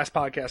my last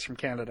podcast from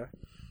Canada.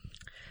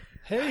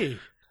 Hey,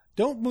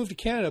 don't move to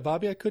Canada,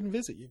 Bobby. I couldn't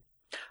visit you.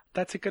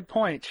 That's a good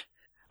point.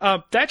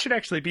 That should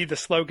actually be the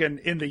slogan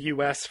in the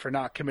U.S. for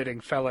not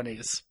committing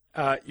felonies.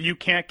 You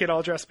can't get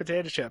all dressed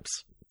potato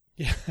chips.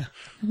 Yeah,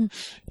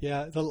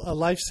 yeah. A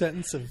life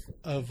sentence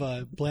of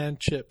bland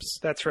chips.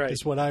 That's right.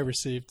 Is what I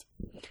received.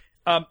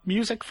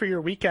 Music for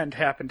your weekend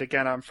happened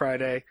again on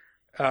Friday.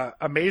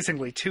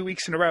 Amazingly, 2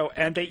 weeks in a row,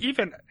 and they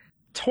even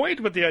toyed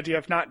with the idea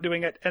of not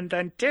doing it, and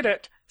then did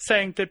it,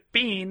 saying that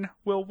Bean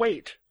will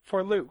wait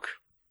for Luke.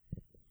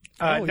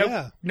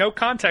 No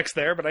context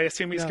there, but I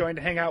assume he's going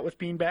to hang out with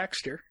Bean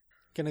Baxter.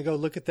 Gonna go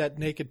look at that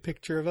naked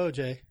picture of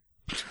OJ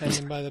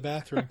hanging by the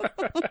bathroom.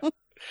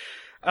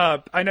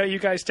 I know you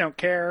guys don't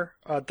care.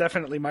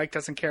 Definitely Mike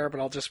doesn't care, but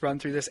I'll just run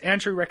through this.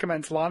 Andrew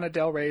recommends Lana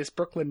Del Rey's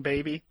Brooklyn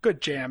Baby.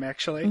 Good jam,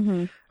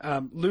 actually.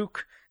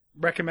 Luke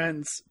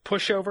recommends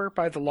Pushover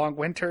by the Long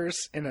Winters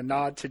in a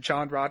nod to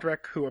John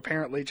Roderick, who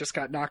apparently just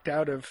got knocked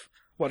out of,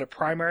 a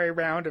primary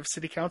round of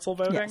city council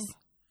voting? Yes.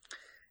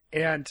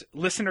 And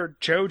listener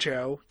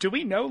JoJo. Do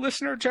we know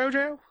listener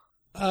JoJo?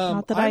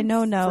 Not that I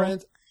know, no.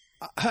 Friends,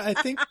 I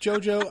think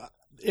JoJo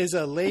is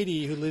a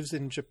lady who lives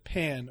in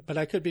Japan, but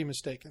I could be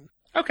mistaken.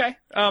 Okay.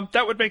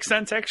 That would make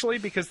sense, actually,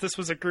 because this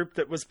was a group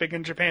that was big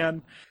in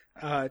Japan.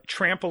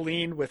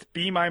 Trampoline with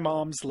Be My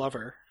Mom's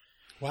Lover.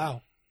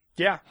 Wow.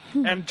 Yeah.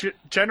 And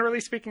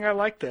generally speaking, I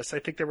like this. I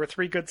think there were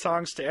 3 good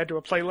songs to add to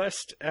a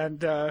playlist.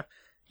 And,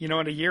 in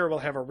a year, we'll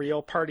have a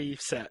real party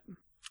set.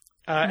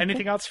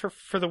 Anything else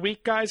for the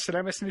week, guys? Did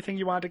I miss anything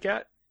you wanted to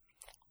get?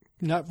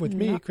 Not with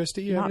me,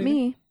 Christy. You have Not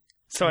anything? me.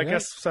 So I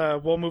guess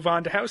we'll move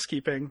on to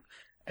housekeeping.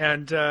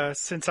 And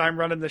since I'm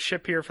running the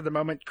ship here for the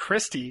moment,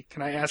 Christy,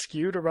 can I ask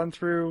you to run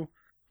through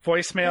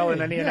voicemail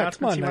and any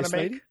announcements you want to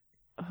make? Lady.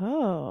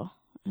 Oh,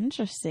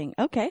 interesting.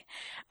 Okay.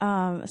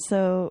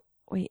 So,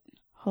 wait,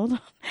 hold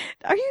on.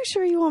 Are you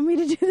sure you want me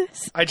to do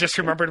this? I just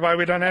remembered why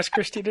we don't ask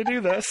Christy to do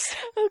this.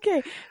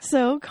 Okay.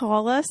 So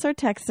call us or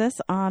text us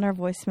on our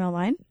voicemail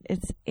line.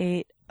 It's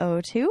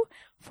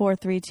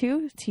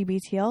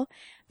 802-432-TBTL.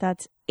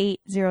 That's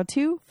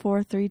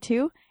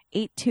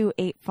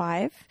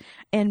 802-432-8285.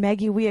 And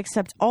Maggie, we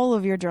accept all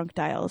of your drunk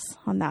dials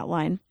on that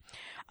line.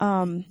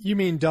 You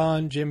mean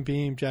Don, Jim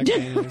Beam, Jack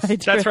Daniels?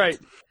 That's right.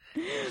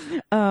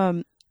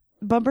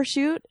 Bumper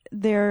shoot.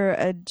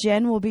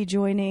 Jen will be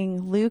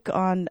joining Luke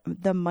on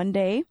the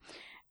Monday.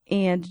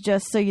 And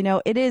just so you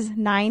know, it is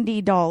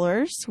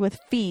 $90 with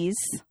fees.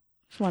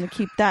 Just want to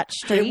keep that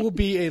straight. It will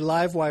be a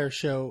live wire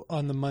show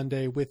on the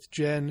Monday with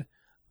Jen,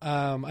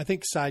 I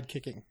think,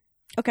 sidekicking.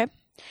 Okay.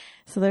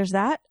 So there's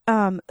that.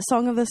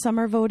 Song of the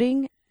Summer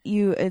voting.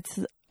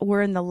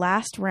 We're in the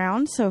last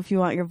round, so if you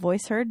want your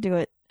voice heard, do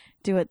it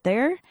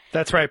there.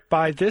 That's right.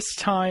 By this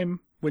time,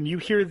 when you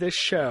hear this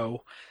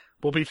show,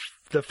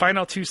 the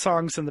final 2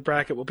 songs in the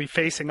bracket will be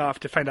facing off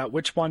to find out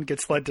which one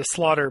gets led to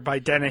slaughter by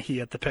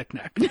Dennehy at the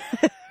picnic.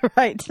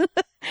 Right.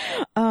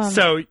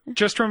 So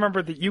just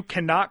remember that you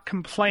cannot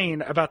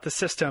complain about the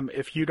system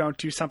if you don't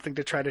do something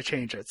to try to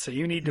change it. So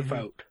you need to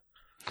vote.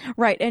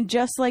 Right. And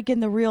just like in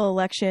the real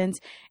elections,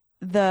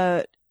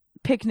 the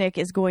picnic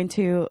is going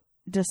to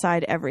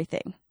decide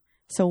everything.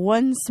 So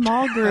one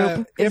small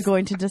group is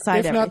going to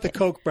decide everything. If not the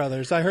Koch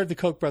brothers. I heard the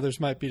Koch brothers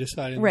might be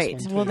deciding right.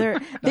 this Well,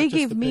 they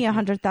gave me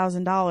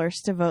 $100,000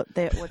 to vote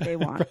what they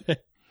want. Right.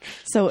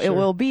 So it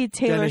will be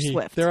Taylor Dennehy.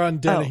 Swift. They're on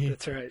Dennehy. Oh,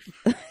 that's right.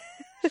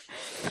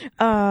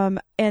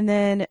 And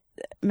then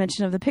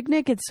mention of the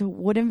picnic, it's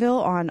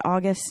Woodinville on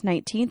August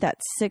 19th at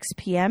 6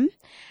 p.m.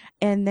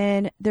 And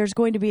then there's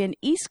going to be an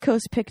East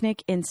Coast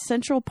picnic in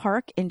Central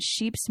Park in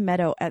Sheep's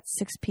Meadow at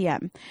 6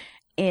 p.m.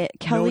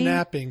 Kelly, no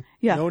napping.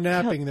 Yeah, no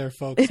napping there,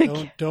 folks.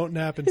 Don't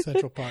nap in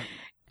Central Park.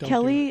 Don't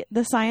Kelly,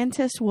 the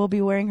scientist, will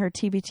be wearing her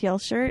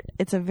TBTL shirt.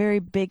 It's a very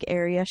big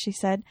area, she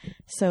said.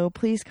 So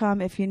please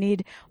come. If you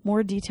need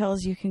more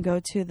details, you can go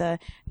to the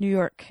New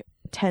York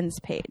Tens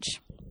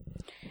page.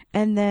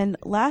 And then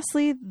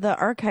lastly, the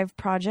archive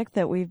project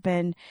that we've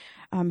been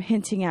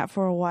hinting at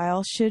for a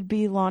while should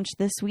be launched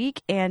this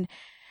week. And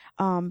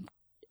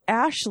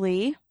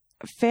Ashley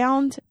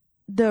found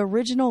the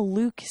original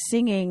Luke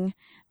singing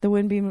The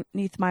Wind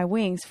Beneath My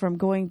Wings from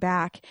going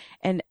back.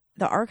 And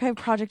the archive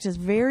project is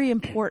very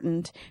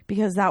important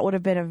because that would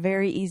have been a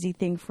very easy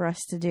thing for us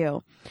to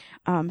do.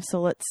 So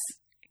let's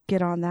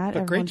get on that.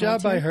 But great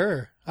job by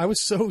her. I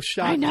was so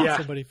shocked that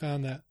somebody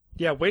found that.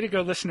 Yeah, way to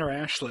go, listener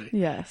Ashley.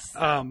 Yes.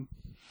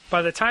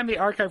 By the time the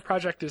archive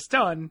project is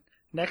done,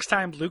 next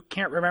time Luke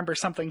can't remember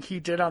something he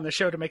did on the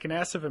show to make an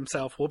ass of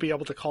himself, we'll be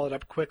able to call it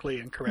up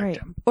quickly and correct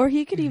him. Or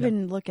he could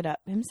even look it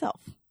up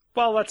himself.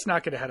 Well, let's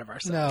not get ahead of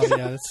ourselves. No,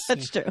 yeah,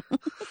 that's true.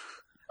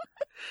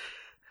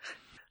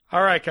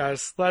 All right,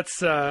 guys,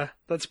 let's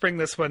bring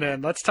this one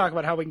in. Let's talk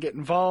about how we can get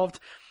involved.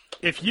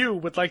 If you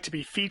would like to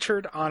be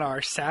featured on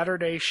our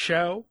Saturday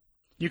show,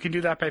 you can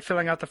do that by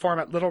filling out the form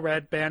at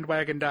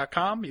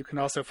littleredbandwagon.com. You can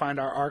also find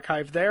our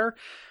archive there.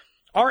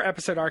 Our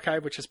episode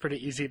archive, which is pretty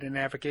easy to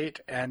navigate,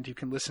 and you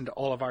can listen to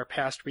all of our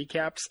past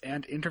recaps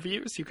and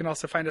interviews. You can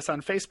also find us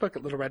on Facebook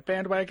at Little Red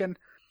Bandwagon.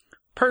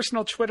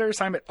 Personal Twitters,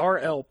 I'm at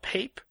RL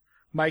Pape.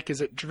 Mike is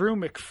at Drew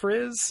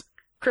McFrizz.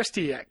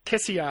 Christy at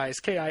Kissy Eyes,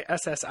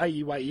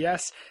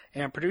 KISSIEYES.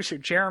 And producer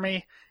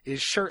Jeremy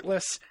is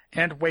shirtless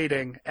and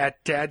waiting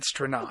at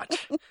Dadstronaut.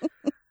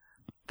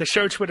 The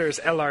show Twitter is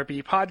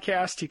LRB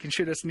Podcast. You can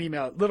shoot us an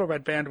email at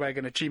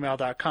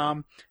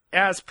littleredbandwagon@gmail.com.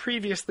 As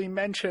previously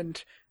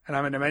mentioned, and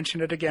I'm going to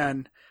mention it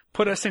again,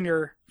 put us in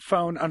your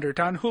phone under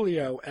Don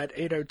Julio at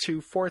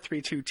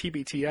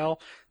 802-432-TBTL.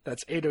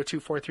 That's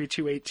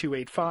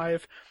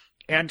 802-432-8285.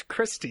 And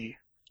Christy,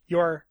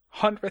 your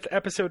 100th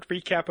episode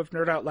recap of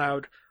Nerd Out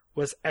Loud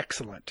was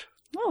excellent.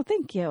 Oh,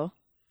 thank you.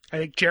 I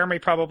think Jeremy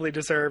probably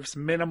deserves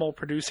minimal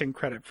producing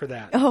credit for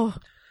that. Oh,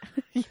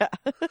 yeah.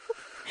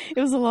 It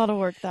was a lot of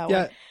work that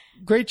yeah, way.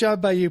 Great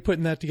job by you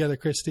putting that together,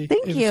 Christy.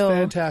 Thank you. It was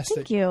fantastic.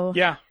 Thank you.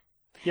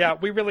 Yeah,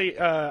 we really,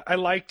 I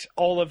liked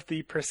all of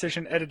the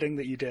precision editing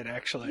that you did,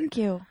 actually. Thank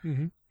you.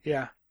 Mm-hmm.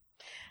 Yeah.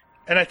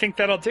 And I think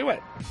that'll do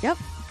it. Yep.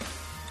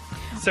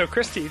 So,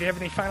 Christy, do you have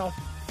any final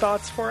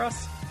thoughts for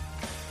us?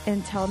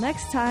 Until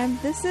next time,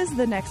 this is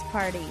The Next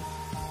Party.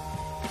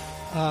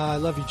 I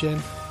love you,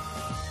 Jen.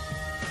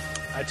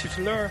 À tout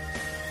à l'heure.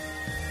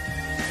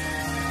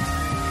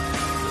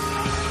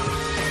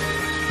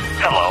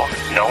 Hello,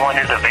 no one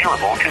is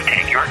available to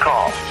take your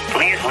call.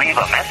 Please leave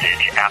a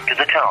message after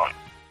the tone.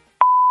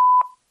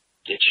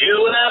 Did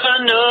you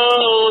ever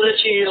know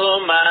that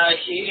you're my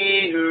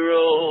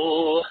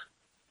hero?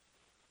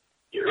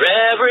 You're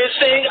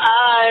everything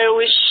I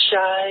wish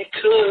I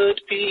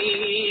could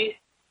be.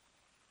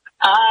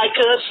 I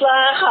could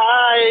fly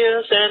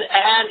higher than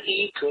an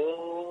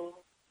eagle.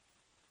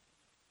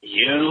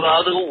 You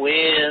are the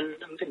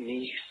wind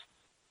beneath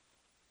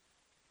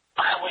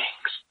my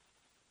wings.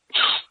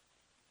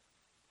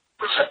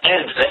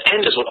 The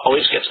end is what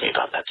always gets me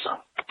about that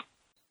song.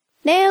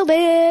 Nailed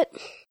it.